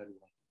getting in bed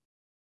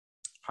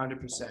with.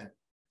 100%.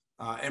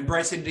 And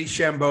Bryson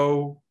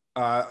DeChambeau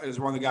is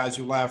one of the guys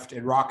who left,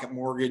 and Rocket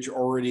Mortgage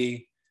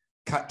already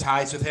cut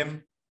ties with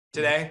him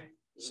today,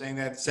 saying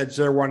that said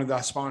they're one of the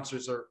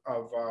sponsors of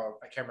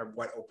I can't remember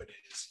what Open it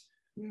is,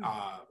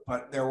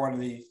 but they're one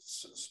of the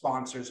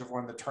sponsors of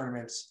one of the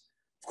tournaments.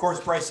 Of course,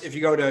 Bryce, if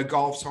you go to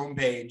Golf's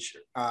homepage,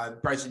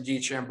 Bryson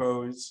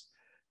DeChambeau's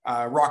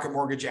Rocket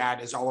Mortgage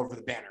ad is all over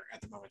the banner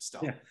at the moment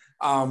still. Yeah.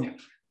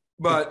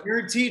 But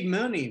guaranteed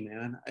money,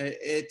 man.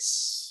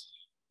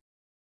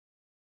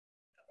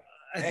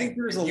 I think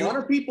there's a lot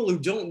of people who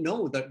don't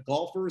know that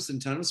golfers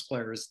and tennis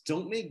players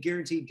don't make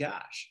guaranteed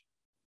cash.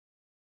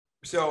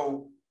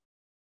 So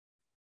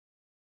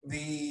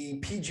the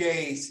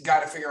PJ's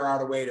got to figure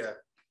out a way to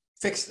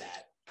fix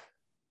that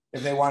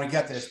if they want to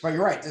get this. But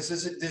you're right, this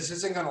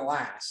isn't going to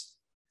last.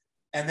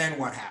 And then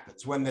what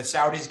happens when the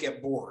Saudis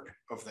get bored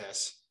of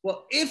this?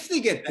 Well, if they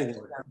get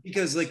bored,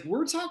 because like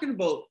we're talking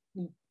about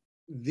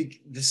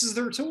this is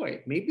their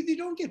toy. Maybe they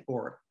don't get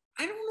bored.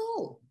 I don't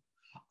know.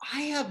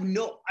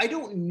 I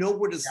don't know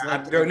what it's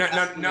like.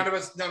 None of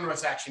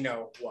us actually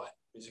know what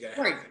is going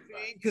to happen.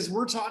 Right, because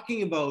we're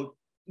talking about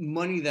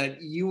money that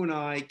you and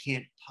I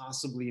can't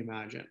possibly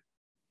imagine.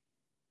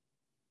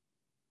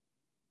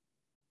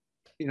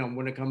 You know,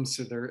 when it comes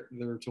to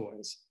their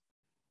toys.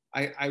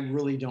 I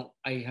really don't.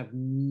 I have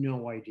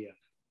no idea.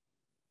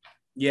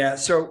 Yeah,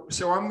 so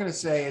I'm going to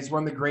say is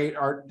one of the great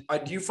art.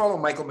 Do you follow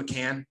Michael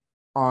McCann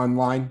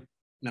online?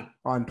 No.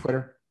 On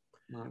Twitter?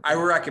 I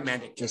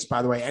recommend it, just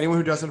by the way. Anyone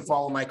who doesn't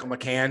follow Michael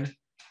McCann,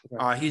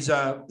 he's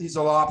a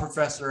law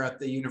professor at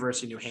the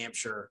University of New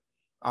Hampshire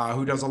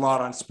who does a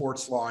lot on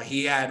sports law.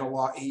 He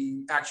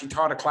actually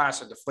taught a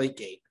class at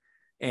Deflategate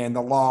and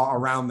the law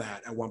around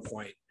that at one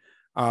point.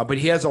 But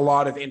he has a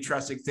lot of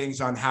interesting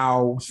things on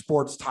how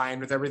sports tie in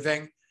with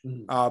everything.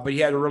 But he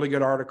had a really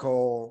good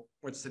article.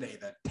 What's today?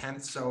 The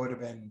 10th. So it would have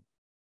been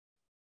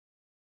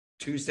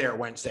Tuesday or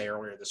Wednesday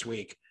earlier this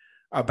week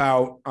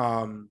about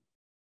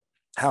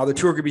how the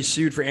tour could be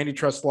sued for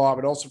antitrust law,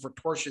 but also for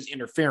tortious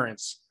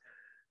interference,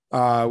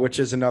 which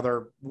is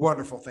another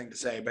wonderful thing to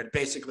say, but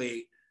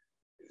basically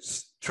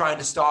trying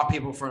to stop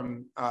people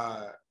from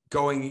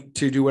going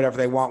to do whatever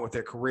they want with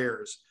their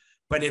careers.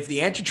 But if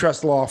the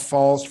antitrust law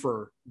falls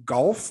for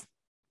golf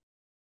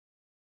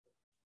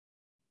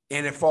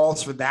and it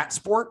falls for that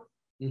sport,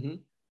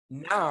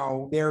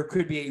 now there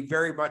could be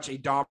very much a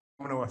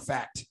domino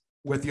effect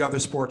with the other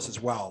sports as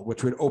well,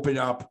 which would open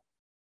up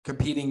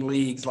competing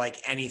leagues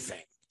like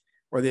anything,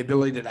 or the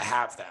ability to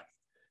have them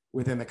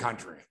within the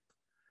country.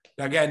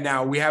 Again,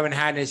 now we haven't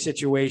had a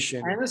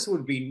situation. Tennis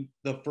would be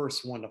the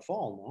first one to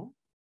fall, no?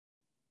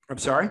 I'm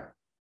sorry?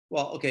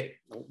 Well, okay.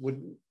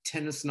 Would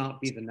tennis not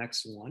be the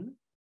next one?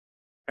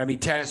 I mean,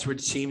 tennis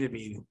would seem to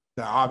be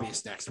the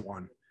obvious next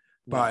one.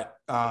 But,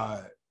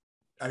 I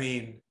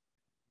mean,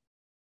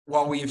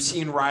 while we have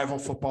seen rival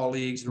football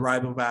leagues,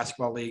 rival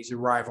basketball leagues,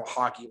 and rival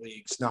hockey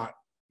leagues not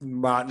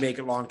make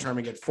it long-term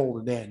and get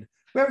folded in,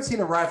 we haven't seen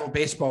a rival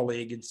baseball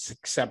league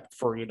except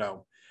for,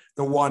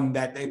 the one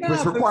that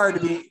was required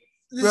to be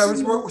 –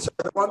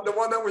 the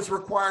one that was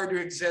required to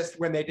exist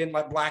when they didn't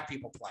let black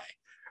people play.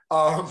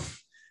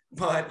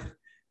 But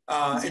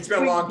it's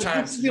been a long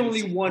time. This is the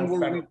only one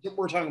where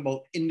we're talking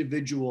about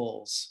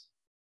individuals.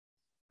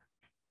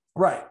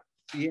 Right.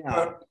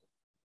 Yeah.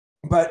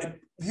 But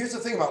here's the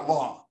thing about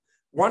law.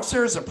 Once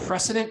there's a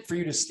precedent for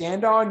you to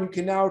stand on, you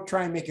can now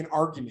try and make an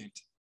argument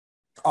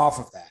off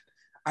of that.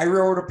 I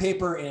wrote a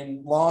paper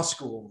in law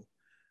school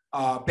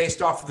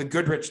based off of the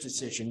Goodrich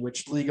decision,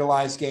 which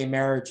legalized gay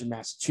marriage in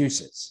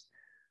Massachusetts.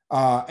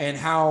 And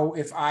how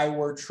if I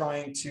were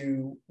trying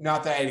to,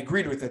 not that I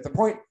agreed with it, the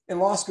point in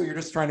law school, you're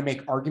just trying to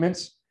make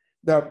arguments.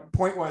 The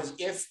point was,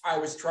 if I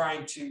was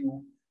trying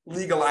to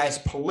legalize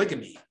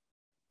polygamy,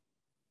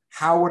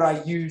 how would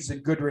I use the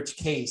Goodrich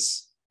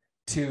case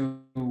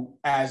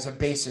as a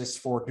basis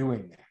for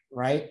doing that,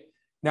 right?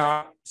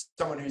 Now,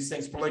 someone who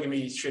thinks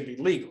polygamy should be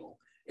legal.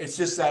 It's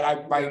just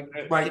that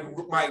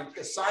my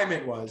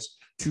assignment was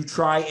to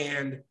try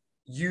and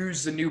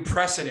use the new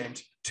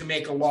precedent to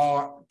make a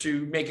law,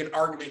 to make an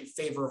argument in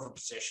favor of a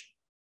position.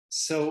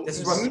 So this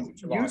is you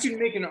can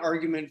make an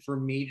argument for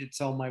me to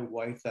tell my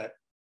wife that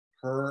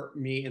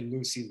me and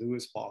Lucy Liu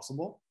is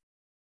possible.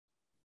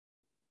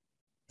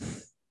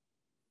 I'm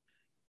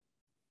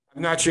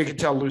not sure you can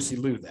tell Lucy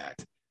Liu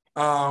that.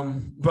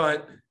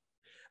 But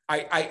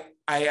I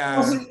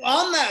wasn't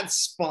on that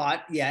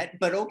spot yet,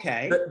 but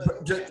okay.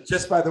 But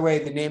just by the way,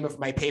 the name of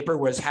my paper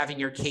was Having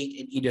Your Kate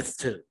and Edith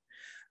Too.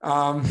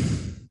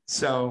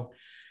 So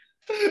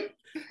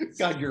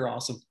God, you're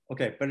awesome.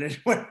 Okay, but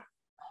anyway.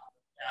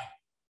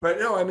 But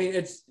no, I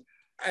mean,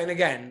 and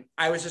again,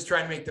 I was just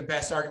trying to make the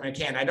best argument I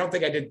can. I don't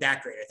think I did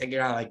that great. I think I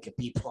got like a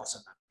B+ on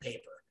that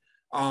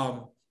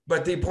paper.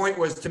 But the point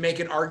was to make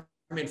an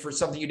argument for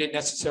something you didn't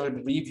necessarily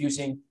believe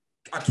using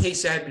a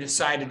case that had been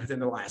decided within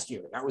the last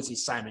year. That was the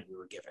assignment we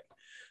were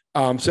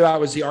given. So that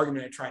was the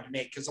argument I tried to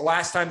make. Because the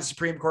last time the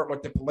Supreme Court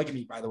looked at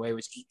polygamy, by the way,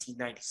 was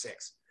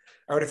 1896.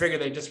 I would have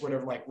figured they just would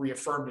have like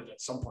reaffirmed it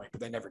at some point,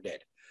 but they never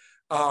did.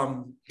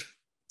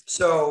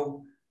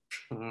 So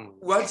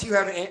once you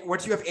have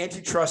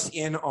antitrust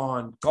in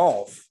on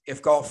golf,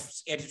 if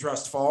golf's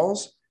antitrust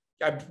falls,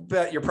 I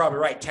bet you're probably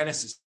right.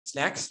 Tennis is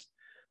next.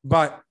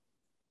 But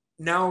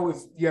now if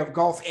you have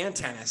golf and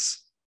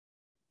tennis,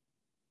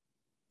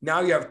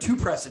 now you have two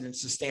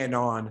precedents to stand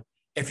on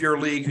if you're a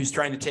league who's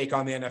trying to take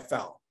on the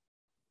NFL.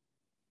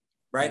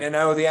 Right? And I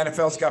know the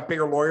NFL's got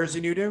bigger lawyers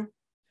than you do,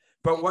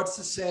 but what's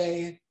to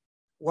say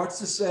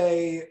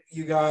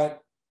you got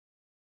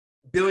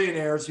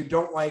billionaires who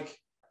don't like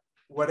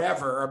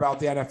whatever about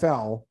the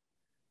NFL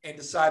and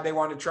decide they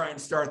want to try and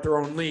start their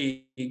own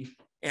league,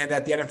 and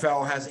that the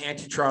NFL has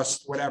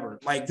antitrust, whatever.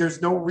 Like,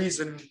 there's no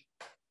reason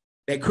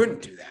they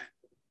couldn't do that.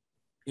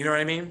 You know what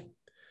I mean?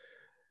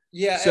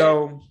 Yeah.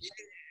 So,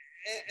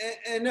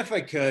 and if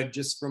I could,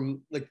 just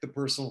from like the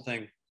personal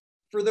thing,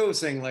 for those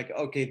saying like,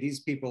 okay,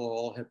 these people are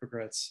all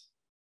hypocrites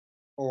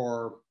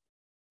or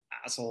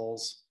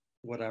assholes,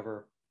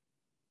 whatever.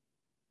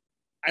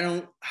 I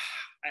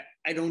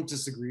don't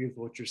disagree with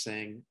what you're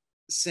saying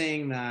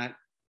that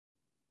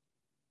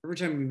every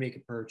time you make a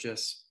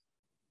purchase,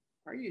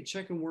 are you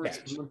checking where it's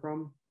coming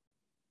from?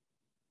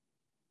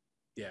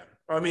 Yeah.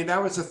 I mean,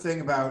 that was the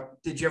thing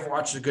about, did you ever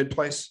watch The Good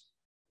Place?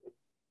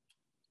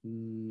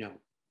 No.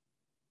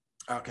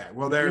 Okay.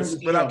 Well,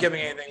 without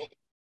giving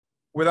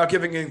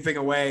anything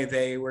away,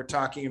 they were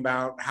talking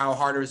about how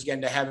hard it was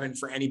getting to heaven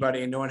for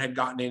anybody, and no one had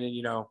gotten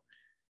in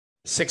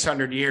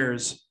 600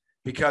 years,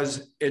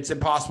 because it's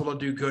impossible to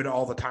do good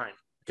all the time,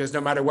 because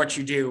no matter what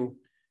you do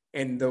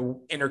in the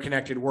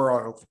interconnected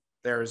world,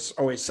 there's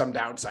always some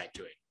downside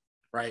to it,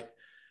 right?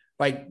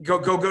 Like go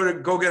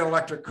get an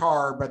electric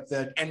car, but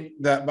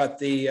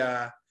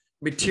the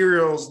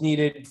materials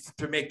needed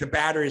to make the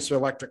batteries for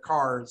electric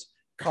cars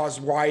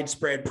cause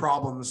widespread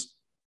problems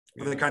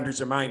where the countries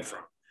are mined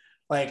from.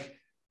 Like,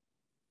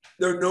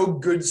 there are no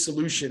good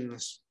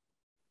solutions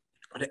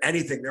to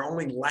anything. There are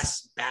only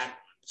less bad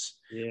ones.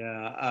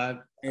 Yeah.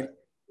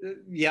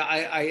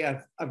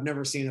 I've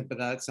never seen it, but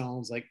that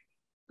sounds like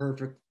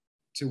perfect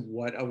to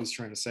what I was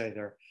trying to say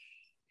there.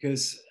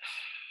 Because,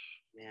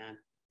 man,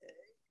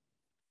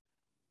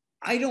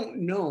 I don't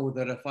know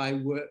that if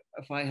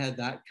I had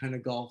that kind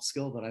of golf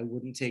skill, that I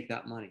wouldn't take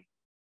that money.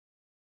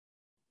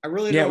 I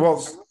really don't.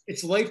 Well,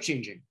 it's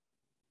life-changing.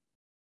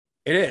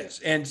 It is.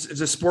 And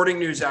the Sporting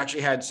News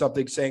actually had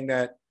something saying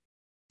that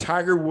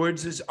Tiger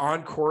Woods'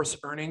 on-course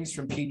earnings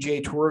from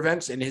PGA Tour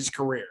events in his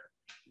career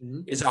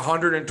is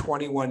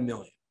 121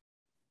 million.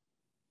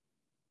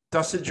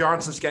 Dustin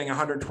Johnson's getting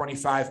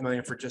 125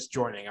 million for just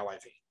joining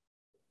LIV.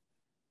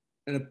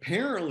 And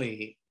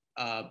apparently,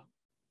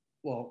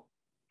 well,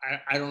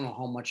 I don't know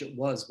how much it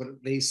was, but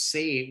they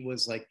say it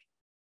was like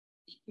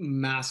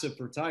massive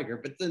for Tiger.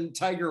 But then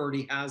Tiger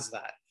already has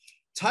that.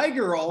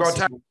 Tiger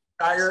also.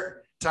 Well,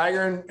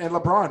 Tiger and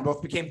LeBron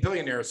both became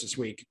billionaires this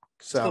week.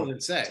 So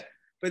let's say.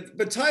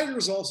 But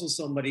Tiger's also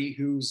somebody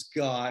who's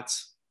got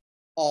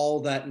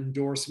all that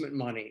endorsement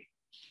money.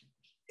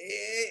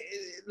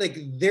 Like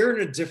they're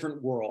in a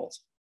different world.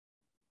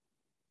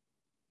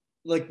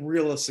 Like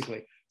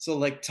realistically. So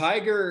like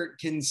Tiger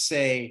can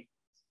say,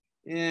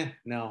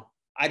 no,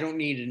 I don't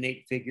need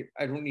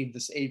I don't need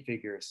this 8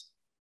 figures.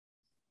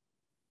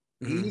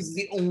 Mm-hmm. He's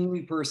the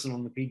only person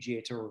on the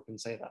PGA Tour who can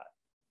say that.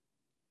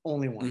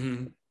 Only one.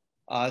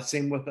 Mm-hmm.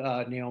 Same with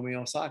Naomi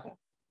Osaka.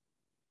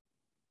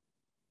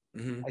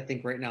 Mm-hmm. I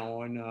think right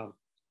now,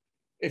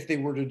 if they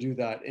were to do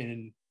that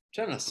in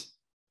tennis,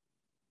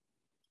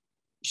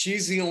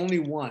 she's the only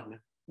one.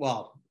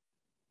 Well,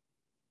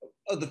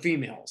 of the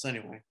females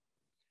anyway.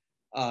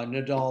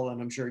 Nadal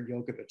and I'm sure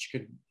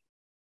Djokovic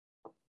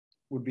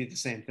would be the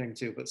same thing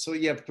too. But so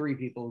you have 3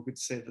 people who could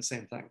say the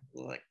same thing.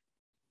 Like,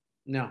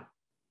 no.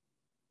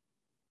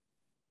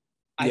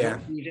 I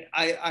don't need it.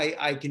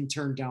 I can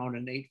turn down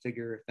an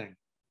 8-figure thing.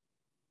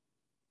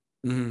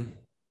 Mm-hmm.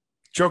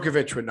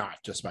 Djokovic would not,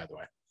 just by the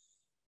way.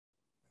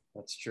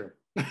 That's true.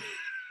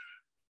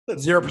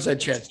 0%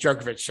 chance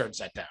Djokovic turns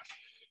that down.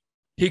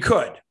 He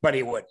could, but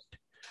he wouldn't.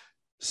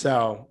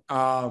 So,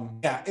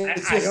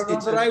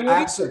 it's an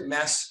absolute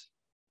mess.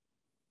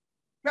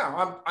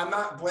 No, I'm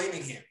not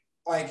blaming him.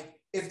 Like,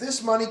 if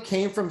this money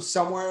came from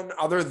someone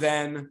other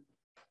than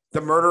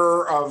the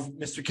murderer of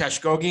Mr.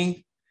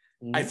 Khashoggi,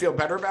 I feel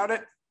better about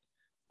it.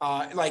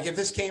 Like, if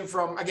this came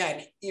from,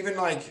 again, even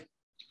like,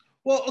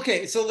 well,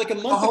 okay, so like a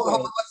month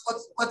ago.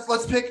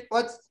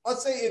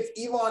 Let's say if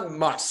Elon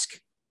Musk,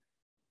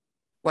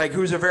 like,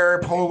 who's a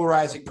very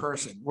polarizing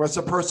person, was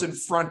the person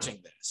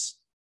fronting this,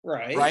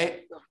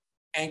 right,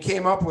 and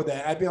came up with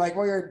it, I'd be like,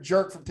 well, you're a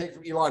jerk for taking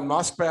from Elon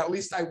Musk, but at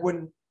least I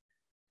wouldn't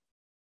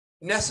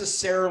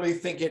necessarily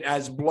think it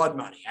as blood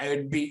money. I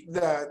would be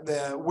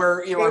the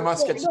where Elon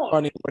Musk gets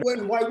money.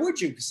 Why would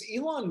you? Because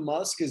Elon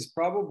Musk is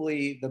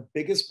probably the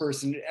biggest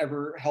person to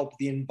ever help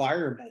the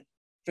environment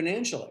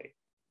financially.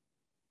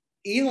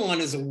 Elon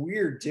is a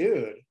weird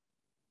dude.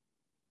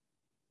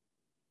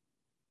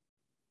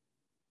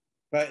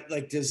 But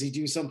like, does he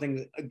do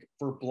something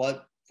for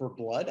blood?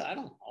 I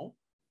don't know.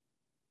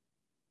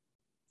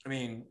 I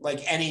mean,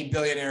 like any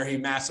billionaire, he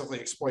massively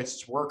exploits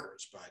his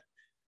workers. But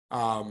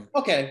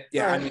okay,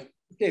 yeah, right. I mean,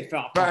 okay,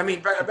 but I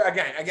mean, but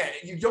again,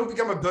 you don't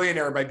become a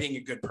billionaire by being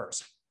a good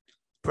person.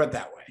 Put it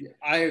that way.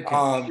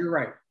 You're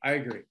right. I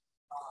agree.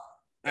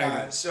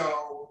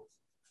 So,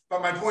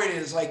 but my point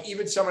is, like,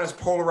 even someone as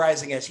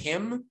polarizing as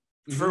him,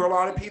 for a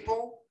lot of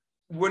people,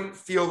 wouldn't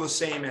feel the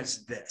same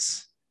as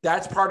this.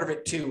 That's part of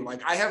it too.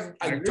 Like,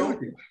 I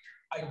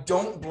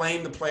don't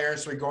blame the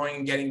players for going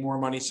and getting more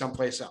money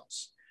someplace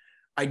else.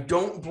 I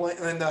don't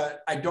blame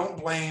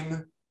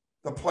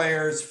the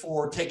players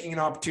for taking an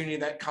opportunity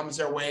that comes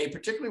their way,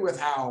 particularly with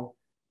how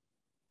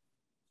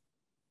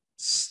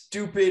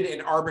stupid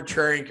and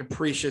arbitrary and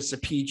capricious the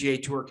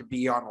PGA Tour could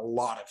be on a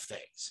lot of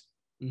things,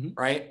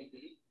 right?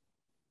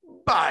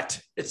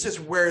 But it's just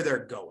where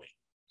they're going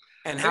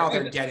and how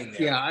they're getting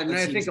there. Yeah, and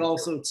I think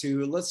also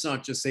too, let's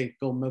not just say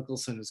Phil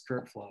Mickelson is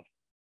Kurt Flood.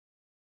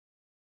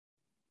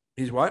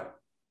 He's what?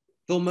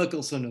 Phil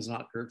Mickelson is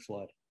not Kurt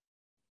Flood.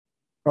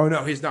 Oh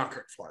no, he's not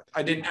Kurt Flood.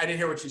 I didn't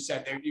hear what you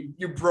said there.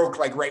 You broke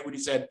like right when you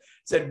said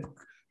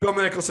Bill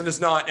Mickelson is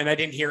not, and I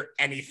didn't hear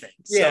anything.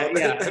 Yeah, so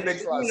that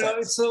makes a lot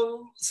of sense.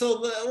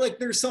 So like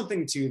there's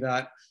something to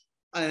that,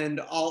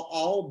 and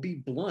I'll be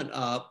blunt.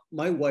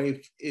 My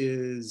wife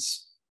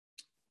is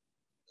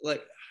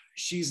like,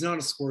 she's not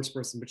a sports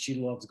person, but she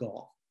loves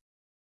golf.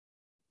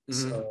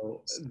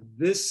 So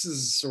this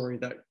is a story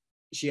that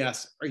she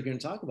asked, "Are you going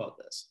to talk about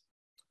this?"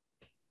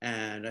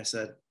 And I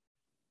said,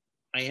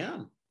 "I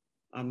am.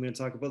 I'm going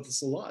to talk about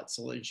this a lot."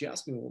 So she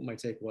asked me what my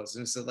take was.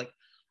 And I said, like,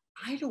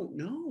 I don't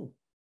know.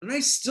 And I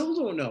still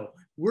don't know.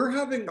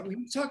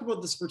 We talk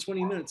about this for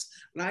 20 minutes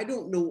and I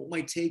don't know what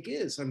my take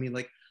is. I mean,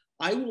 like,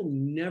 I will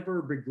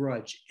never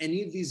begrudge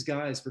any of these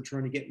guys for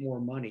trying to get more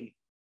money,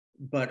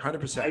 but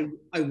 100%.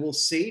 I will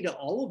say to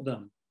all of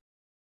them,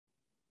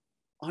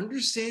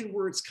 understand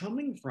where it's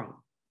coming from.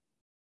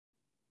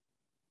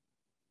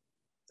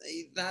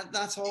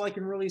 That's all I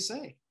can really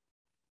say.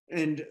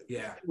 And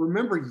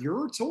remember,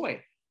 you're a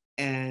toy.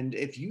 And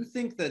if you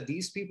think that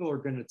these people are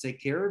going to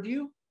take care of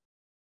you,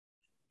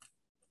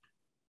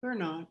 they're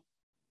not.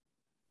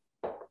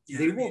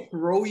 They will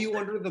throw you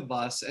under the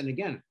bus. And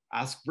again,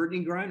 ask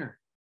Brittany Griner.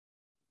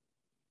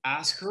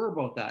 Ask her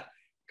about that,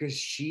 because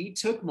she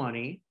took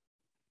money.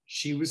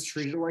 She was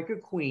treated like a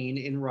queen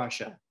in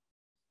Russia.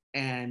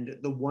 And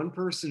the one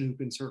person who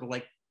can sort of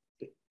like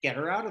get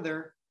her out of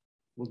there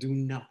will do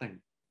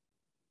nothing,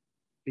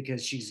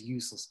 because she's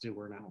useless to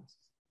her now.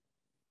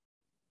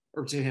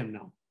 Or to him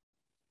now.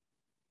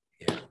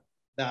 Yeah.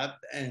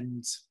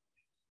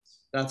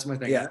 That's my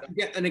thing. Yeah.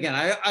 And again,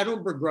 I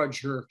don't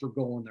begrudge her for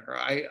going there.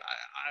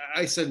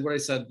 I said what I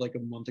said like a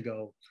month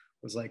ago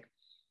was like,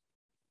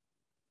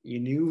 you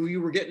knew who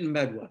you were getting in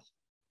bed with.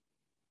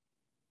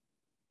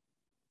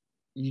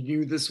 You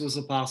knew this was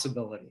a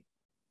possibility.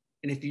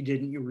 And if you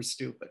didn't, you were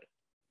stupid.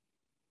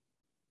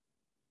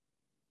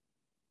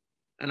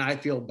 And I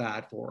feel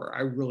bad for her.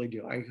 I really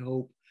do.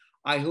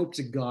 I hope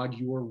to God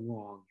you are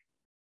wrong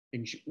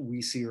and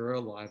we see her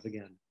alive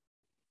again.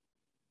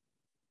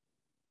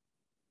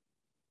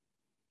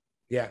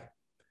 Yeah.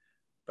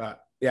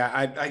 But yeah,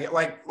 I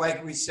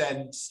like we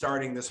said,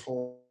 starting this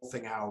whole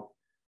thing out,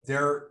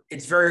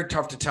 it's very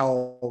tough to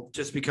tell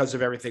just because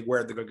of everything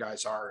where the good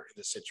guys are in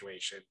this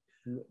situation.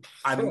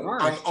 I'm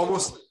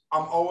always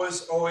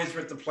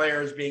with the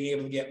players being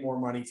able to get more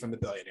money from the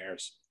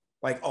billionaires,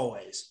 like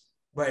always.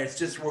 But it's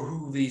just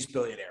who these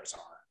billionaires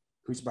are,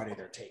 whose money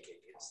they're taking.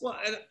 Well,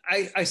 and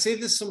I say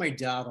this to my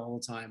dad all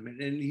the time,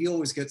 and he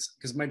always gets,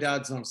 because my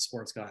dad's not a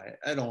sports guy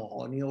at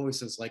all, and he always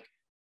says like,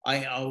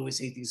 I always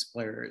hate these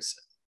players,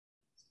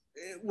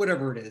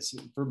 whatever it is,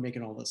 for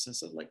making all this. I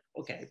said like,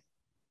 okay,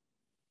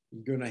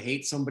 you're gonna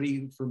hate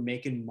somebody for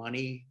making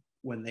money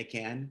when they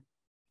can.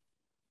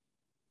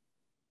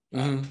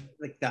 Mm-hmm.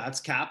 Like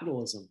that's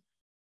capitalism.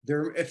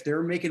 If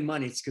they're making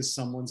money, it's because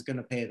someone's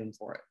gonna pay them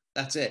for it.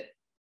 That's it.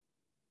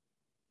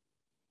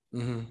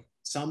 Mm-hmm.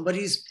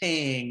 Somebody's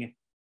paying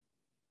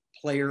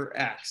player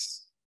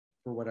X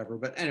for whatever.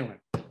 But anyway,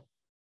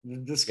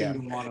 this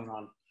can go on and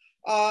on.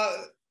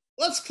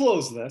 Let's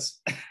close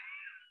this.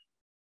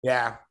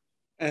 Yeah.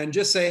 And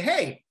just say,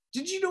 hey,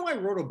 did you know I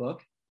wrote a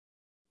book?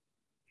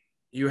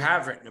 You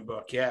have written a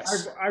book,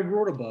 yes. I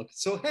wrote a book.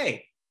 So,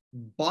 hey,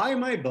 buy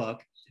my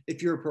book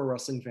if you're a pro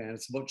wrestling fan.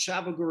 It's about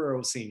Chavo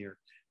Guerrero Sr.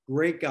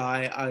 Great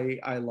guy.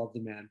 I love the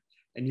man.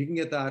 And you can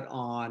get that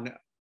on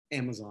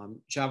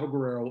Amazon. Chavo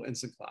Guerrero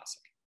Instant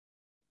Classic.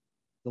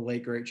 The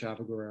late, great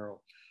Chavo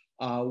Guerrero.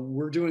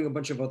 We're doing a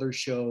bunch of other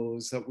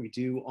shows that we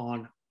do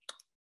on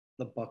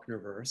the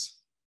Buchnerverse.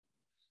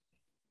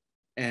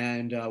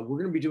 And we're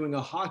going to be doing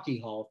a Hockey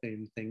Hall of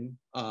Fame thing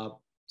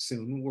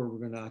soon, where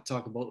we're going to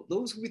talk about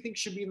those who we think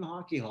should be in the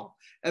Hockey Hall.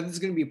 Evan's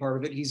going to be a part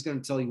of it. He's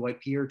going to tell you why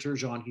Pierre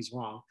Turgeon, he's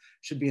wrong,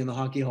 should be in the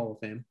Hockey Hall of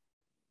Fame.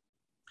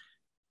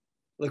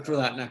 Look for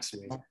that next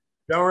week.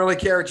 Don't really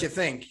care what you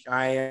think.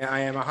 I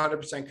am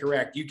 100%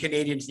 correct. You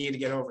Canadians need to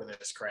get over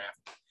this crap.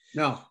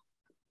 No,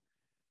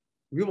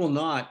 we will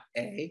not,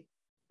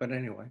 but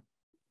anyway.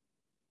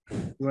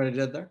 See what I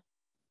did there?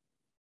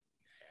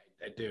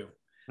 I do.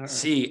 All right.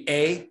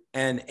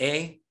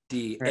 CANADA.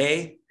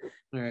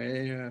 All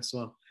right. Yeah. So,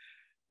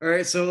 all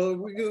right. So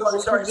we go.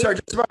 Sorry.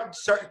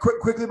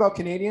 Quickly about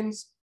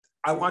Canadians.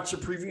 I watched a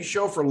preview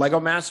show for Lego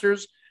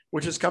Masters,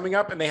 which is coming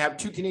up, and they have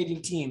 2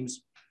 Canadian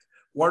teams.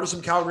 One are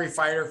some Calgary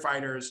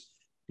fighters.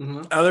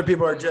 Mm-hmm. Other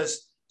people are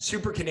just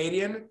super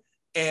Canadian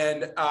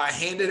and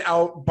handed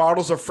out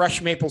bottles of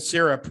fresh maple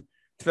syrup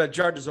to the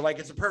judges. They're like,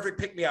 it's a perfect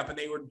pick-me-up, and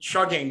they were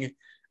chugging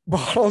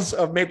bottles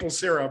of maple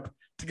syrup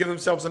to give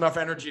themselves enough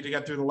energy to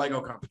get through the Lego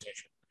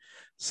competition.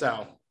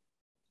 So,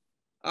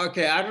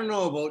 okay, I don't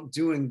know about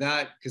doing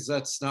that because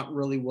that's not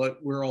really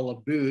what we're all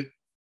about.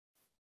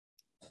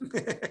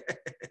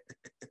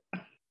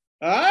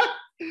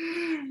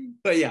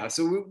 But yeah,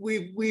 so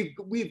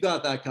we've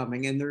got that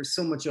coming, and there's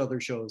so much other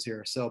shows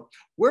here. So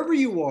wherever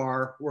you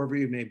are, wherever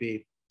you may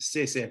be,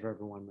 stay safe,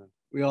 everyone. Man,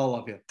 we all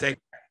love you. Take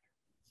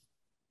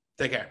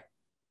care.